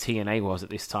brand to TNA was at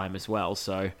this time as well.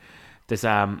 So there's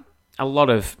a lot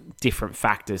of different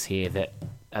factors here that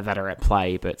are at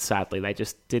play, but sadly they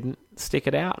just didn't stick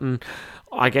it out. And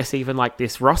I guess even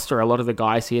this roster, a lot of the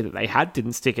guys here that they had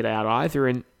didn't stick it out either.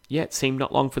 And yeah, it seemed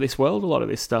not long for this world, a lot of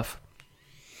this stuff.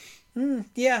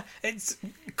 Yeah, it's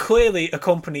clearly a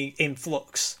company in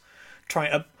flux,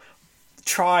 trying to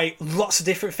try lots of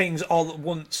different things all at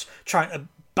once, trying to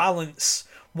balance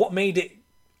what made it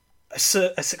a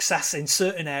success in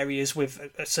certain areas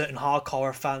with a certain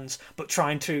hardcore fans, but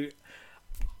trying to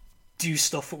do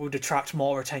stuff that would attract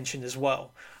more attention as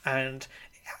well. And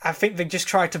I think they just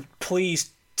tried to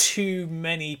please too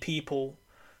many people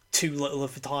too little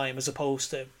of the time, as opposed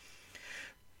to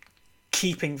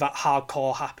keeping that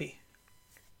hardcore happy.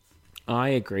 I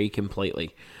agree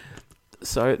completely.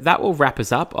 So that will wrap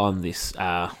us up on this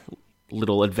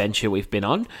little adventure we've been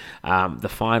on. The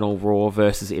final Raw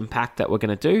versus Impact that we're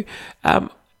going to do.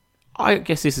 I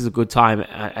guess this is a good time,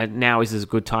 and now is as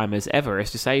good time as ever,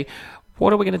 is to say,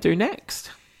 what are we going to do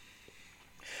next?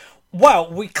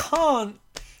 Well, we can't,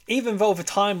 even though the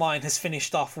timeline has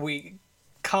finished off, we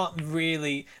can't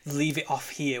really leave it off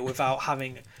here without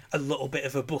having a little bit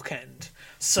of a bookend.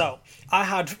 So, I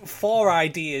had 4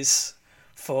 ideas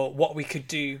for what we could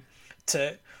do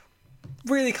to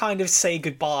really kind of say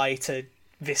goodbye to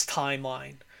this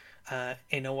timeline,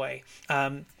 in a way.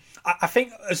 I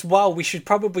think as well we should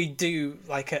probably do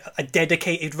like a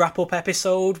dedicated wrap-up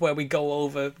episode where we go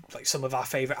over like some of our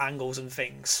favourite angles and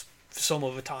things for some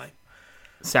other time.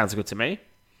 Sounds good to me.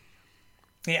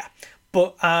 Yeah,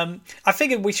 but I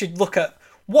figured we should look at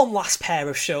one last pair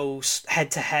of shows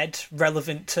head-to-head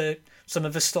relevant to some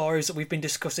of the stories that we've been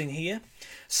discussing here.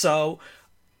 So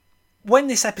when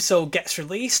this episode gets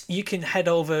released, you can head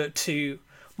over to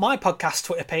my podcast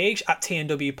Twitter page at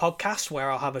TNW Podcast,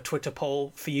 where I'll have a Twitter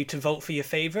poll for you to vote for your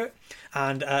favourite.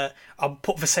 And I'll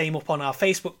put the same up on our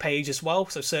Facebook page as well.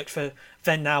 So search for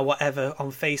Then Now Whatever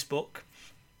on Facebook.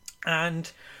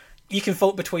 And you can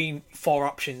vote between 4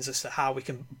 options as to how we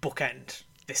can bookend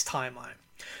this timeline.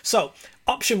 So,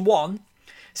 option 1,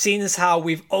 seeing as how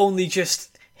we've only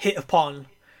just hit upon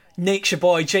Nature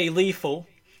Boy Jay Lethal,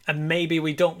 and maybe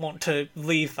we don't want to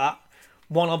leave that,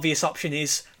 one obvious option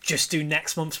is just do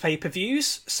next month's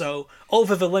pay-per-views. So,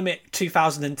 Over the Limit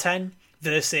 2010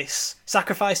 versus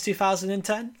Sacrifice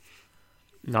 2010.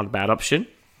 Not a bad option.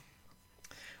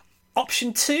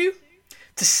 Option 2,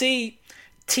 to see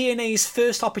TNA's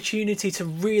first opportunity to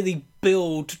really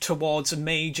build towards a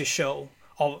major show,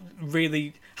 or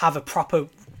really have a proper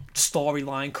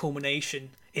storyline culmination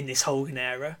in this Hogan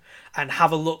era, and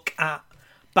have a look at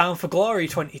Bound for Glory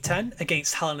 2010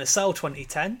 against Hell in a Cell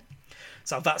 2010.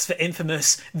 So that's the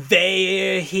infamous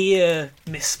 "They're Here"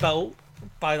 misspelt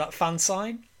by that fan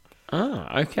sign.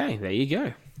 Ah, okay, there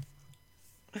you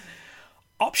go.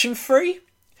 Option 3,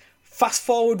 fast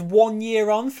forward 1 year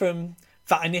on from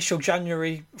that initial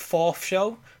January 4th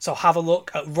show. So have a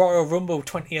look at Royal Rumble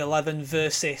 2011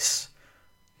 versus,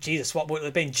 Jesus, what would it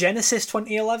have been? Genesis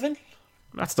 2011?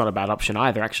 That's not a bad option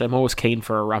either, actually. I'm always keen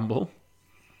for a Rumble.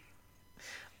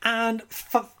 And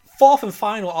fourth and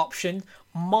final option,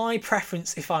 my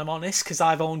preference, if I'm honest, because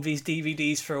I've owned these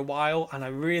DVDs for a while and I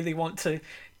really want to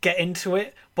get into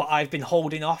it, but I've been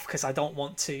holding off because I don't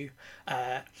want to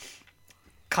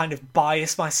kind of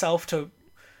bias myself to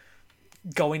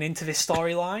going into this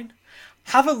storyline.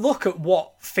 Have a look at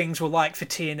what things were like for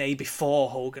TNA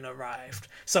before Hogan arrived.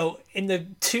 So in the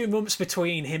 2 months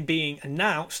between him being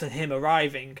announced and him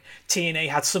arriving, TNA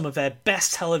had some of their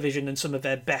best television and some of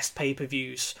their best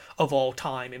pay-per-views of all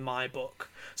time in my book.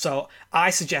 So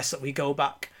I suggest that we go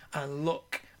back and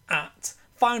look at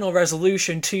Final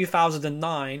Resolution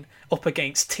 2009 up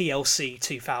against TLC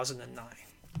 2009.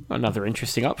 Another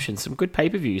interesting option. Some good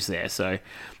pay-per-views there. So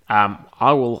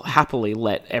I will happily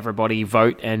let everybody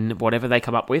vote, and whatever they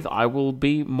come up with, I will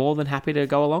be more than happy to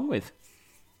go along with.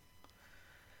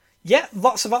 Yeah,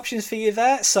 lots of options for you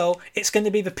there. So it's going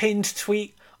to be the pinned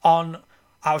tweet on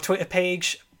our Twitter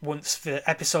page once the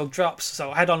episode drops.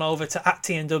 So head on over to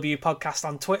 @TNW Podcast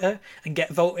on Twitter and get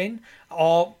voting,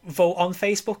 or vote on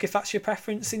Facebook if that's your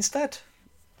preference instead.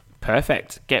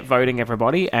 Perfect. Get voting,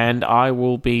 everybody, and I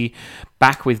will be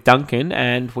back with Duncan,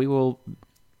 and we will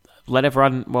let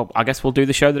everyone. Well, I guess we'll do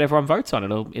the show that everyone votes on.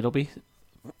 It'll be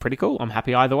pretty cool. I'm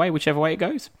happy either way, whichever way it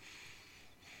goes.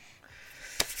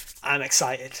 I'm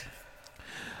excited.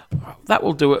 That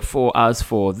will do it for us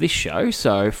for this show.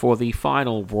 So for the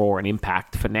final Raw and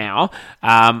Impact for now,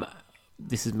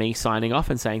 this is me signing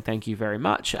off and saying thank you very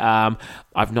much.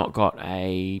 I've got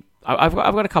a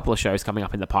couple of shows coming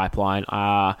up in the pipeline.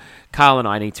 Carl and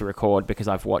I need to record because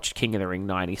I've watched King of the Ring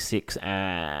 96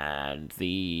 and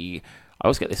I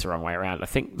always get this the wrong way around. I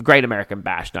think the Great American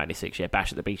Bash 96. Yeah,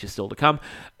 Bash at the Beach is still to come.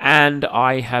 And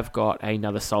I have got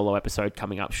another solo episode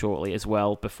coming up shortly as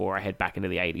well before I head back into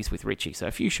the 80s with Richie. So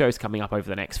a few shows coming up over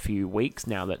the next few weeks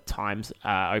now that time's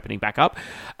opening back up.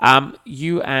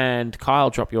 You and Kyle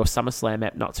dropped your SummerSlam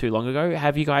ep not too long ago.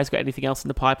 Have you guys got anything else in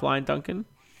the pipeline, Duncan?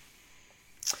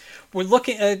 We're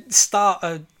looking to start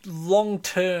a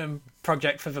long-term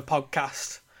project for the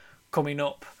podcast coming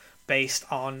up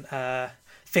based on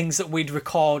things that we'd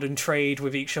record and trade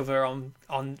with each other on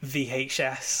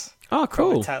VHS. Oh,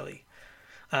 cool. Telly.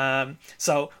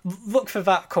 So look for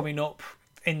that coming up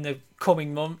in the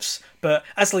coming months. But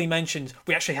as Lee mentioned,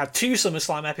 we actually had 2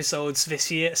 SummerSlam episodes this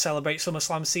year to celebrate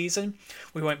SummerSlam season.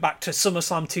 We went back to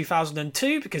SummerSlam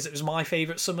 2002 because it was my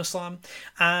favourite SummerSlam,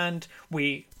 and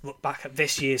we look back at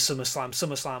this year's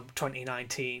SummerSlam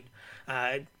 2019,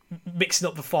 mixing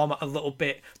up the format a little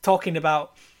bit, talking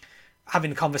about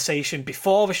having a conversation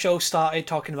before the show started,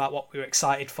 talking about what we were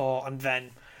excited for, and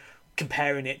then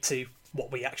comparing it to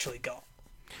what we actually got.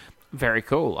 Very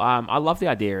cool. I love the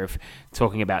idea of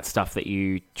talking about stuff that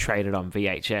you traded on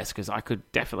VHS, because I could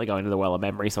definitely go into the well of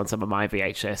memories on some of my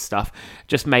VHS stuff.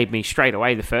 Just made me straight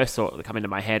away, the first thought that come into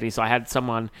my head is I had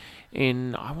someone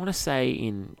in, I want to say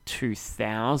in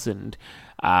 2000,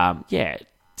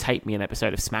 tape me an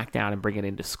episode of SmackDown and bring it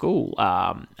into school.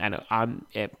 And I'm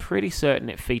pretty certain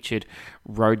it featured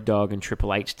Road Dogg and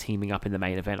Triple H teaming up in the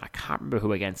main event. I can't remember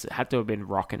who against. It had to have been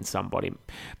Rock and somebody.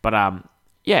 But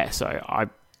so I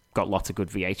got lots of good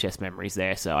VHS memories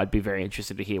there, so I'd be very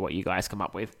interested to hear what you guys come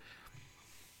up with.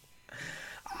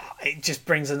 It just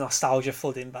brings a nostalgia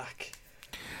flooding back.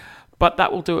 But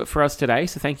that will do it for us today,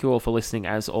 so thank you all for listening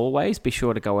as always. Be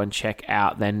sure to go and check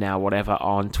out Then Now Whatever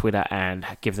on Twitter and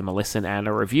give them a listen and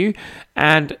a review,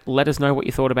 and let us know what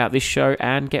you thought about this show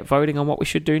and get voting on what we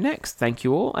should do next. Thank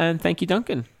you all, and thank you,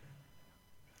 Duncan.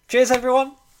 Cheers,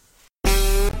 everyone.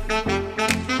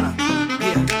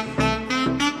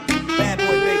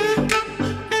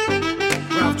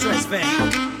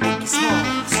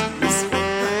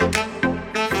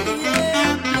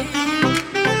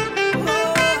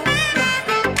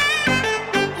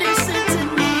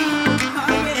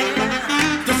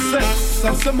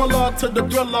 I'm similar to the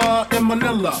Thriller in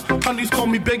Manila. Honeys call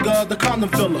me bigger, the condom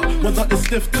filler. Whether it's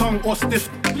stiff tongue or stiff,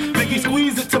 Biggie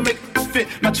squeeze it to make it fit.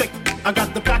 Now check, I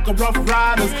got the pack of Rough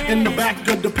Riders in the back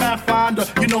of the Pathfinder.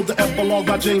 You know the epilogue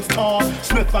by James Todd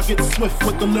Smith. I get swift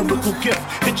with the lyrical gift.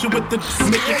 Hit you with the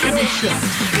make your kidney shift.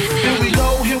 Here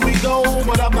we go,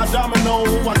 but I'm not domino.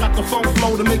 I got the funk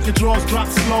flow to make your drawers drop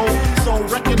slow. So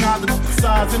recognize the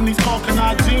size in these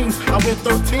Hawkeye jeans. I wear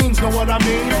 13s, know what I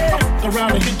mean? I fuck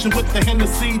around and hit you with the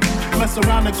Hennessy. Mess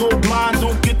around and go blind,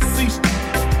 don't get to see.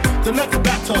 The next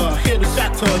batter, here to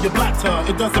shatter your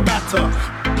blatter, it doesn't matter.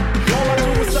 All I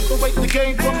do is separate the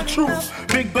game from the truth.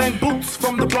 Big bang boots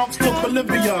from the Bronx to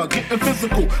Bolivia. Getting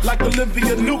physical like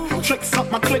Olivia Newt. Tricks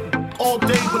up my click all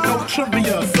day with no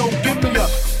trivia. So give me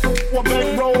a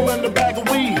bankroll and a bag of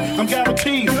weed. I'm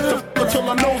guaranteed to f until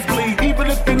I nosebleed. Even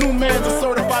if the new man's a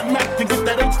certified Mac to get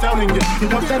that H-Town in you. You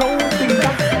want that old thing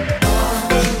back?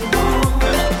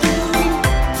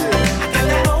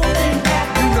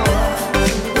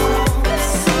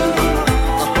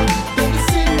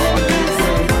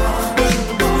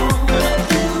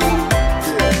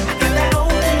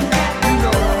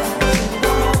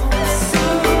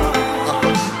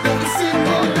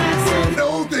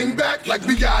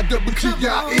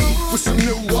 B-I-double-G-I-E with some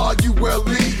new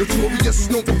R-U-L-E. Notorious is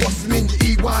known for busting in your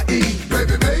E-Y-E.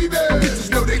 Baby,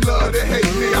 bitches know they love to hate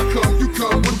me. How come you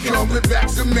come, we're coming back,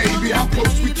 so maybe how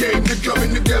close we came to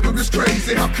coming together is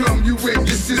crazy. How come you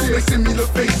witnesses make similar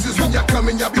faces when y'all come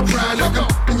and y'all be crying like I'm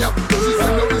and y'all be bitches.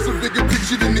 I know there's a bigger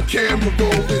picture than the camera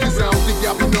roll. Cause I don't think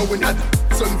y'all be knowing how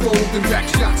it's unfolding. Back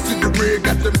shots in the rear,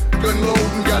 got the gun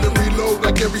loading, gotta reload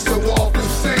like every so often.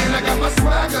 Saying I got my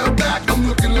swagger back, I'm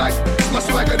looking like my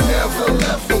swagger never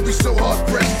left. Don't be so hard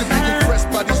pressed to be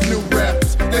impressed by these new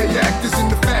rappers. They actors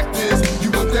and the fact is, you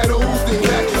want that old thing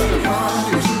back.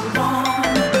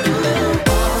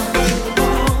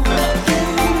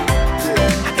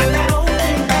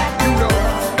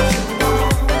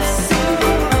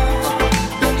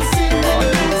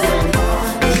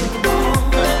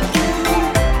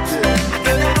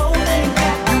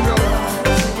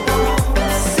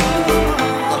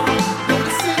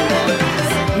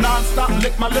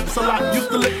 My lips a lot, used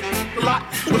to lick a lot,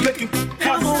 but licking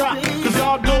can't stop. Cause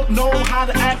y'all don't know how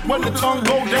to act when the tongue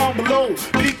go down below.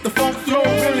 Peep the funk flow,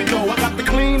 really go. I got the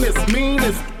cleanest,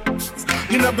 meanest.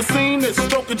 You never seen this,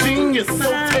 stroke of genius. So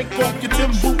take off your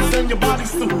Tim boots and your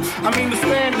bodysuit. I mean the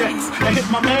spandex, and hit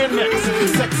my man next.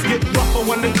 Sex get rougher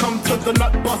when it come to the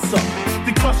nut buster.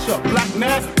 The crusher, black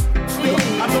nasty.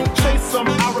 I don't chase them,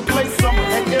 I replace them.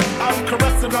 And if I'm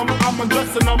caressing them, I'm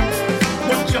undressing them.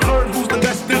 What you heard, who's the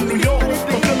best in New York?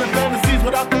 Fulfilling